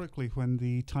 historically, when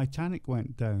the Titanic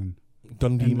went down.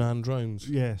 Dundee man drowns.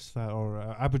 Yes, that, or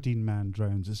Aberdeen man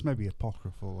drowns. It's maybe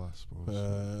apocryphal, I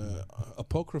suppose.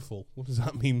 Apocryphal? What does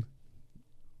that mean?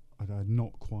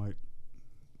 Not quite.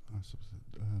 I suppose.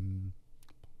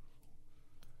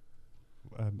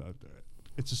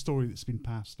 It's a story that's been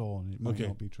passed on. It might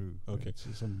not be true. Okay.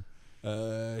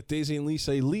 Daisy and Lee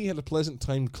say Lee had a pleasant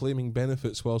time claiming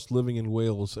benefits whilst living in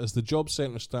Wales, as the job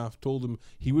centre staff told him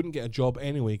he wouldn't get a job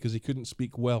anyway because he couldn't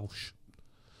speak Welsh.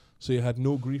 So you had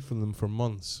no grief from them for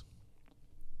months.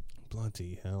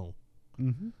 Bloody hell.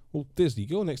 Mm-hmm. Well, Disney,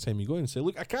 go next time you go in and say,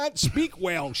 look, I can't speak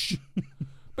Welsh,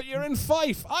 but you're in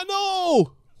Fife. I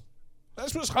know!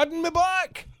 That's what's holding me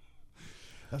back.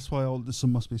 That's why there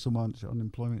must be so much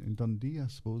unemployment in Dundee, I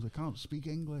suppose. I can't speak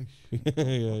English.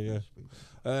 yeah.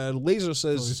 Laser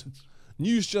says,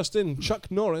 news just in, Chuck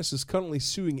Norris is currently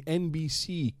suing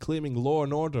NBC, claiming Law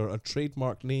and Order are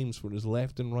trademark names for his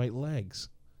left and right legs.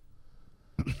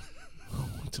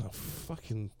 What a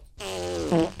fucking...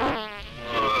 That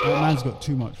man's got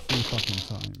too much free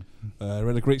fucking time. I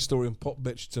read a great story on Pop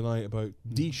Bitch tonight about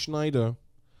Dee Schneider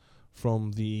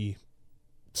from the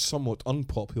somewhat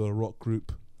unpopular rock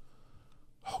group.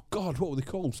 Oh God, what were they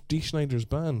called? Dee Schneider's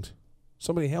band.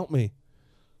 Somebody help me.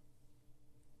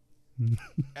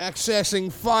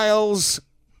 Accessing files.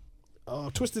 Oh,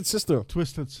 Twisted Sister.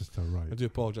 Twisted Sister, right. I do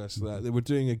apologise for that. They were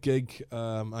doing a gig,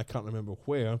 I can't remember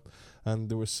where, and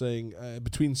they were saying,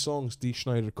 between songs, Dee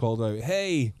Schneider called out,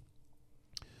 hey,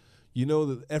 you know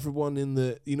that everyone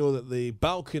that the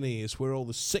balcony is where all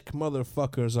the sick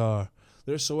motherfuckers are.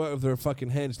 They're so out of their fucking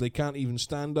heads they can't even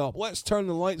stand up. Let's turn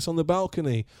the lights on the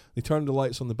balcony. They turned the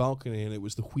lights on the balcony and it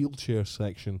was the wheelchair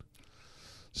section.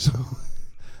 So...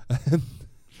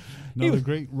 Another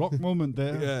great rock moment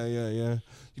there. Yeah.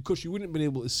 Of course, you wouldn't have been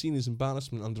able to see his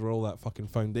embarrassment under all that fucking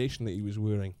foundation that he was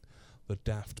wearing. The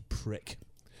daft prick.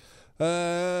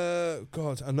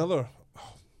 God, another...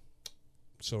 Oh,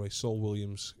 sorry, Saul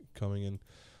Williams coming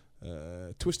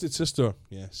in. Twisted Sister.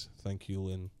 Yes, thank you,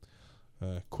 Lynn.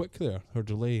 Quick there. Her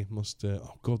delay must...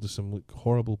 oh, God, there's some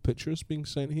horrible pictures being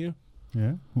sent here.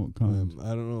 Yeah? What kind? I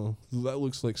don't know. That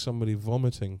looks like somebody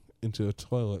vomiting into a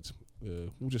toilet.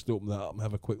 We'll just open that up and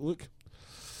have a quick look.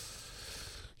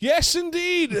 Yes,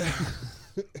 indeed.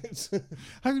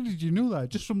 How did you know that?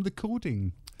 Just from the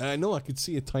coding? No, I could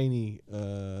see a tiny...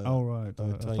 a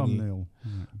thumbnail.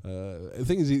 The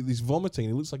thing is, he's vomiting.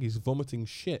 It looks like he's vomiting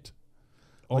shit.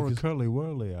 Or like a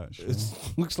curly-whirly, actually.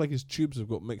 It looks like his tubes have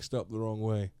got mixed up the wrong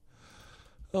way.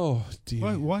 Oh,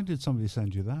 dear. Why did somebody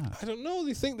send you that? I don't know.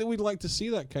 They think that we'd like to see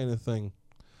that kind of thing.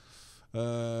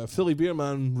 Philly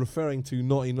Beerman, referring to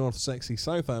Naughty North, Sexy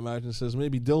South, I imagine, says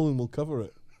maybe Dylan will cover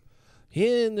it.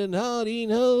 In the Naughty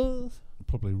North.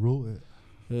 Probably wrote it.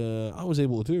 I was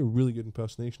able to do a really good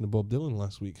impersonation of Bob Dylan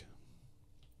last week.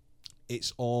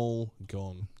 It's all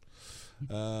gone.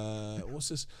 What's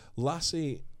this?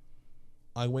 Lassie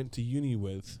I went to uni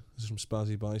with, this is from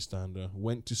Spazzy Bystander,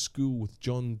 went to school with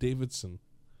John Davidson.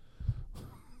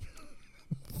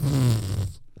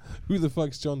 Who the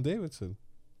fuck's John Davidson?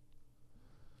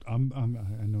 I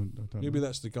don't Maybe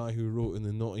that's the guy who wrote in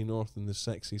the Naughty North and the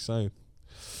Sexy South.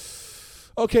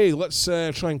 Okay, let's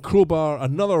try and crowbar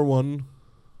another one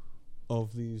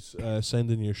of these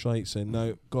send in your shites in.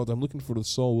 Now, God, I'm looking for the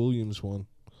Saul Williams one.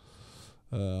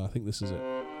 I think this is it.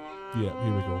 Yeah,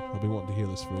 here we go. I've been wanting to hear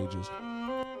this for ages.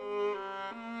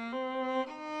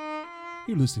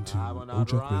 You're listening to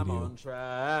OJAK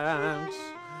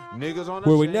Radio,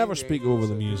 where we never speak over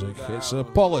the music. It's a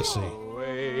policy.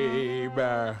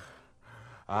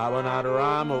 I will not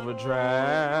rhyme over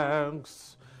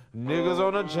tracks. Niggas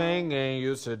on the chain gang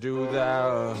used to do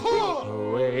that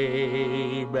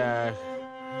way back.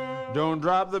 Don't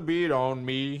drop the beat on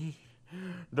me.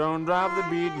 Don't drop the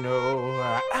beat,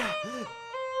 no.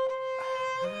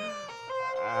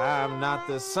 I'm not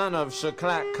the son of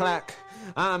Shaklack Clack.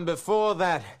 I'm before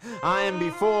that. I am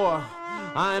before.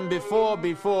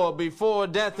 Before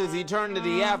death is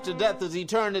eternity, after death is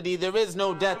eternity. There is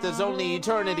no death, there's only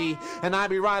eternity. And I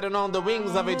be riding on the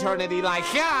wings of eternity like,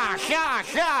 ha, ha,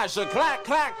 ha, shaklack,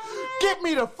 clack. Get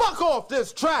me the fuck off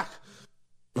this track.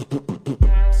 As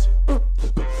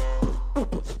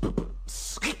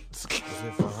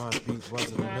if a heartbeat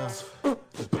wasn't enough.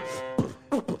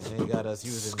 They got us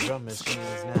using drum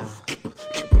machines now.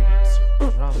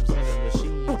 Drums and the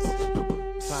machines.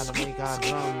 Trying to make our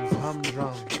drums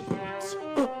humdrum.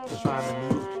 Trying to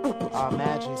mute our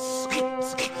magic.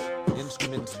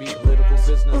 Instruments beat political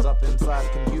business up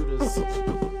inside computers. As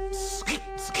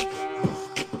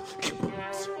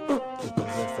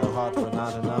if the heart were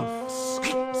not enough.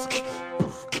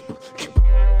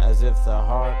 As if the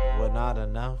heart were not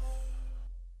enough.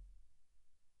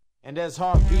 And as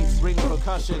heartbeats bring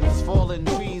percussions, fallen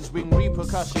trees bring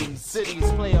repercussions.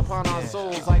 Cities play upon our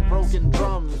souls like broken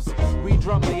drums. We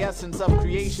drum the essence of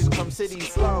creation from city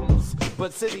slums.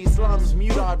 But city slums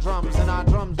mute our drums, and our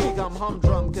drums become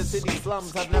humdrum. Cause city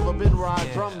slums have never been where our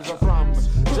drums are from.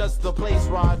 Just the place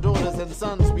where our daughters and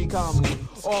sons become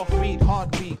offbeat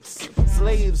heartbeats,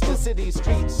 slaves to city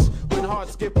streets. When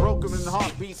hearts get broken and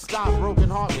heartbeats stop, broken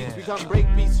heartbeats become break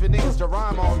beats for niggas to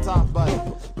rhyme on top. But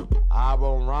I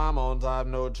won't rhyme on top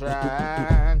no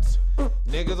tracks.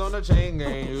 Niggas on the chain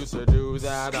gang used to do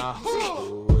that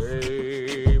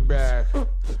way back.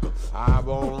 I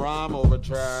won't rhyme over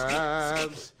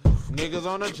tracks. Niggas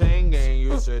on the chain gang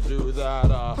used to do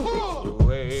that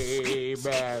way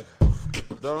back.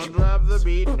 Don't drop the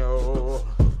beat, no.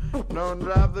 Don't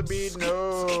drop the beat,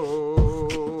 no.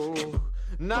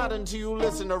 Not until you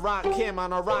listen to Rock Kim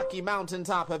on a rocky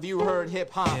mountaintop have you heard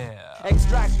hip-hop.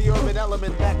 Extract the urban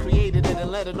element that created it and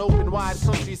let an open wide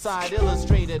countryside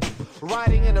illustrate it.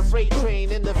 Riding in a freight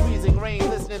train in the freezing rain,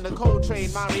 listening to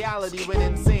Coltrane, my reality went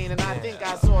insane. And I think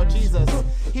I saw Jesus.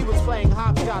 He was playing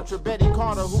hopscotch with Betty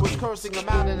Carter, who was cursing him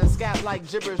out in a scat like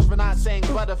gibberish for not saying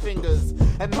butterfingers.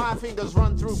 And my fingers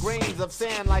run through grains of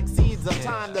sand like seeds of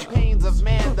time. The pains of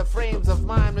man, the frames of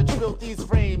mind which built these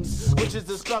frames, which is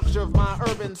the structure of my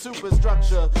urban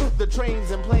superstructure. The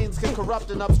trains and planes can corrupt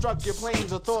and obstruct your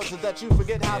planes or thoughts so that you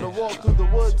forget how to walk through the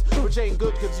woods, which ain't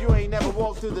good cause you ain't never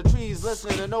walked through the trees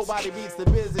listening to Nobody Beats the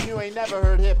Biz, and you ain't never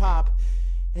heard hip-hop.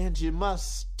 And you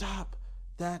must stop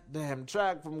that damn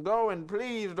track from going.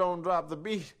 Please don't drop the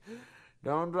beat.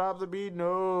 Don't drop the beat,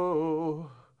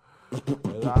 no.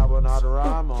 Cause I will not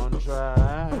rhyme on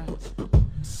track.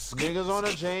 Niggas on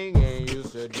the chain gang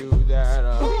used to do that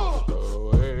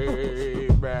way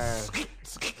back.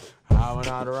 I will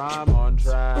not rhyme on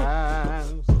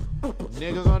tracks.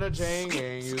 Niggas on the chain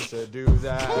gang used to do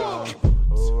that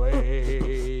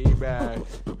way back.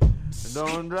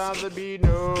 Don't drop the beat,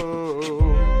 no.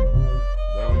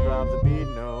 Don't drop the beat,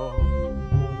 no.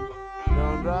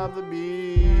 Don't drop the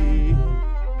beat.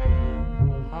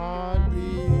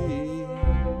 Heartbeat.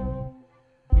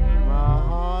 My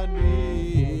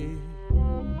heartbeat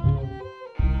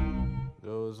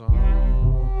goes on.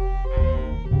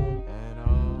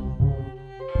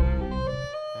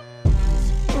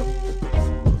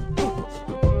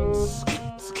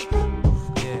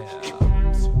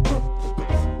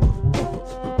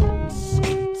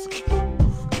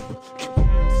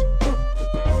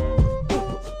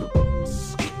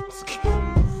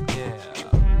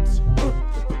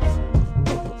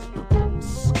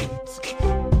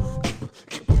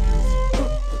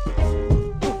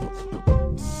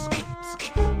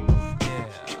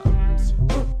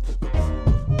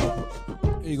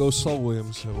 Go Saul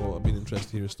Williams. Well, I've been interested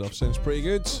to hear his stuff. Sounds pretty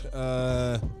good.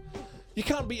 You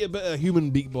can't beat a bit of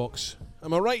human beatbox.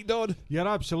 Am I right, Dodd? You're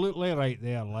absolutely right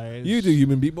there, Les. You do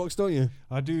human beatbox, don't you?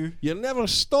 I do. You never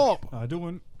stop. I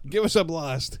don't. Give us a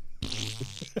blast.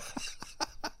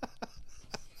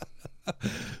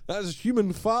 That's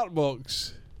human fart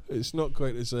box. It's not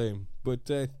quite the same, but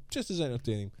just as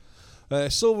entertaining.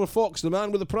 Silver Fox, the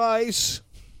man with the prize.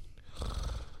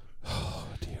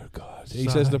 He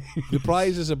says the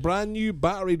prize is a brand new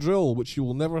battery drill, which you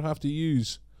will never have to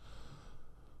use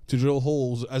to drill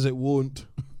holes, as it won't.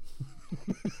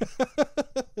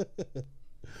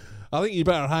 I think you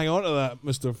better hang on to that,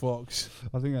 Mr. Fox.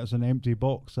 I think that's an empty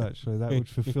box, actually. That would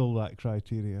fulfill that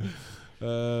criteria.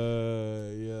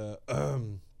 Yeah.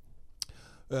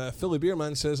 Philly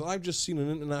Beerman says, I've just seen an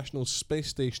international space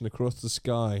station across the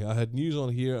sky. I had news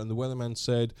on here and the weatherman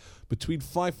said between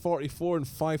 5:44 and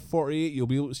 5:48 you'll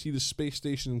be able to see the space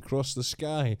station across the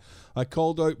sky. I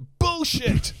called out,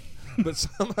 bullshit! But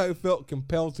somehow felt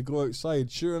compelled to go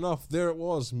outside. Sure enough, there it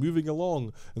was, moving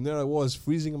along. And there I was,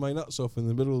 freezing my nuts off in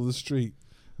the middle of the street.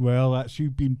 Well, that's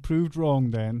you've been proved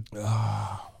wrong then.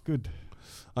 Good.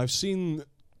 I've seen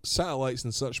satellites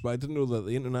and such, but I didn't know that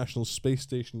the International Space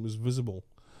Station was visible.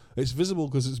 It's visible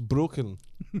because it's broken.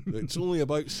 It's only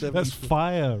about 70 That's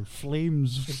fire,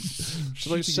 flames. It's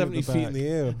about 70 feet in the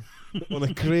air on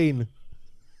a crane.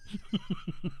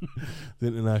 The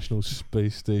International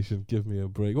Space Station, give me a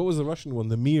break. What was the Russian one?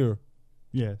 The Mir.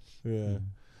 Yes. Yeah.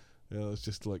 Yeah, it's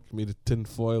just like made of tin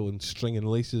foil and string and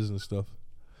laces and stuff.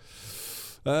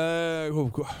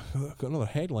 I've got another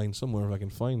headline somewhere if I can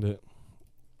find it.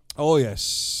 Oh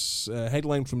yes,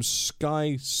 headline from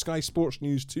Sky Sports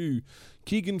News 2.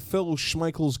 Keegan fills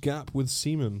Schmeichel's gap with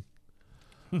Seaman.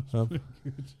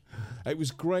 It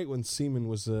was great when Seaman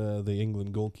was the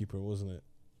England goalkeeper, wasn't it?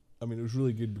 I mean, it was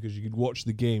really good because you could watch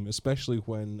the game, especially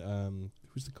when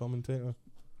who's the commentator?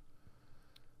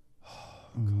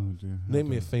 Oh dear. Name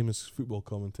me a famous football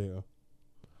commentator.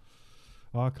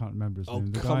 Oh, I can't remember his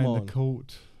name. The come guy on. in the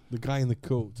coat. The guy in the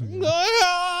coat.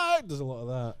 There's a lot of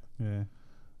that. Yeah.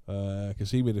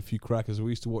 Because he made a few crackers. We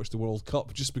used to watch the World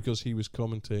Cup just because he was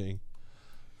commentating.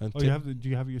 And do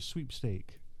you have your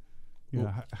sweepstake? You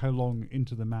know, how long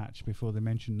into the match before they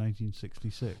mentioned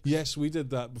 1966? Yes, we did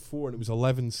that before, and it was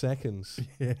 11 seconds.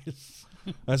 Yes.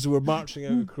 As we were marching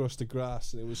out across the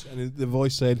grass, and the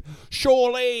voice said,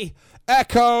 "Surely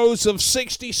echoes of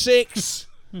 '66."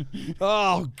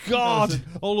 Oh God!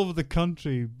 All over the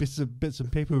country, bits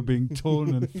of paper were being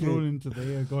torn and thrown into the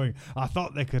air, going, I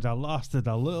thought they could have lasted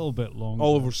a little bit longer.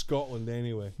 All over Scotland,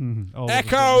 anyway.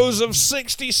 Echoes of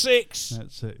 '66.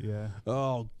 That's it. Yeah.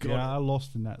 Oh God! Yeah, I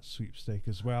lost in that sweepstake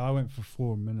as well. I went for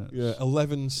 4 minutes. Yeah,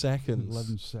 11 seconds.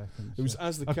 11 seconds. It was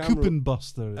as the a camera, coupon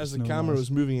buster. as the camera was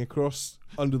moving across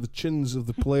under the chins of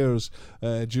the players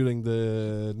during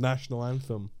the national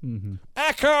anthem. Mm-hmm.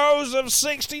 Echoes of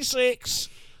 '66.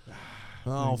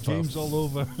 Oh, game's all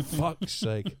over. Fuck's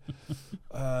sake.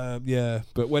 Yeah,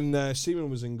 but when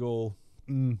Seaman was in goal,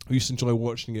 I used to enjoy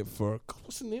watching it for. God,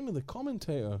 what's the name of the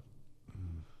commentator?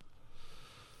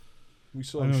 We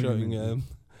saw him shouting,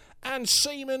 and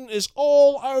Seaman is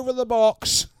all over the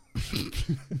box.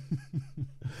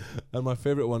 And my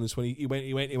favourite one is when he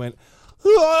went,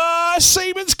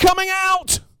 Seaman's coming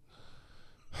out!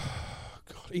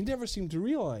 God, he never seemed to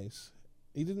realise.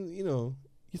 He didn't, you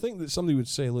think that somebody would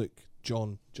say, look,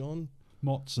 John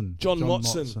Motson. John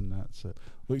Motson. That's it.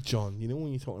 Look, John,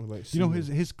 when you're talking about Seaman,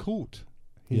 his coat.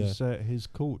 His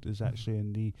coat is actually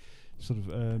in the sort of.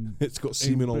 It's got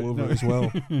semen all over it as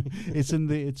well. It's in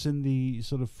the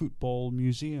sort of football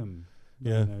museum.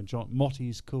 Yeah, John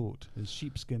Motty's coat, his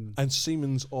sheepskin, and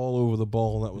semen's all over the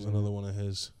ball. That was another one of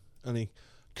his, and he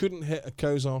couldn't hit a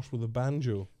cow's arse with a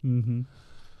banjo. Mm-hmm.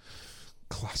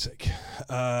 Classic.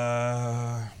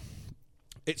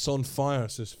 It's on fire,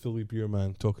 says Philly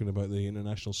Beerman, talking about the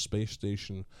International Space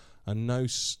Station, and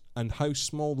how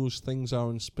small those things are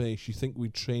in space. You think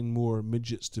we'd train more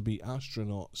midgets to be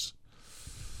astronauts?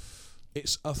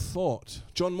 It's a thought.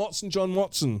 John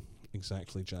Watson.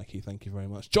 Exactly, Jackie. Thank you very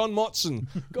much. John Motson.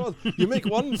 God, you make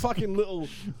one fucking little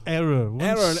error,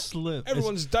 and slip.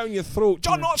 Everyone's down your throat.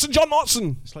 John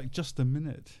Motson. It's like just a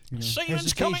minute.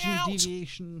 Seaman's coming out.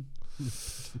 Deviation.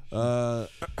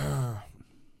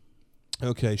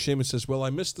 Okay, Seamus says, well,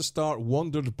 I missed the start,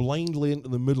 wandered blindly into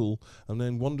the middle, and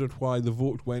then wondered why the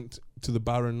vote went to the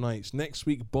Barron Knights. Next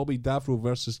week, Bobby Davro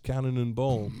versus Cannon and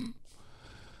Ball.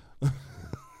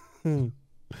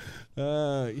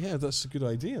 Yeah, that's a good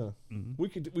idea.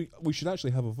 Mm-hmm. We should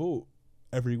actually have a vote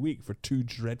every week for 2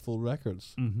 dreadful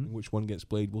records. Mm-hmm. Which one gets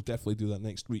played? We'll definitely do that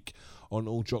next week on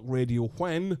Old Jock Radio,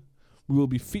 when we will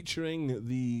be featuring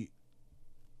the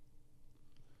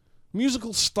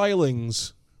musical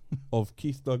stylings of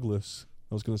Keith Douglas.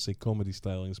 I was going to say comedy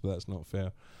stylings, but that's not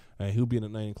fair. He'll be in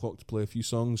at 9 o'clock to play a few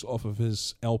songs off of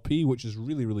his LP, which is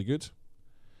really, really good,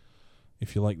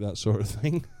 if you like that sort of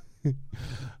thing.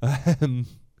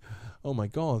 Oh my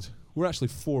God, we're actually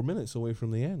 4 minutes away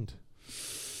from the end.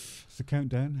 It's the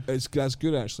countdown. That's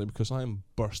good, actually, because I am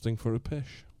bursting for a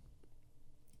pish.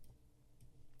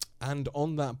 And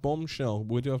on that bombshell,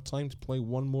 would you have time to play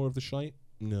one more of the shite?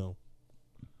 No.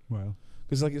 Well,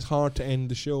 because it's hard to end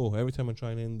the show. Every time I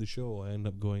try and end the show, I end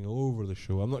up going over the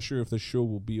show. I'm not sure if the show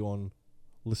will be on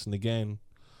Listen Again.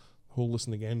 The whole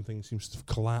Listen Again thing seems to have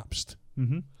collapsed.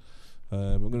 Mm-hmm.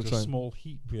 We're going to try a small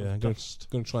heap. Yeah, of dust.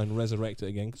 going to try and resurrect it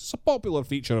again. It's a popular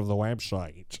feature of the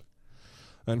website.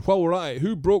 And while we're at it,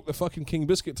 who broke the fucking King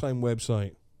Biscuit Time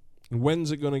website? And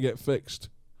when's it going to get fixed?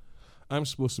 I'm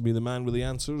supposed to be the man with the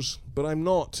answers, but I'm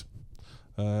not.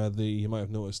 You might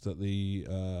have noticed that the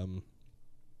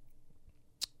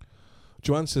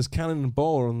Joanne says Cannon and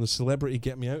Ball are on the Celebrity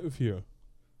Get Me Out of Here.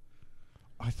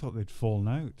 I thought they'd fallen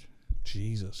out.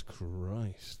 Jesus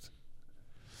Christ.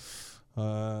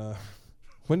 When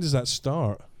does that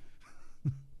start?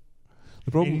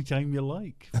 The problem Anytime you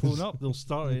like. Phone up, they'll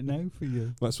start it now for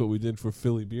you. That's what we did for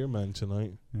Philly Beer Man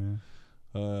tonight. Yeah.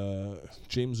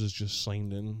 James has just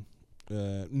signed in.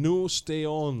 No, stay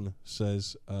on,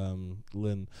 says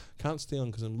Lynn. Can't stay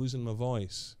on because I'm losing my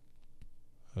voice,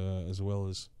 as well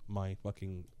as my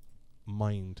fucking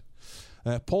mind.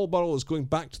 Paul Burrell is going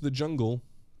back to the jungle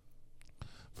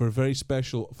for a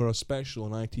special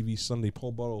on ITV Sunday.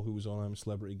 Paul Burrell, who was on I'm a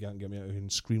Celebrity, Can't Get Me Out of Here,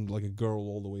 and screamed like a girl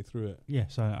all the way through it.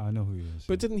 Yes, I know who he is.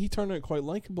 But didn't he turn out quite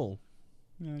likeable?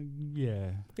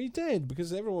 Yeah. He did,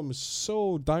 because everyone was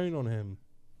so down on him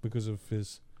because of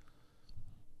his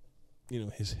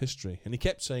history. And he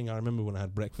kept saying, I remember when I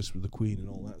had breakfast with the Queen and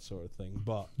all that sort of thing.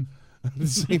 But at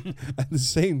the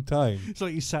same time, it's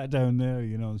like he sat down there,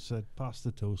 and said, pass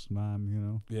the toast,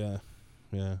 ma'am, Yeah.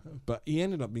 But he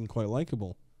ended up being quite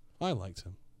likeable. I liked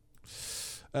him.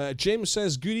 James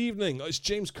says, good evening. Oh, it's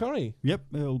James Curry. Yep,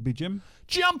 it'll be Jim.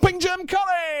 Jumping Jim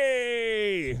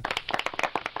Curry!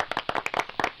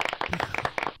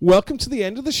 Welcome to the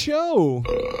end of the show.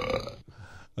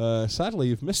 Sadly,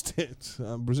 you've missed it.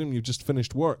 I presume you've just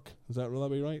finished work. Will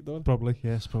that be right, Don? Probably,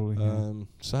 yes, probably. Yeah.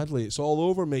 Sadly, it's all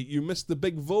over, mate. You missed the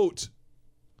big vote.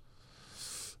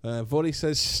 Vody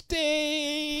says,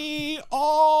 stay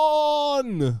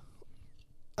on!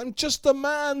 I'm just a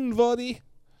man, Vody.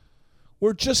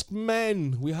 We're just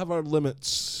men. We have our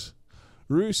limits.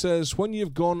 Rue says, when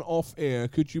you've gone off air,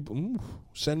 could you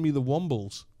send me the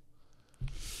Wombles?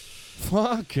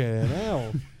 Fucking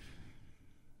hell.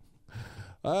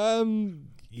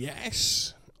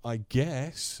 Yes, I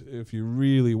guess. If you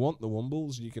really want the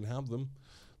Wombles, you can have them.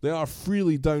 They are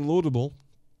freely downloadable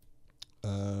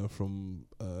from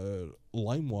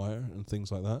LimeWire and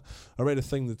things like that. I read a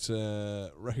thing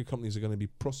that record companies are going to be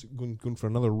going for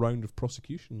another round of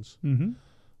prosecutions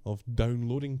of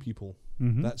downloading people.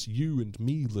 That's you and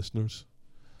me, listeners.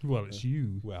 Well, it's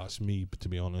you. Well, it's me, to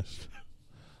be honest.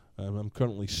 I'm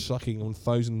currently sucking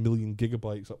 1,000 million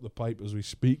gigabytes up the pipe as we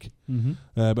speak.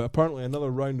 But apparently another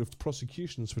round of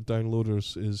prosecutions for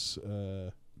downloaders is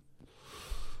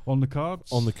on the cards.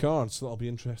 So that'll be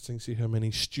interesting to see how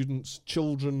many students,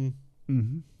 children. I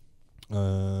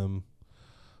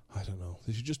don't know.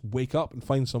 They should just wake up and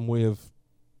find some way of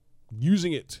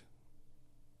using it.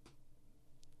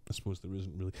 I suppose there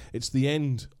isn't really. It's the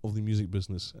end of the music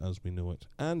business as we know it,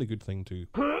 and a good thing too.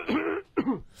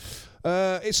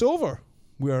 It's over.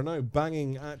 We are now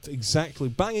banging at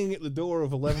the door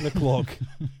of 11 o'clock.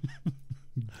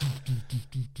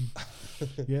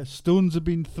 Yeah, stones have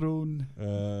been thrown.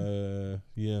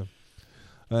 Yeah.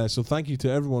 So thank you to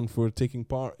everyone for taking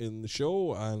part in the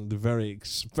show and the very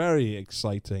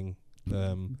exciting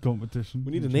competition.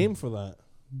 We need a name for that.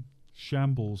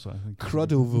 Shambles, I think.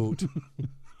 Cruddo vote.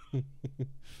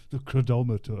 The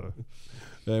crudometer.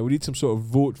 We need some sort of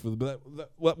vote for the.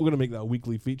 We're going to make that a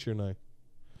weekly feature now.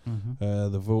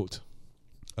 The vote.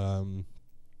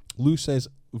 Rue says,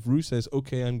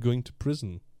 "Okay, I'm going to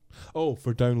prison." Oh,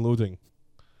 for downloading.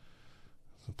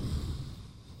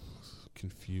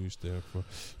 Confused there.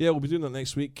 We'll be doing that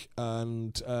next week,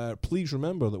 and please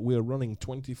remember that we are running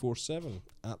 24/7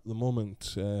 at the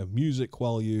moment. Music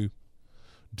while you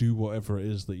do whatever it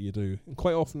is that you do, and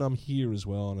quite often I'm here as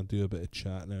well, and I do a bit of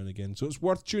chat now and again, so it's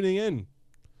worth tuning in.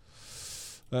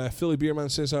 Philly Beerman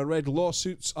says, I read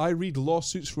lawsuits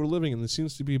for a living, and there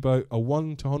seems to be about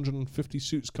 1 to 150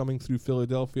 suits coming through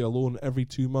Philadelphia alone every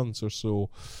 2 months or so.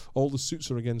 All the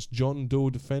suits are against John Doe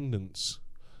defendants,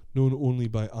 known only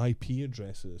by IP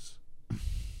addresses.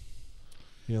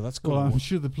 Yeah, that's cool. Well, I'm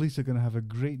sure the police are going to have a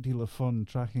great deal of fun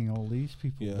tracking all these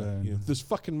people down. Yeah. There's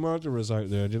fucking murderers out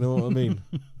there, do you know what I mean?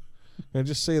 And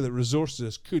just say that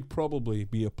resources could probably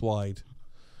be applied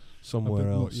somewhere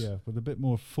else. With a bit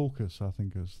more focus, I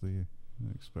think is the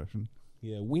expression.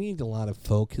 Yeah, we need a lot of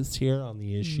focus here on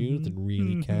the issue that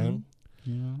really can.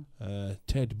 Yeah.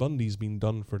 Ted Bundy's been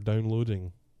done for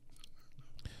downloading.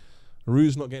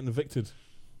 Rue's not getting evicted.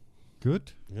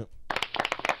 Good. Yep.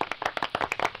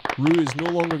 Rue is no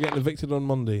longer getting evicted on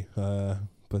Monday,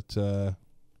 but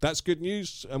that's good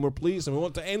news, and we're pleased, and we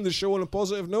want to end the show on a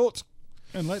positive note.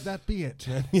 And let that be it.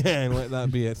 And let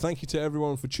that be it. Thank you to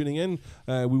everyone for tuning in.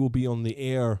 We will be on the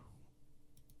air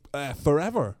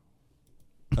Forever.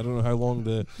 I don't know how long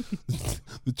the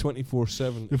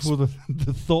 24/7 before the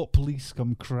thought police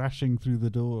come crashing through the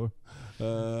door.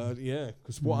 Yeah,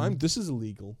 because this is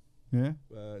illegal. Yeah,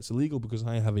 it's illegal because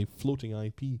I have a floating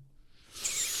IP.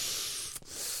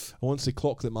 Once they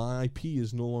clock that my IP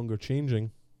is no longer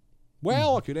changing,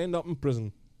 well, I could end up in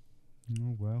prison.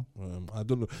 Oh well. I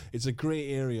don't know. It's a grey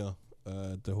area.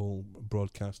 The whole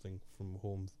broadcasting from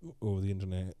home over the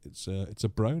internet. It's a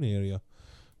brown area.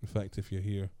 In fact, if you're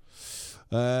here,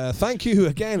 thank you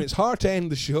again. It's hard to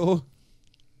end the show.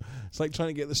 It's like trying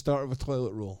to get the start of a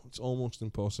toilet roll. It's almost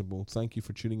impossible. Thank you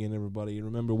for tuning in, everybody.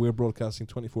 Remember, we're broadcasting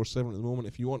 24/7 at the moment.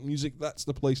 If you want music, that's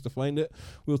the place to find it.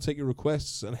 We'll take your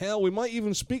requests, and hell, we might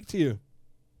even speak to you.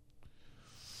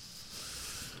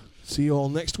 See you all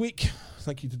next week.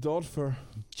 Thank you to Dodd for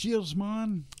cheers,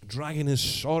 man, dragging his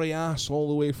sorry ass all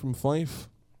the way from Fife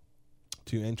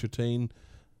to entertain,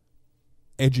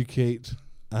 educate,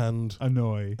 and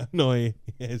annoy.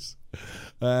 Yes.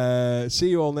 See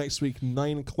you all next week,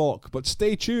 9 o'clock. But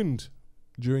stay tuned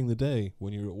during the day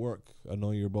when you're at work.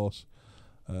 Annoy your boss.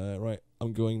 Right,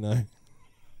 I'm going now.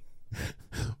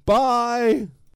 Bye.